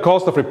then we have the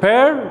cost of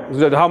repair,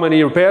 so how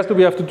many repairs do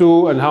we have to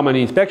do and how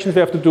many inspections we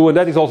have to do, and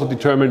that is also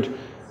determined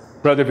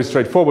relatively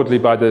straightforwardly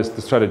by the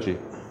strategy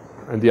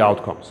and the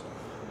outcomes.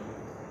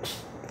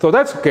 So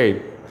that's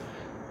okay.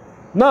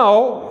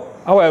 Now,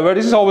 however,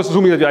 this is always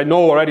assuming that I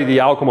know already the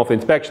outcome of the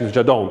inspections, which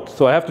I don't.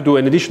 So I have to do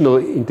an additional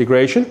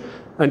integration.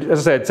 And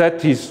as I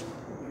said, Z is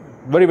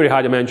very, very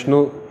high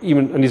dimensional,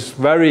 and is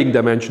varying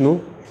dimensional.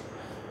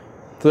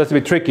 So that's a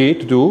bit tricky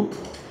to do.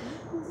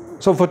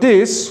 So for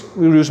this,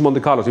 we use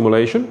Monte Carlo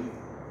simulation.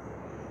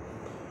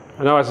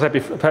 And now, as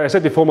I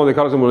said before, Monte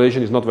Carlo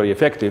simulation is not very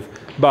effective.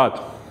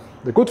 But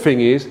the good thing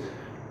is,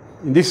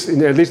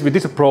 at least with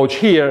this approach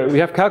here, we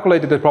have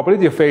calculated the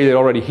probability of failure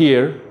already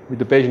here with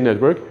the Bayesian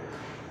network.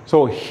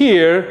 So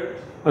here,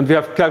 and we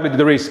have calculated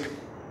the risk.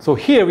 So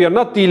here, we are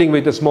not dealing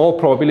with a small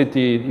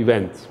probability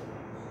event.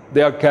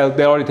 They are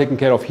already taken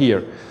care of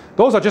here.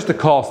 Those are just the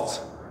costs.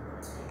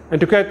 And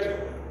to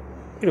get,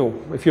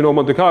 if you know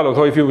Monte Carlo,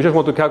 so if you just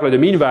want to calculate the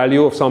mean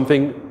value of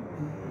something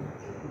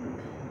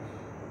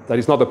that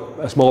is not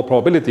a small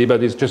probability,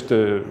 but it's just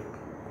a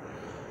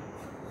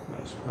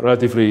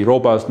relatively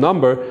robust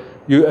number,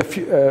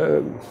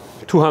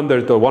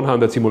 200 or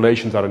 100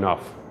 simulations are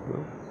enough.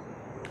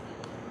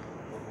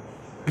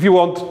 If you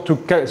want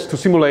to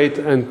simulate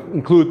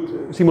and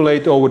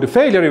simulate over the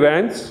failure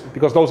events,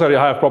 because those are the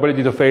higher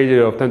probabilities of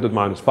failure of 10 to the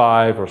minus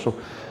 5 or so,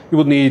 you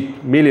would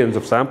need millions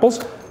of samples.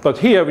 But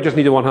here we just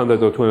need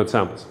 100 or 200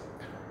 samples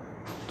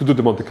to do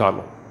the Monte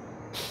Carlo.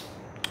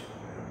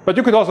 But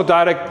you could also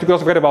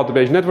forget about the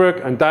Bayesian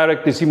network and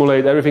directly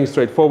simulate everything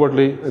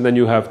straightforwardly, and then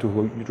you have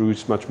to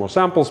use much more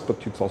samples, but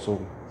it's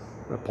also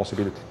a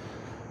possibility.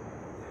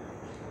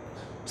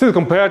 Still,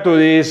 compared to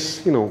this,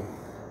 the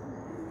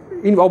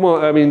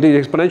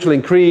exponential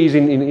increase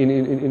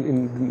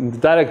in the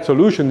direct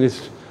solution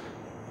is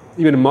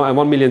even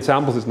 1 million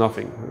samples is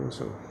nothing.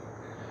 So,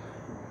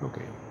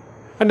 okay.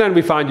 And then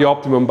we find the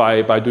optimum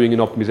by doing an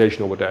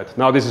optimization over that.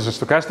 Now this is a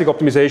stochastic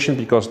optimization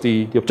because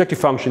the objective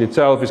function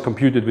itself is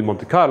computed with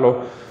Monte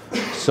Carlo.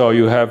 So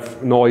you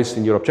have noise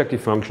in your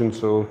objective function.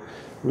 So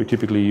we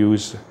typically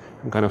use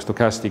some kind of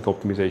stochastic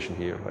optimization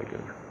here, like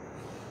a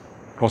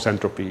cross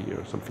entropy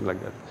or something like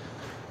that.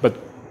 But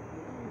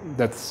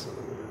that's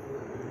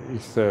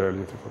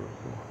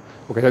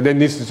okay. So then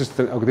this is just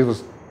okay, this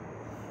was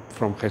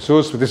from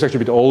Jesus. This is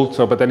actually a bit old.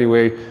 So but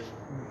anyway.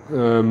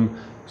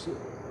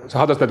 So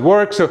how does that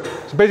work? So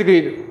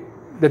basically,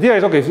 the idea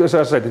is, okay, as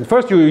I said,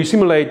 first you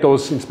simulate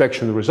those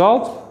inspection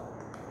results.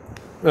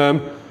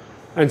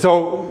 And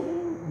so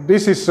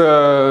this is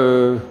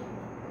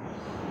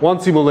one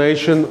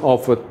simulation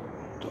of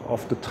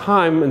the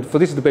time, and for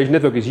this the Bayesian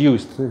network is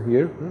used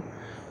here.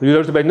 You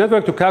use the Bayesian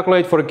network to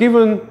calculate for a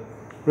given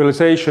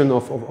realization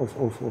of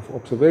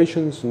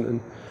observations. And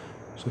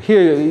so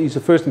here is the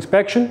first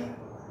inspection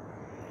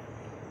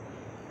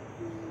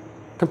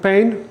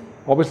campaign.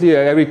 Obviously,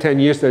 every 10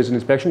 years there's an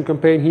inspection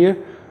campaign here.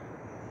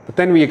 But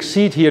then we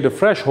exceed here the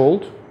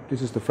threshold.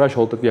 This is the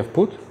threshold that we have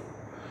put.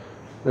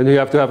 Then you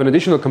have to have an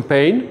additional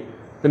campaign.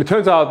 Then it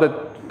turns out that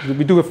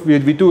we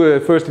do a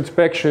first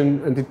inspection,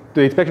 and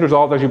the inspection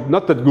result is actually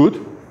not that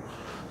good.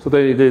 So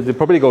the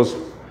probability goes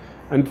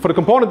And for the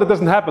component, that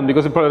doesn't happen,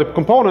 because for the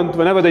component,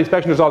 whenever the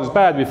inspection result is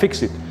bad, we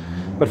fix it.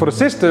 But for the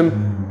system,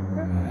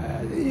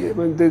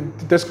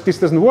 this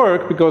doesn't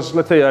work, because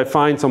let's say I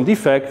find some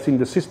defects in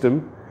the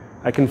system.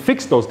 I can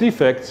fix those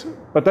defects,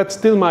 but that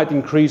still might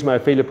increase my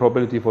failure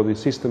probability for the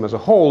system as a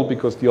whole,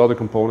 because the other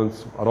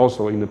components are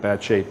also in a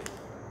bad shape,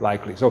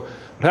 likely. So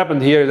what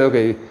happened here is,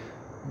 okay,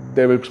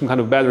 there were some kind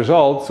of bad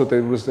results, so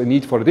there was a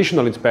need for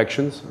additional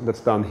inspections.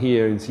 That's done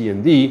here in C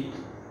and D.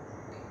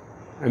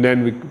 And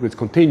then it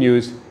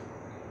continues.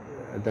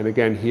 And then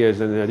again, here's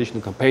an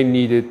additional campaign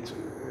needed.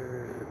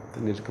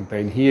 Then there's a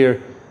campaign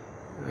here,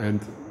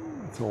 and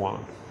so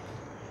on.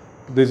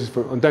 This is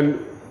for, and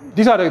then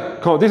these are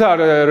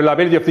the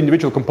reliability of the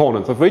individual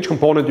components. So for each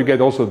component, you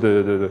get also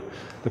the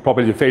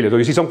probability of failure. So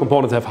you see some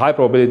components have high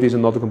probabilities,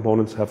 and other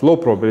components have low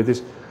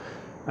probabilities,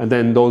 and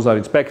then those are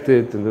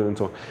inspected, and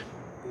so on.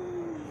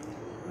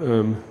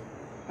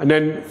 And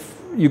then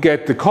you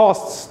get the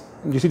costs.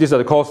 You see, these are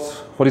the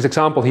costs for this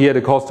example here.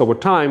 The costs over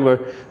time, where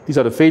these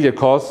are the failure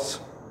costs,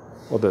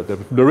 or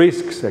the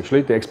risks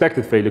actually, the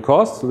expected failure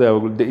costs.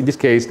 So in this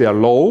case, they are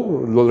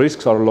low. The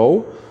risks are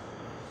low.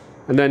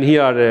 And then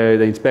here are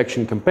the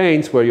inspection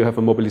campaigns, where you have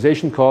a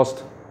mobilization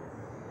cost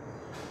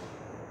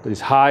that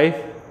is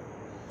high.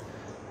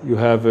 You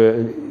have,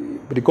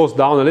 but it goes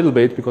down a little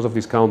bit because of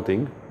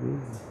discounting.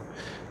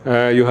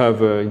 You have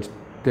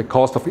the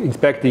cost of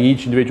inspecting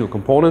each individual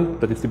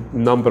component, that is the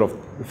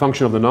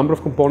function of the number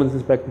of components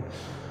inspected,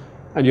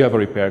 and you have a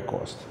repair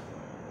cost.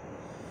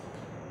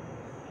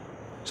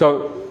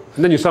 So,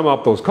 and then you sum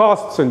up those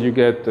costs, and you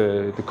get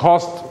the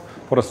cost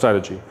for a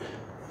strategy.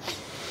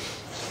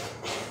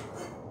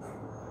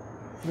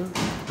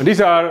 And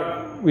these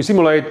are, we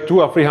simulate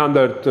 200 or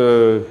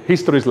 300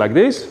 histories like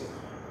this.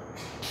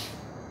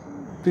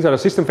 These are the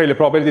system failure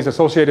probabilities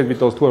associated with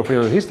those 200 or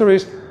 300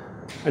 histories,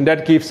 and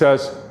that gives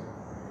us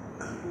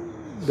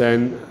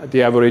then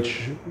the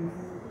average.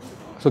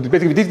 So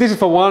basically, this is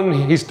for one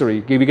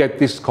history. We get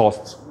these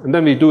costs, and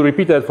then we do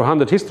repeat that for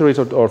 100 histories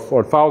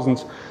or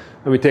thousands,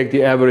 and we take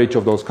the average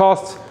of those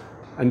costs,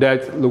 and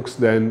that looks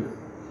then,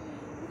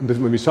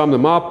 when we sum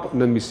them up,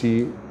 and then we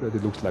see that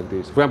it looks like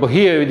this. For example,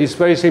 here, this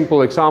very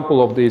simple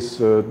example of this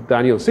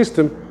Daniel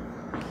system.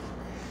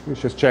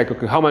 Let's just check,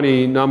 okay, how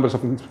many numbers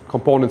of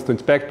components to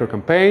inspect per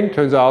campaign.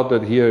 Turns out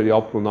that here the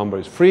optimal number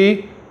is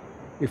 3.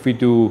 If we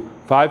do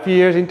 5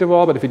 years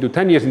interval, but if we do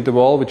 10 years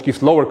interval, which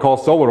gives lower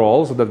costs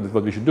overall, so that's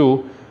what we should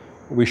do,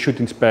 we should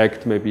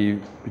inspect maybe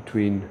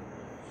between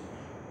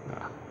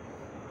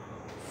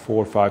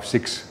 4, 5,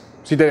 6.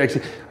 See that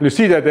actually, and you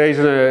see that there is,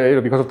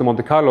 because of the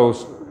Monte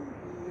Carlos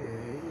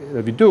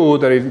that we do,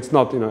 it's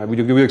not,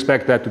 we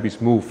expect that to be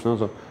smooth. No?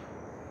 So,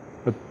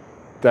 but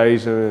there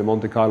is a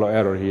Monte Carlo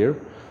error here.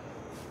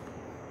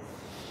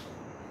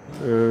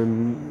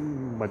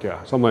 But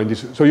yeah, somewhere in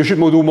this. So you should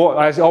do more.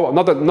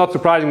 Not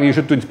surprisingly, you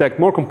should inspect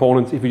more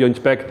components if you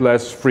inspect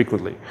less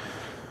frequently,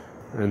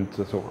 and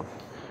so on.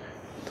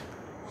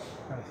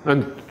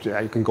 And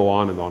yeah, you can go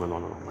on and on and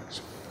on and on.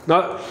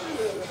 Now,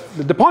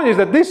 the point is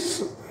that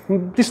this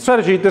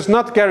strategy does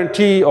not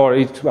guarantee, or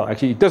it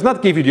does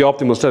not give you the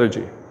optimal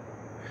strategy,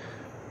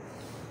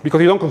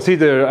 because you don't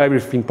consider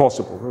everything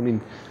possible. I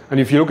mean, and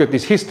if you look at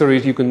these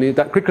histories, you can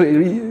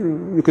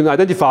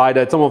identify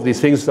that some of these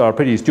things are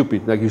pretty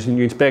stupid. Like you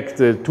inspect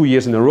 2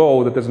 years in a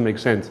row, that doesn't make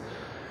sense.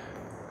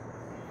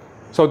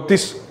 So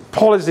these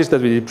policies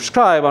that we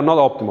prescribe are not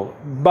optimal.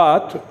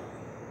 But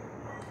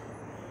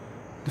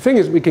the thing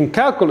is, we can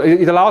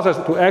calculate. It allows us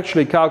to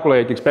actually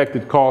calculate the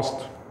expected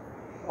cost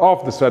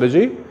of the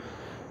strategy,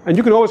 and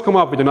you can always come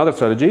up with another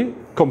strategy,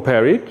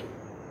 compare it,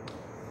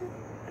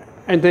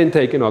 and then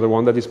take another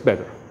one that is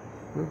better.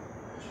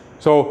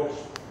 So,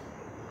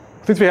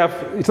 since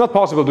it's not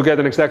possible to get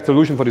an exact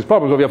solution for this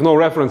problem, so we have no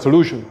reference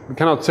solution. We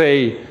cannot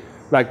say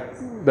like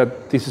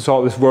that this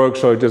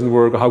works or it doesn't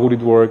work, or how good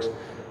it works.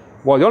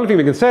 Well, the only thing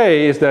we can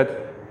say is that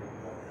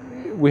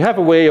we have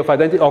a way of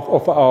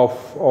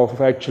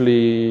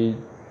actually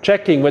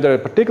checking whether a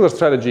particular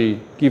strategy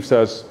gives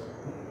us,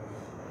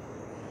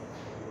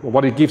 or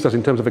what it gives us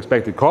in terms of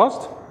expected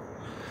cost,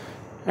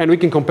 and we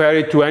can compare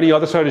it to any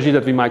other strategy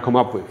that we might come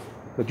up with,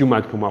 that you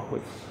might come up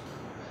with.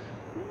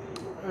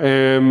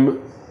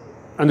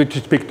 And we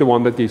just pick the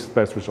one that gives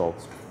best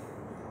results.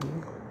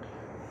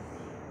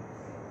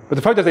 But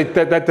the fact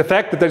that the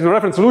fact that there's no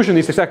reference solution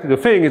is exactly the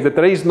thing, is that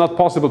it is not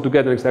possible to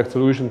get an exact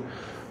solution,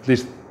 at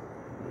least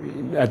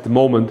at the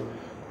moment,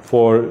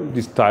 for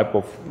this type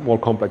of more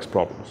complex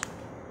problems.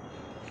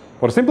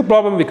 For a simple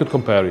problem, we could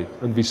compare it,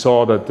 and we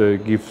saw that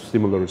it gives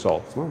similar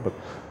results, no? But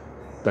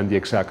than the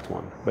exact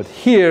one. But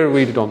here,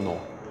 we don't know.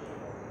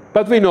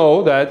 But we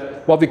know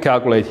that what we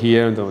calculate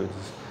here, and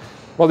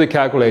what we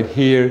calculate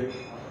here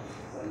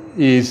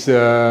is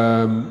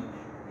the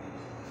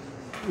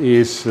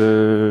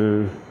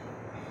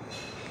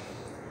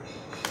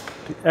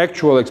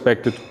actual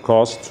expected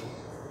cost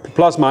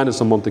plus minus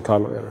some Monte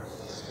Carlo error.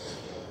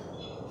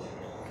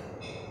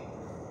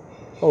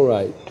 All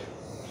right.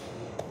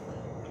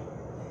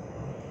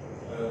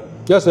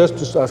 Yes,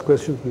 just ask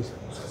questions, please.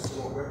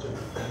 Small question.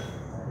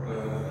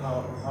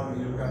 How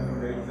do you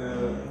calculate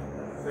the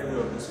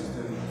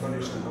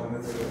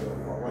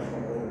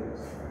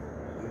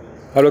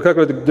How do I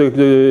calculate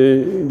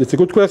that's a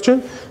good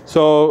question.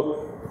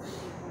 So,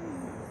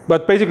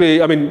 but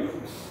basically, I mean,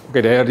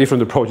 okay, there are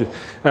different approaches.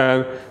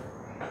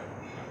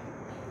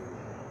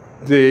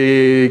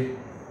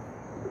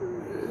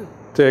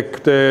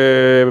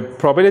 The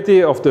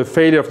probability of the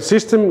failure of the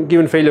system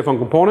given failure of one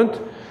component,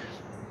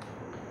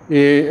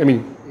 I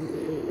mean,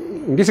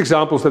 in these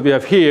examples that we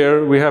have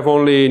here, we have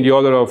only in the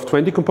order of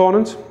 20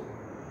 components.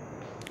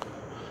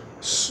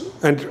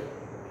 And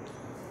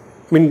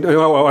I mean,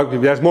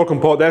 there's more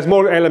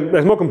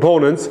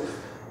components,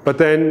 but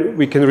then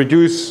we can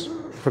reduce.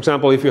 For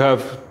example, if you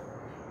have,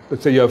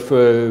 let's say, you have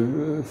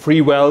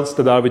 3 welds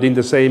that are within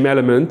the same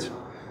element,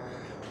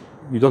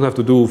 you don't have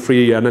to do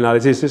 3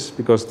 analyses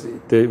because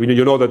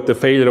you know that the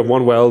failure of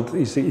one weld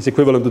is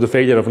equivalent to the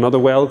failure of another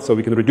weld, so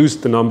we can reduce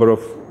the number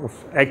of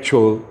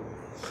actual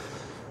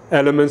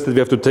elements that we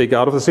have to take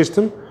out of the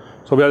system.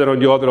 So we are on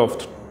the order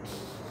of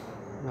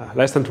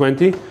less than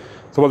 20.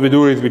 So what we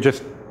do is we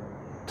just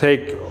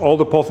take all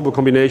the possible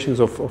combinations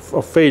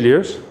of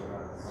failures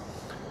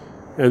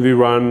and we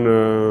run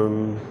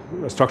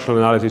a structural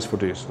analysis for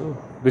this.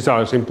 These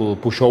are simple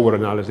pushover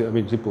analysis, I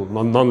mean simple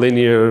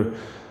non-linear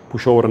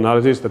pushover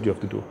analysis that you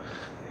have to do.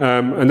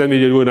 And then we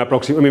do an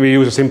approximation, I mean we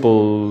use a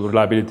simple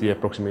reliability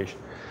approximation.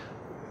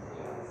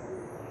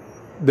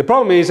 The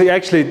problem is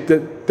actually,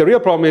 the real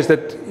problem is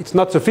that it's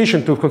not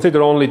sufficient to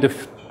consider only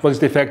what is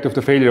the effect of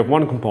the failure of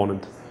one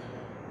component.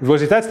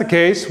 Because if that's the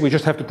case, we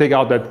just have to take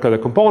out that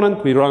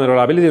component, we run a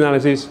reliability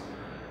analysis,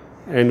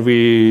 and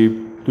we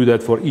do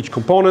that for each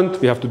component.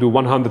 We have to do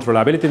 100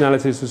 reliability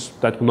analyses.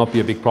 That will not be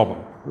a big problem.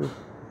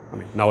 I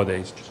mean,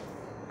 nowadays.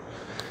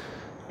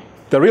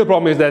 The real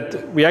problem is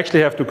that we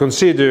actually have to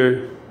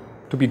consider,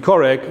 to be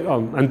correct,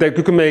 and that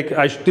you can make,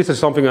 this is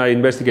something I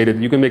investigated,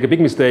 you can make a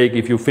big mistake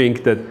if you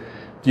think that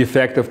the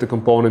effect of the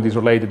component is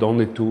related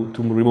only to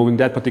removing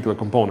that particular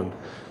component.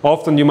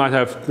 Often you might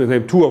have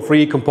 2 or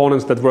 3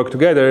 components that work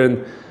together,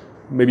 and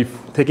maybe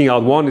taking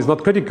out one is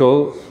not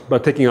critical,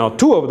 but taking out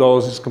 2 of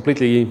those is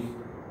completely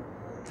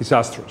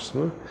disastrous.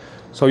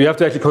 So you have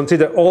to actually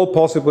consider all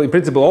possible, in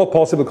principle, all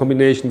possible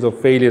combinations of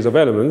failures of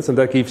elements, and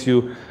that gives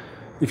you,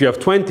 if you have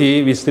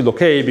 20, it's still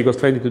okay, because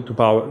 2 to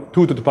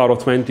the power of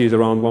 20 is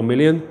around 1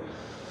 million.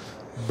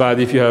 But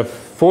if you have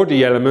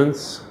 40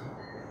 elements,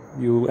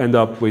 you end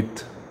up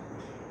with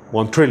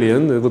 1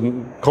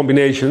 trillion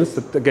combinations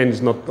that again is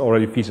not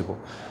already feasible.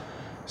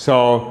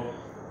 So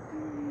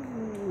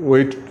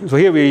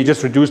here we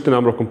just reduce the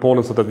number of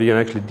components so that we can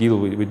actually deal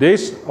with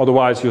this.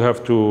 Otherwise, you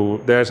have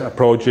to. There's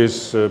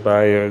approaches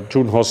by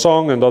Junho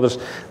Song and others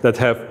that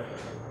have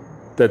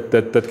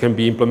that can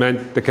be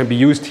implemented, that can be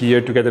used here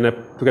to get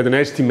an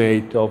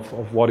estimate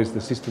of what is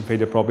the system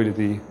failure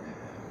probability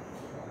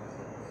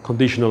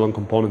conditional on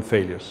component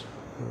failures.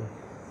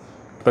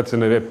 That's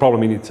a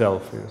problem in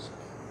itself. Yes.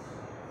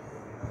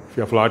 If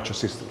you have larger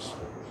systems.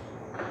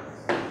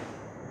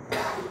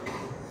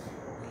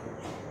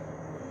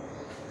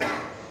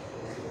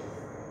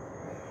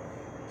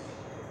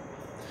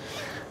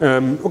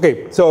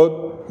 Okay,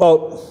 so,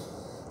 well,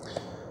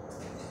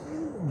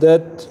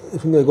 that, I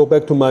think I go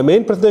back to my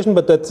main presentation,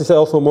 but that is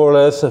also more or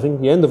less, I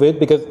think, the end of it,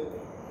 because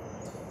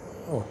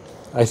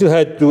I still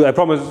had to, I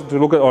promised to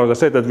look at, or I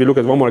said that we look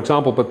at one more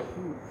example, but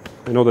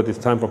I know that it's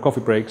time for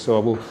coffee break,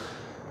 so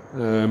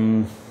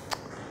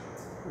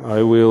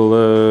I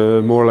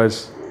will more or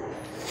less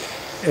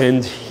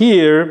end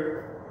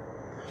here.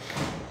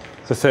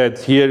 As I said,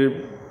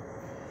 here,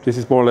 this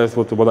is more or less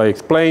what I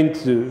explained.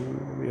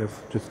 We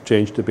have just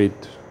changed a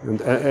bit, and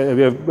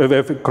we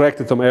have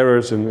corrected some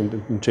errors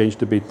and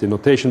changed a bit the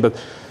notation. But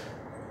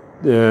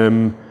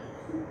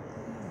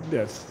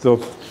yes, so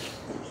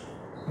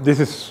this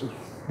is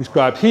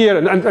described here,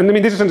 and I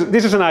mean this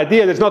is an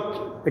idea that's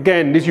not,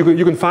 again, this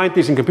you can find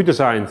this in computer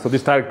science. So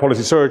this direct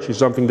policy search is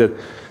something that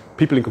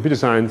people in computer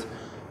science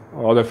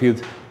or other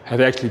fields have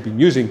actually been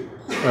using,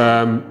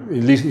 at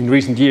least in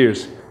recent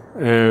years.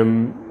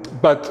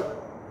 But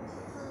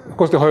of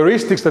course, the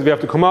heuristics that we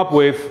have to come up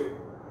with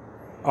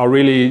are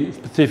really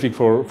specific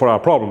for our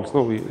problems.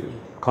 No, we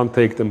can't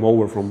take them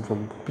over from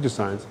computer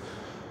science.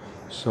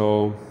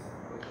 So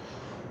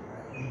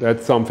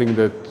that's something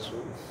that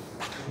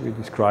we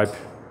describe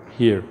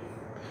here.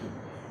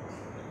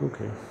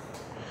 Okay.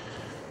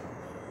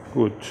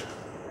 Good.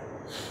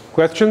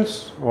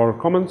 Questions or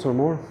comments or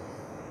more?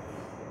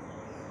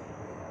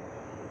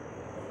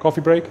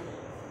 Coffee break?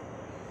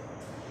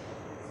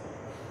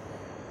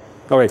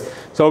 All right,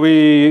 so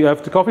we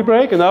have the coffee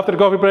break, and after the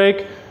coffee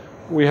break,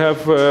 we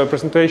have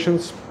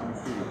presentations.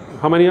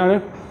 How many are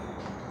there?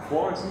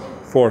 4, isn't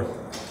it? 4.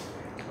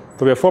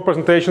 So we have 4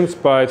 presentations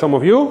by some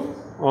of you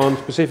on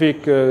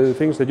specific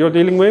things that you're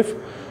dealing with.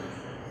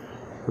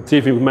 Let's see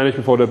if we manage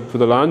before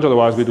the lunch,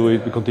 otherwise we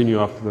continue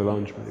after the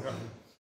lunch. Maybe.